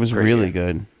 It was really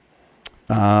good.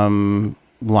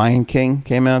 Lion King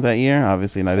came out that year,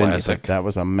 obviously, and I didn't think that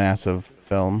was a massive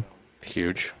film.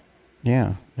 Huge.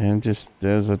 Yeah, and just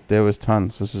there was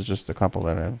tons. This is just a couple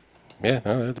that I. Yeah,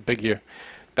 no, that's a big year.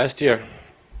 Best year.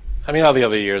 I mean, all the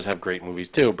other years have great movies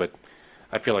too, but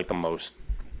I feel like the most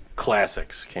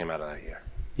classics came out of that year.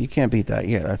 You can't beat that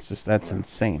year. That's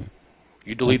insane.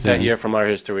 You delete that year from our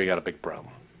history, we got a big problem.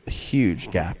 A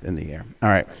huge gap in the year. All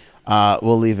right.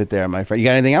 We'll leave it there, my friend. You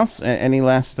got anything else? Any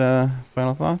last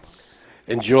final thoughts?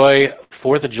 Enjoy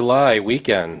 4th of July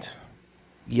weekend.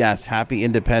 Yes. Happy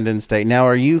Independence Day. Now,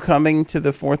 are you coming to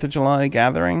the 4th of July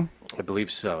gathering? I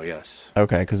believe so, yes.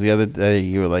 Okay, because the other day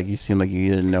you seemed like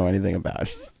you didn't know anything about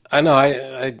it. I know.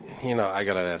 I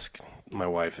got to ask my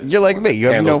wife. You're like me. You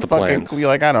have no fucking. You're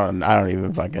like, I don't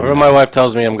even fucking. Wherever my wife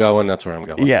tells me I'm going, that's where I'm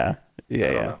going. Yeah.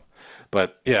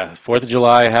 But yeah, 4th of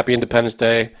July, happy Independence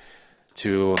Day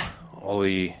to all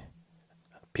the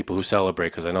people who celebrate,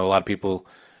 because I know a lot of people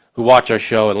who watch our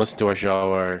show and listen to our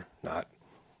show are not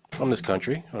from this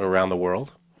country or around the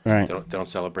world. Right. They don't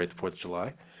celebrate the 4th of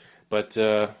July. But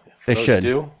for they those should. Who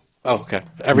do,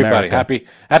 everybody, America.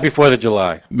 happy 4th of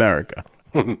July. America.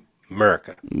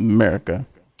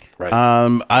 Right.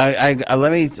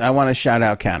 I want to shout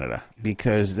out Canada,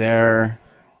 because they're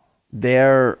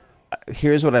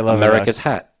here's what I love America's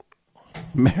about hat.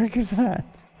 America's hat.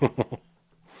 Who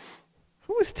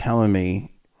was telling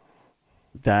me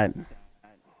that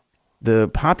the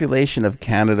population of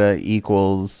Canada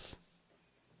equals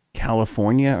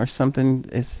California or something?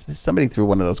 Somebody threw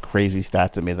one of those crazy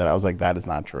stats at me that I was like, that is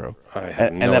not true. I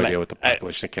have no idea what the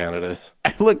population of Canada is.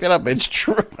 I looked it up. It's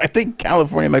true. I think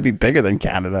California might be bigger than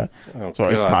Canada as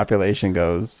far as population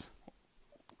goes.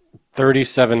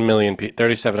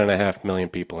 37.5 million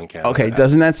people in Canada. Okay,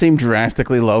 doesn't that seem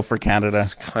drastically low for Canada?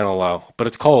 It's kind of low, but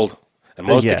it's cold, and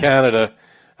most of Canada,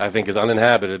 I think, is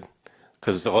uninhabited,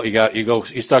 because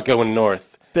you start going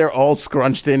north. They're all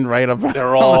scrunched in right up.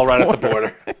 They're all right at the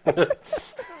border.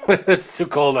 It's too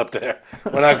cold up there.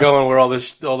 We're not going where all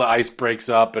the ice breaks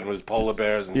up and with polar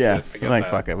bears and shit.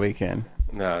 Fuck it, we can.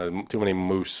 No, too many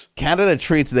moose. Canada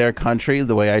treats their country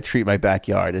the way I treat my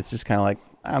backyard. It's just kind of like,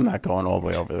 I'm not going all the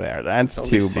way over there. That's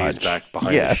too much. Back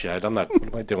behind the shed. What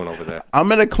am I doing over there? I'm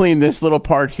gonna clean this little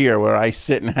part here where I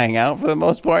sit and hang out for the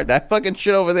most part. That fucking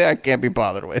shit over there, I can't be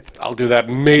bothered with. I'll do that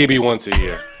maybe once a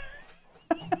year.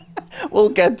 We'll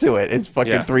get to it. It's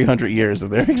fucking 300 years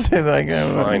of their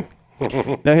existence. Fine.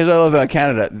 Now, here's what I love about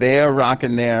Canada. They're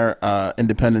rocking their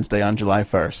Independence Day on July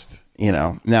 1st.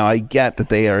 Now I get that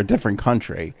they are a different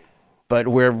country, but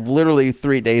we're literally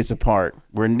 3 days apart.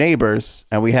 We're neighbors,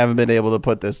 and we haven't been able to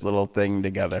put this little thing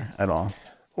together at all.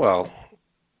 Well,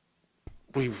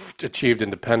 we've achieved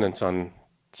independence on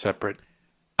separate.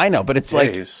 I know, but it's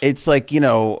days. It's like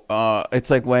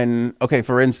when,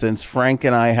 for instance, Frank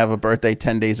and I have a birthday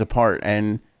 10 days apart,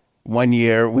 and one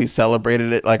year we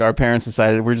celebrated it. Like, our parents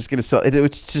decided we're just going to celebrate.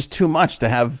 It's just too much to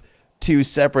have two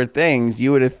separate things.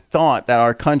 You would have thought that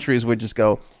our countries would just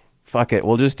go, fuck it,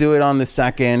 we'll just do it on the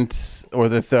 2nd or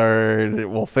the 3rd.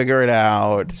 We'll figure it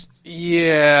out.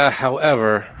 Yeah,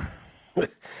 however,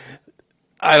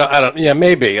 I don't. Yeah,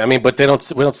 maybe. I mean, but we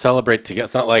don't celebrate together.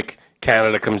 It's not like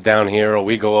Canada comes down here or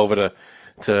we go over to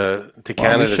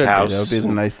Canada's house. That would be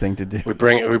the nice thing to do. We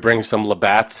bring some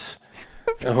Labatt's.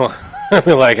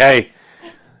 We're like, hey,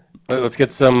 let's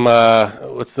get some.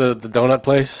 What's the donut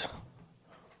place?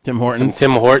 Tim Hortons.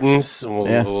 Some Tim Hortons.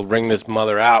 We'll ring this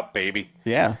mother out, baby.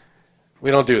 Yeah.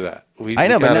 We don't do that. I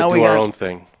know, but now we do our own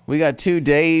thing. We got 2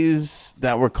 days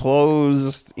that were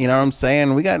closed. You know what I'm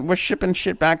saying? We're shipping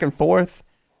shit back and forth.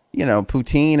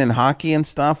 Poutine and hockey and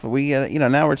stuff.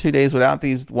 Now we're 2 days without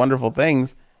these wonderful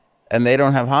things, and they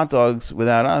don't have hot dogs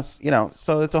without us.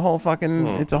 So it's a whole fucking.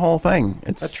 It's a whole thing.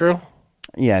 That's true.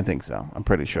 Yeah, I think so. I'm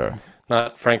pretty sure.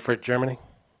 Not Frankfurt, Germany.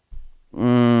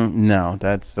 No,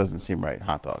 that doesn't seem right.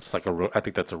 Hot dogs. It's like I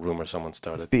think that's a rumor someone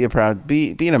started. Be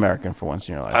an American for once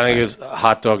in your life. I think it's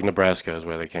Hot Dog, Nebraska is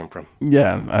where they came from.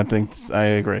 Yeah, I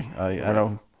agree. I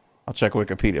don't. I'll check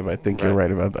Wikipedia, but I think you're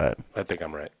right about that. I think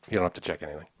I'm right. You don't have to check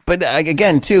anything. But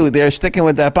again, too, they're sticking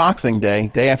with that Boxing Day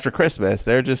after Christmas.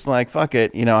 They're just like, fuck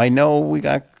it. I know we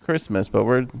got Christmas, but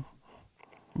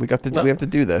we have to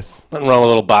do this. Nothing wrong with a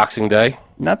little Boxing Day.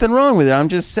 Nothing wrong with it. I'm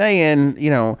just saying,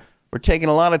 we're taking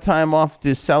a lot of time off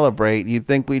to celebrate. You'd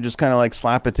think we just kind of like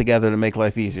slap it together to make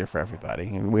life easier for everybody.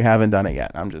 And we haven't done it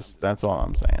yet. That's all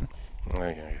I'm saying.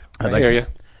 I hear you.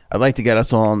 I'd like to get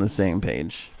us all on the same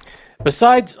page.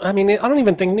 Besides, I mean, I don't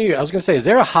even think New Year. I was going to say, is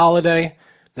there a holiday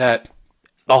that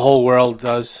the whole world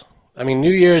does? I mean,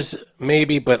 New Year's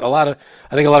maybe, but I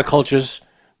think a lot of cultures,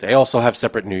 they also have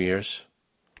separate New Years.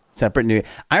 Separate New Year.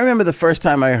 I remember the first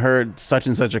time I heard such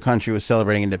and such a country was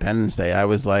celebrating Independence Day. I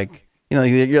was like,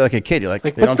 you're like a kid. You're like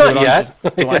it's not yet.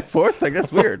 July 4th? Like,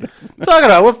 that's weird. Talking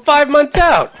about, we're 5 months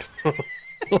out.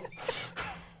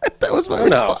 That was my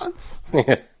response.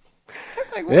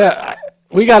 Yeah.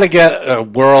 We got to get a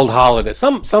world holiday,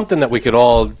 something that we could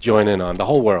all join in on, the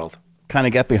whole world. Kind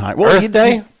of get behind. Well, Earth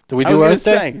Day? Do we do Earth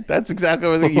Day? Say, that's exactly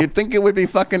what you'd think it would be.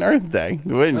 Fucking Earth Day,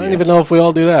 wouldn't you? I don't even know if we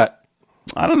all do that.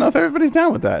 I don't know if everybody's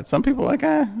down with that. Some people are like,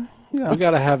 you know. We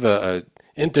got to have a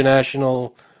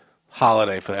international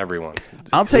holiday for everyone.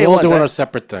 I'll tell you what. We're all doing a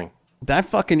separate thing. That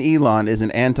fucking Elon is an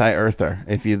anti-earther.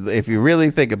 If you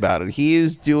really think about it, he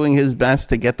is doing his best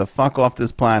to get the fuck off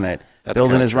this planet,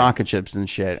 building his rocket ships and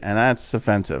shit, and that's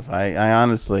offensive. I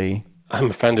honestly, I'm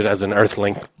offended as an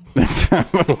Earthling. I'm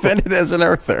offended as an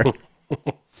earther,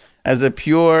 as a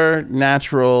pure,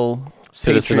 natural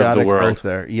citizen of the world.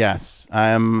 Earther. Yes,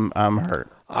 I'm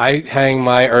hurt. I hang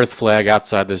my Earth flag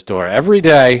outside this door every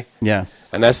day. Yes,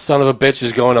 and that son of a bitch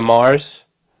is going to Mars.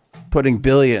 Putting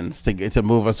billions to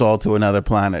move us all to another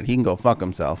planet. He can go fuck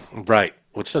himself. Right,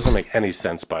 which doesn't make any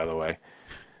sense, by the way.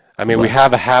 I mean, we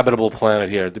have a habitable planet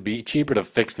here. It'd be cheaper to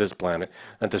fix this planet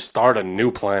than to start a new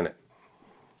planet.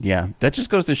 Yeah, that just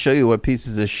goes to show you what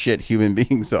pieces of shit human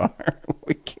beings are.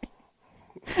 We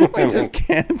just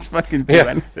can't fucking do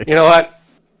anything. You know what?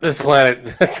 This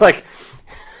planet, it's like,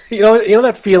 you know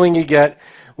that feeling you get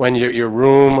when your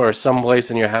room or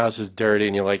someplace in your house is dirty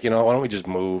and you're like, why don't we just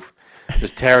move?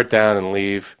 Just tear it down and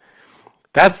leave.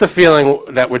 That's the feeling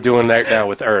that we're doing right now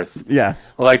with Earth.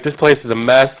 Yes. Like, this place is a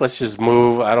mess. Let's just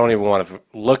move. I don't even want to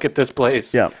look at this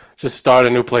place. Yeah. Just start a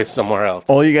new place somewhere else.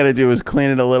 All you got to do is clean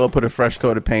it a little, put a fresh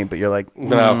coat of paint, but you're like,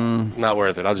 no, not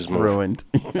worth it. I'll just move. Ruined.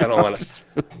 I don't want to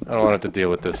have to deal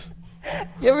with this.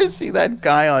 You ever see that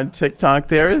guy on TikTok?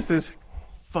 There is this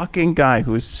fucking guy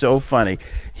who is so funny.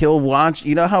 He'll watch,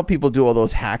 you know how people do all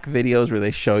those hack videos where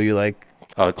they show you like,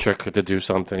 a trick to do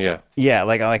something, yeah. Yeah,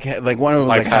 like one of them,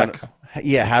 life like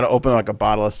hack. How to open like a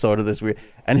bottle of soda this weird,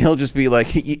 and he'll just be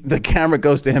like, the camera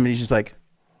goes to him, and he's just like,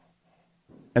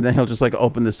 and then he'll just like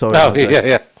open the soda. Oh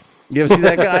yeah. You ever see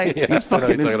that guy? Yeah, he's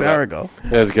fucking hysterical.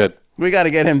 That's good. We got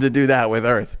to get him to do that with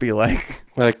Earth. Be like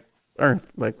Earth,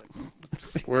 like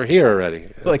we're here already.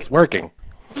 Like, it's working.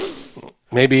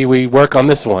 Maybe we work on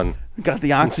this one. We got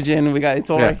the oxygen. We got it's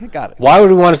all right. Got it. Why would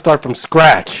we want to start from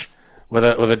scratch? With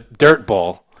a dirt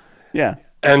ball. Yeah.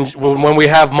 And when we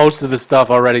have most of the stuff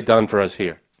already done for us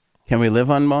here. Can we live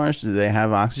on Mars? Do they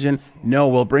have oxygen? No,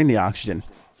 we'll bring the oxygen.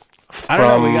 I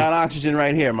don't know. We got oxygen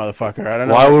right here, motherfucker. I don't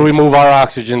know. Why would we move our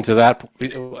oxygen to that?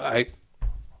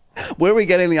 Where are we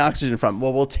getting the oxygen from?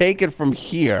 Well, we'll take it from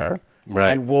here, right,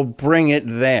 and we'll bring it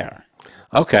there.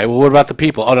 Okay. Well, what about the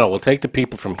people? Oh, no. We'll take the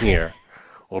people from here.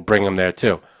 We'll bring them there,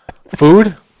 too.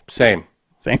 Food? Same.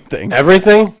 Same thing.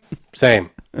 Everything? Same.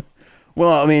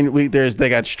 Well, I mean, they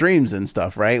got streams and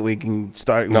stuff, right? We can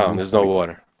start. No, there's no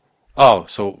water. Oh,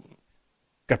 so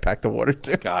got packed the water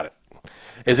too. Got it.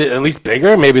 Is it at least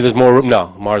bigger? Maybe there's more room.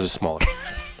 No, Mars is smaller,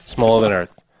 smaller than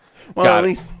Earth. Well, at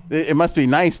least it must be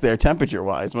nice there,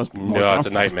 temperature-wise. Must be more it's a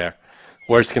nightmare.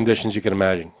 Worst conditions you can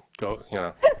imagine.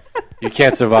 You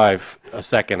can't survive a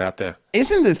second out there.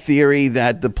 Isn't the theory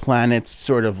that the planets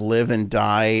sort of live and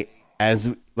die as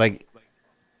like?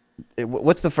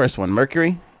 What's the first one?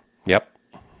 Mercury. Yep.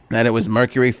 That it was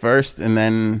Mercury first, and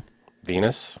then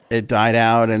Venus. It died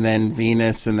out, and then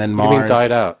Venus, and then Mars. What do you mean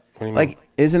died out? What do you mean? Like,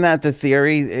 isn't that the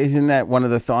theory? Isn't that one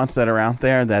of the thoughts that are out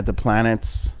there that the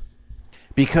planets?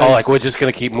 Because like we're just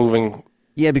gonna keep moving.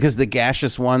 Yeah, because the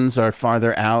gaseous ones are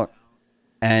farther out,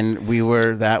 and we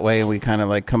were that way, and we kind of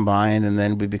like combine, and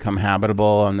then we become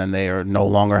habitable, and then they are no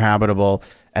longer habitable,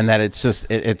 and that it's just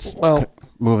it's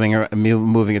moving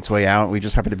its way out. We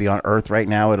just happen to be on Earth right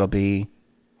now. It'll be.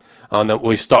 That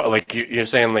we start like you're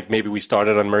saying, like maybe we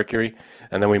started on Mercury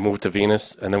and then we moved to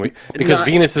Venus, and then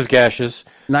Venus is gaseous,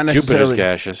 not necessarily. Jupiter's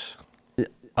gaseous.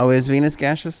 Oh, is Venus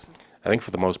gaseous? I think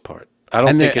for the most part. I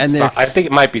don't think it's. I think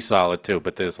it might be solid too,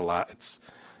 but there's a lot. It's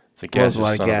a gaseous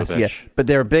son of a bitch. Yeah, but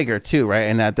they're bigger too, right?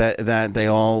 And that they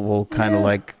all will kind of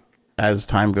like as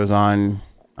time goes on.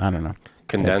 I don't know.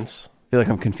 Condense. I feel like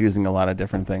I'm confusing a lot of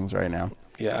different things right now.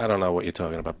 Yeah, I don't know what you're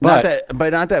talking about. Not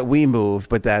that we moved,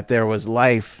 but that there was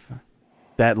life.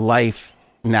 That life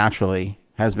naturally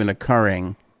has been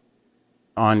occurring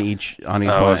on each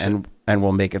one, and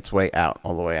will make its way out,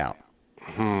 all the way out.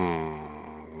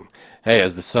 Hey,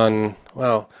 as the sun,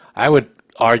 well, I would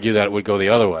argue that it would go the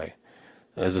other way.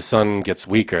 As the sun gets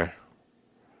weaker,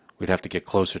 we'd have to get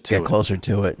closer to it. Get closer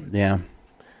to it, yeah.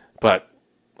 But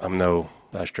I'm no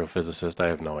astrophysicist. I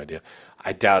have no idea.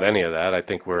 I doubt any of that. I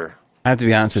think I have to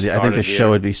be honest with you. I think the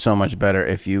show would be so much better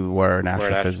if you were an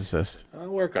astrophysicist. I'll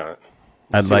work on it.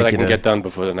 I'd see like what I can get done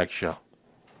before the next show.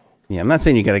 Yeah, I'm not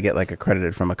saying you got to get like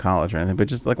accredited from a college or anything, but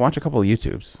just like watch a couple of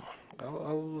YouTubes.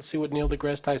 I'll see what Neil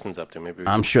deGrasse Tyson's up to. Maybe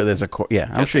I'm sure there's a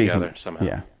I'm sure you can somehow.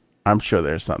 Yeah, I'm sure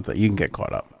there's something you can get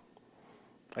caught up.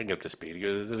 I can get up to speed.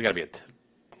 There's got to be a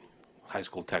high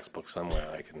school textbook somewhere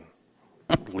I can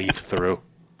leaf through.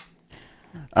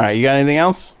 All right, you got anything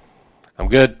else? I'm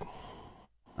good.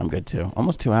 I'm good too.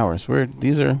 Almost 2 hours.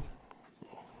 These are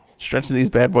stretching these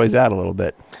bad boys out a little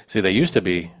bit. See, they used to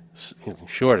be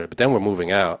shorter, but then we're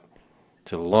moving out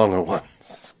to the longer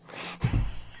ones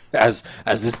as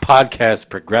this podcast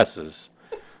progresses.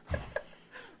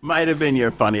 Might have been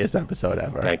your funniest episode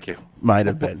ever. Thank you. Might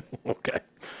have been. Okay.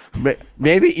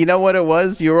 Maybe, you know what it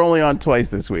was? You were only on twice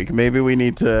this week. Maybe we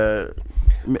need to...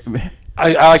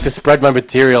 I like to spread my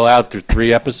material out through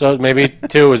 3 episodes. Maybe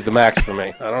 2 is the max for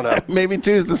me. I don't know. Maybe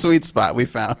 2 is the sweet spot we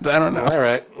found. I don't know. All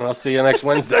right. I'll see you next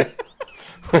Wednesday.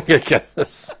 I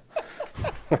guess.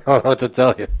 I don't know what to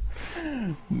tell you.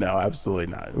 No, absolutely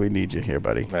not. We need you here,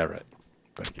 buddy. All right.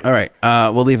 All right.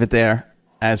 We'll leave it there.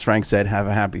 As Frank said, have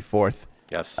a happy 4th.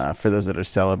 Yes. For those that are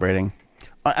celebrating.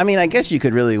 I mean, I guess you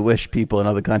could really wish people in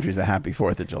other countries a happy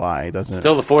 4th of July, doesn't it?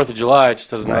 Still the 4th of July. It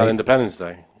just doesn't have Independence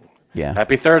Day. Yeah.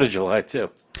 Happy 3rd of July, too.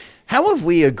 How have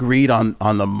we agreed on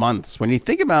the months? When you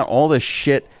think about all the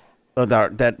shit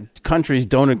that countries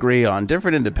don't agree on,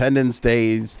 different Independence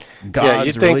Days,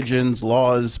 gods, religions,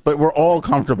 laws, but we're all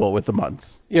comfortable with the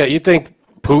months. Yeah, you think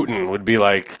Putin would be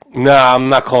like, nah, I'm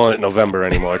not calling it November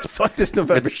anymore. Fuck this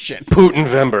November shit.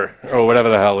 Putin-vember, or whatever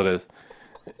the hell it is.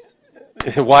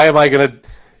 Why am I going to...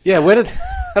 Yeah, where did...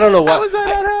 I don't know why. How does that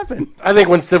happen? I think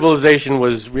when civilization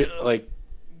was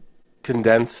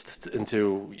condensed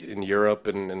in Europe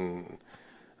and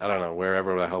I don't know,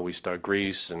 wherever the hell we start,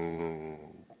 Greece and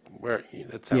where...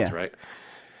 That sounds right.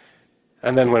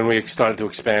 And then when we started to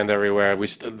expand everywhere,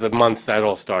 the month that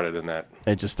all started in that.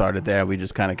 It just started there. We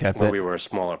just kind of kept when it. We were a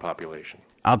smaller population.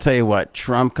 I'll tell you what.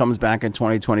 Trump comes back in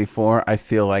 2024. I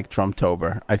feel like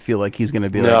Trumptober. I feel like he's going to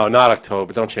be No, not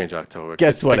October. Don't change October.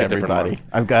 Guess what, everybody?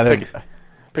 I've got to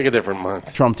pick a different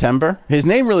month. Trumptember. His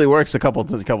name really works a couple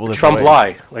different Trump ways.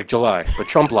 lie, like July, but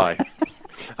Trump lie.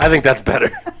 I think that's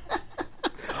better.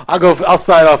 I'll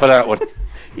sign off on that one.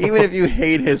 Even if you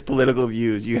hate his political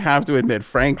views, you have to admit,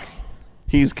 Frank,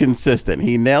 he's consistent.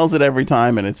 He nails it every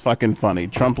time, and it's fucking funny.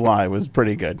 Trump lie was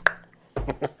pretty good.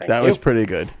 That was pretty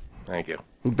good. Thank you.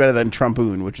 Better than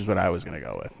Trumpoon, which is what I was going to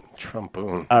go with.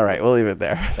 Trumpoon. All right, we'll leave it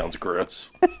there. Sounds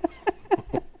gross.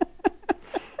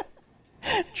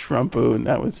 Trumpoon,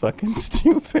 that was fucking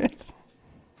stupid.